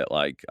again that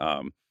like.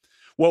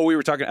 Well, we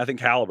were talking. I think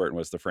Halliburton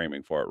was the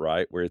framing for it,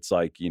 right? Where it's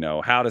like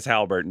how does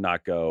Halliburton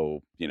not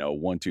go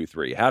 1, 2,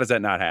 3? How does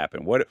that not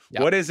happen? What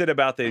is it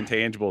about the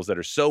intangibles that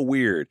are so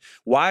weird?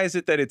 Why is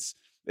it that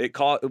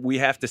we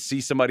have to see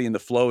somebody in the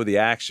flow of the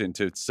action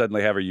to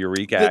suddenly have a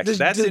eureka action?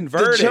 That's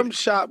inverted. The jump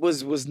shot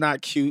was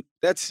not cute.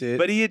 That's it.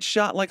 But he had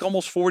shot like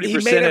almost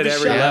 40% at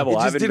every level.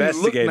 I've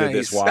investigated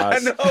this,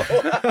 Waz.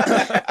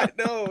 I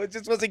know. It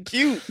just wasn't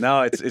cute.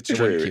 No, it's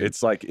true.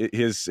 It's like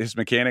his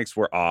mechanics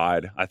were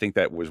odd. I think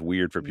that was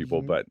weird for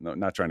people, but no,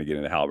 not trying to get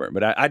into Halliburton.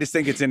 But I just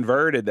think it's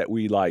inverted that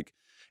we like.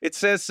 It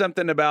says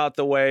something about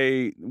the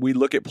way we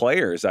look at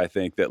players. I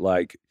think that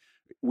like.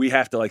 We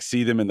have to like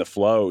see them in the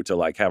flow to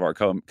like have our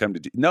come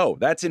to. No,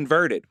 that's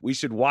inverted. We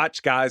should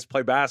watch guys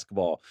play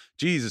basketball.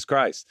 Jesus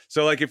Christ.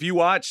 So like if you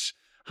watch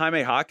Jaime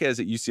Jaquez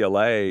at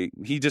UCLA,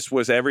 he just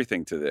was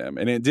everything to them.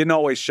 And it didn't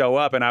always show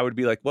up. And I would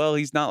be like, well,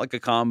 he's not like a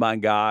combine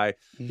guy.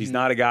 He's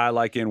not a guy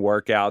like in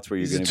workouts where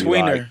you're going to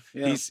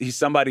be like, he's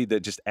somebody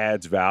that just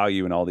adds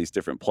value in all these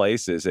different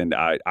places. And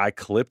I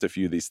clipped a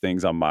few of these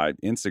things on my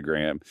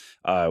Instagram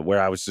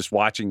where I was just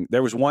watching.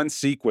 There was one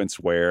sequence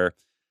where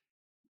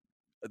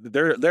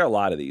there are a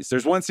lot of these.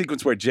 There's one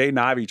sequence where Jay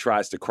Nivey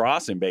tries to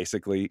cross him,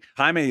 basically.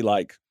 Jaime,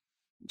 like,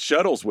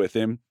 shuttles with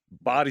him,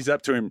 bodies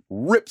up to him,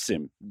 rips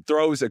him,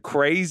 throws a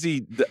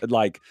crazy,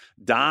 like,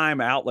 dime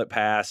outlet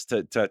pass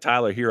to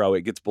Tyler Hero.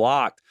 It gets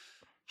blocked.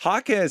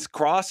 Jaquez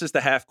crosses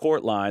the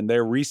half-court line.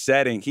 They're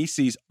resetting. He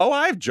sees,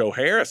 I have Joe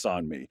Harris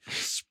on me.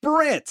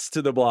 Sprints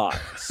to the block.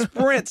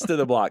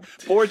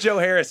 Poor Joe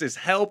Harris is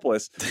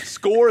helpless,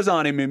 scores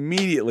on him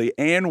immediately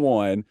and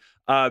won.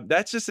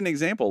 That's just an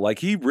example. Like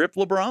he ripped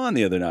LeBron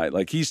the other night.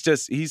 Like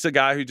he's a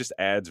guy who just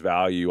adds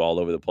value all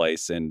over the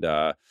place. And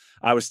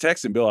I was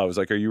texting Bill. I was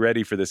like, "Are you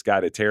ready for this guy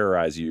to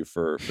terrorize you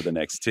for the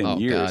next 10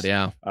 years?" God,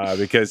 yeah.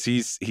 Because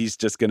he's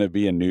just going to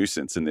be a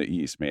nuisance in the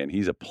East, man.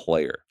 He's a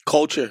player.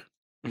 Culture.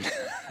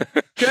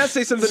 Can I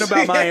say something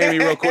about Miami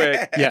real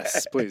quick?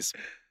 Yes, please.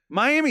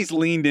 Miami's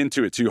leaned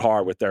into it too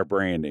hard with their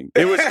branding.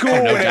 It was cool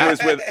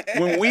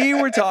when we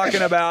were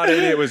talking about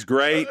it. It was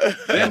great.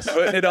 Them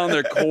putting it on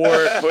their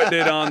court, putting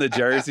it on the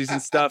jerseys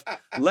and stuff.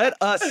 Let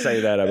us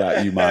say that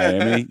about you,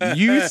 Miami.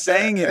 You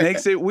saying it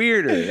makes it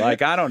weirder.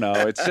 Like, I don't know.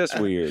 It's just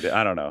weird.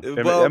 I don't know.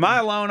 Am I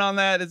alone on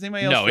that? Does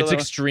anybody else? No, it's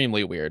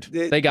extremely weird.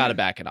 They got to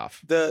back it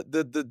off.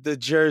 The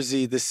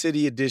jersey, the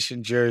city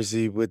edition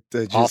jersey with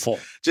the awful,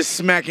 just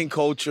smacking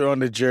culture on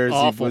the jersey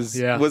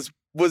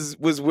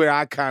was where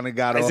I kind of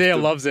got Isaiah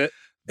off. loves it.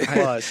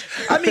 Was.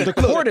 I mean, the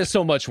court is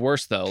so much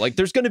worse, though. Like,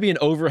 there's going to be an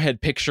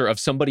overhead picture of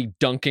somebody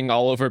dunking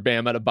all over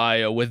Bam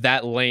Adebayo with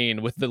that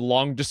lane, with the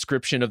long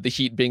description of the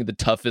Heat being the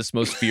toughest,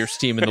 most fierce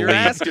team in the league. You're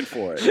asking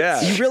for it,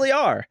 yeah. You really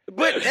are.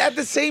 But at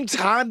the same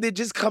time, they're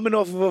just coming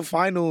off of a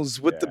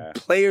finals with the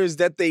players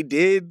that they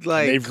did.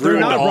 Like, they've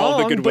ruined not all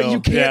wrong, the goodwill. But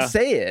you can't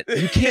say it.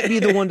 You can't be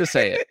the one to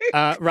say it.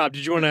 Rob,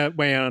 did you want to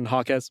weigh in on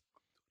Jaquez?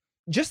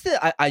 Just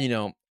that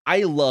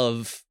I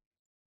love.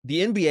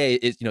 The NBA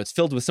is, it's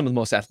filled with some of the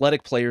most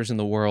athletic players in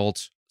the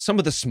world, some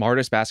of the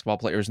smartest basketball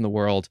players in the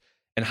world,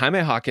 and Jaime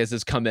Jaquez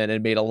has come in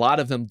and made a lot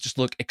of them just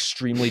look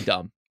extremely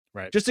dumb.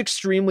 Right. Just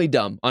extremely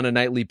dumb on a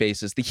nightly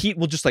basis. The Heat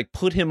will just like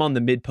put him on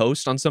the mid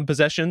post on some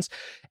possessions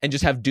and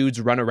just have dudes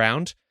run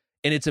around.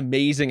 And it's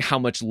amazing how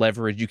much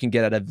leverage you can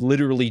get out of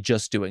literally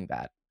just doing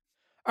that.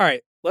 All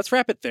right, let's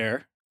wrap it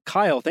there.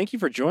 Kyle, thank you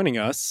for joining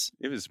us.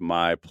 It was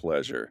my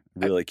pleasure.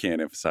 Really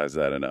can't emphasize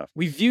that enough.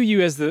 We view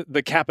you as the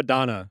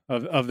Capadonna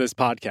of this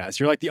podcast.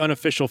 You're like the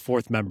unofficial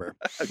fourth member.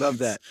 I love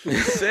that.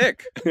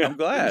 Sick. I'm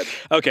glad.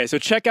 Okay, so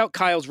check out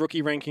Kyle's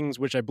rookie rankings,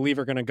 which I believe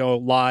are going to go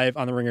live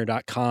on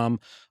theringer.com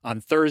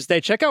on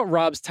Thursday. Check out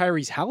Rob's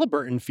Tyrese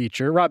Halliburton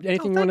feature. Rob,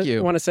 anything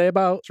you want to say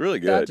about it's really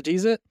good. That to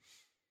tease it?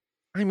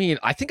 I mean,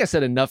 I think I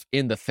said enough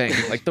in the thing.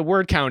 Like the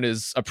word count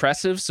is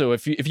oppressive. So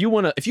if you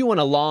want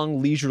a long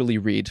leisurely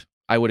read,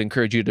 I would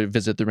encourage you to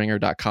visit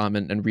theringer.com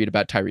and read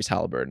about Tyrese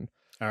Halliburton.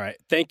 All right.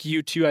 Thank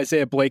you to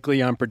Isaiah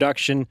Blakely on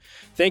production.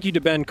 Thank you to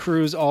Ben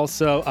Cruz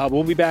also.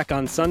 We'll be back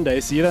on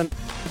Sunday. See you then.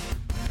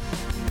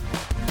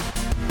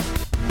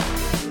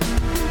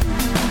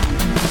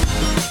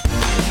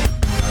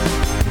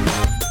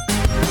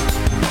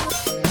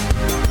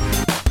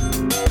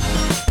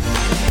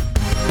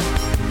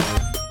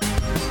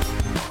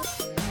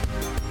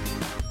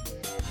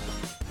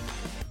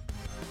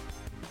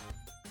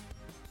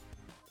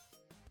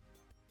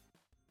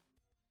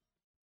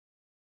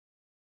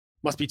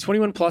 Must be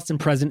 21 plus and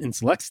present in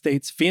select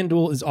states.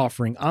 FanDuel is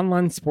offering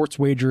online sports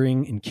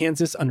wagering in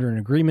Kansas under an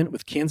agreement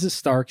with Kansas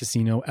Star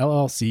Casino,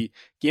 LLC.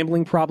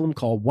 Gambling problem?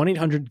 Call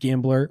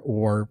 1-800-GAMBLER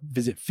or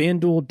visit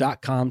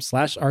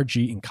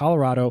FanDuel.com/RG in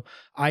Colorado,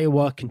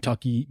 Iowa,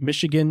 Kentucky,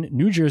 Michigan,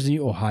 New Jersey,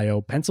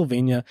 Ohio,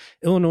 Pennsylvania,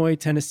 Illinois,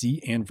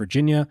 Tennessee, and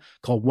Virginia.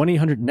 Call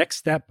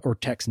 1-800-NEXT-STEP or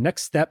text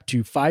NEXT STEP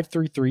to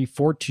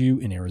 53342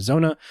 in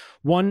Arizona,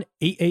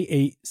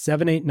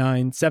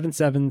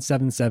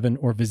 1-888-789-7777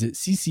 or visit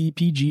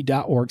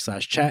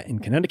ccpg.org/chat in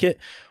Connecticut,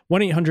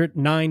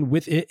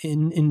 1-800-9-WITH-IT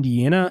in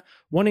Indiana,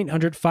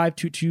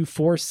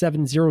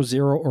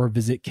 1-800-522-4700 or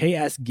visit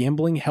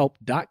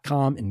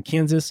ksgamblinghelp.com in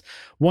Kansas,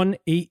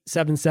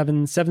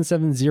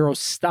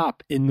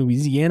 1-877-770-STOP in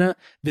Louisiana,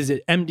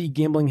 visit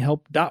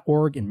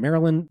mdgamblinghelp.org in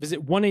Maryland,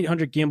 visit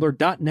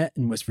 1-800-GAMBLER.net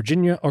in West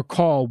Virginia, or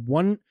call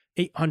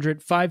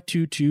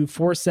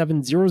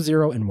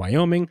 1-800-522-4700 in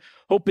Wyoming.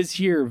 Hope is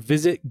here.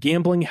 Visit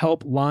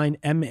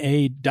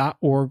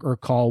gamblinghelplinema.org or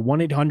call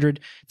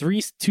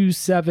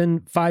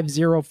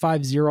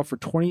 1-800-327-5050 for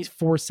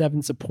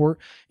 24/7 support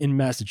in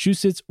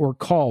Massachusetts, or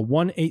call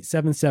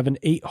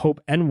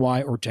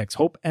 1-877-8-HOPE-NY or text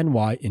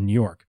HOPE-NY in New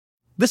York.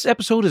 This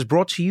episode is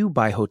brought to you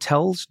by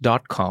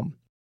Hotels.com.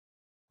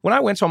 When I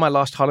went on my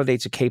last holiday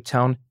to Cape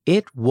Town,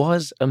 it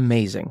was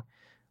amazing.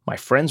 My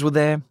friends were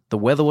there, the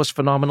weather was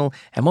phenomenal,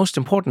 and most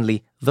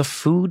importantly, the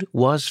food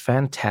was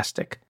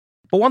fantastic.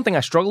 But one thing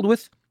I struggled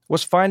with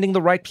was finding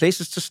the right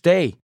places to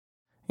stay.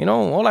 You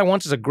know, all I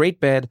want is a great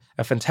bed,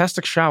 a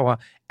fantastic shower,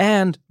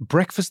 and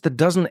breakfast that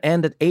doesn't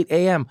end at 8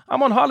 a.m.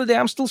 I'm on holiday,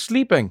 I'm still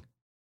sleeping.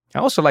 I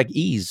also like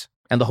ease,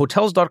 and the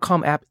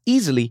Hotels.com app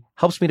easily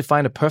helps me to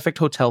find a perfect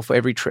hotel for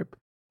every trip.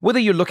 Whether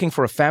you're looking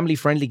for a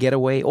family-friendly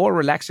getaway or a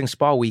relaxing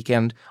spa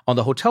weekend, on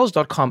the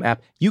Hotels.com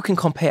app, you can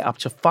compare up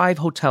to 5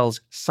 hotels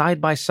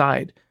side by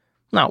side.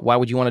 Now, why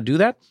would you want to do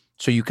that?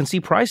 So you can see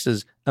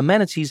prices,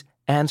 amenities,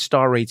 and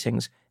star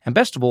ratings. And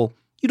best of all,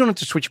 you don't have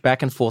to switch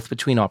back and forth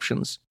between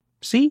options.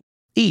 See?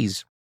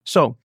 Ease.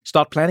 So,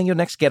 start planning your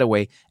next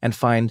getaway and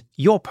find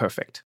your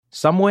perfect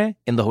somewhere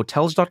in the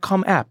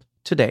Hotels.com app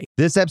today.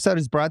 This episode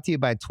is brought to you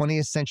by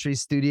 20th Century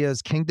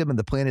Studios' Kingdom of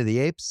the Planet of the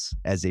Apes.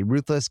 As a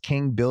ruthless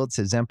king builds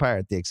his empire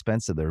at the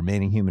expense of the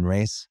remaining human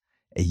race,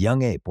 a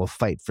young ape will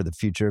fight for the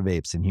future of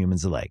apes and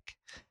humans alike.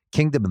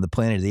 Kingdom of the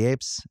Planet of the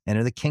Apes.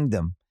 Enter the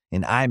kingdom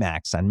in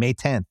IMAX on May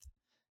 10th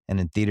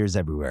and in theaters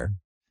everywhere.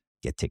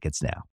 Get tickets now.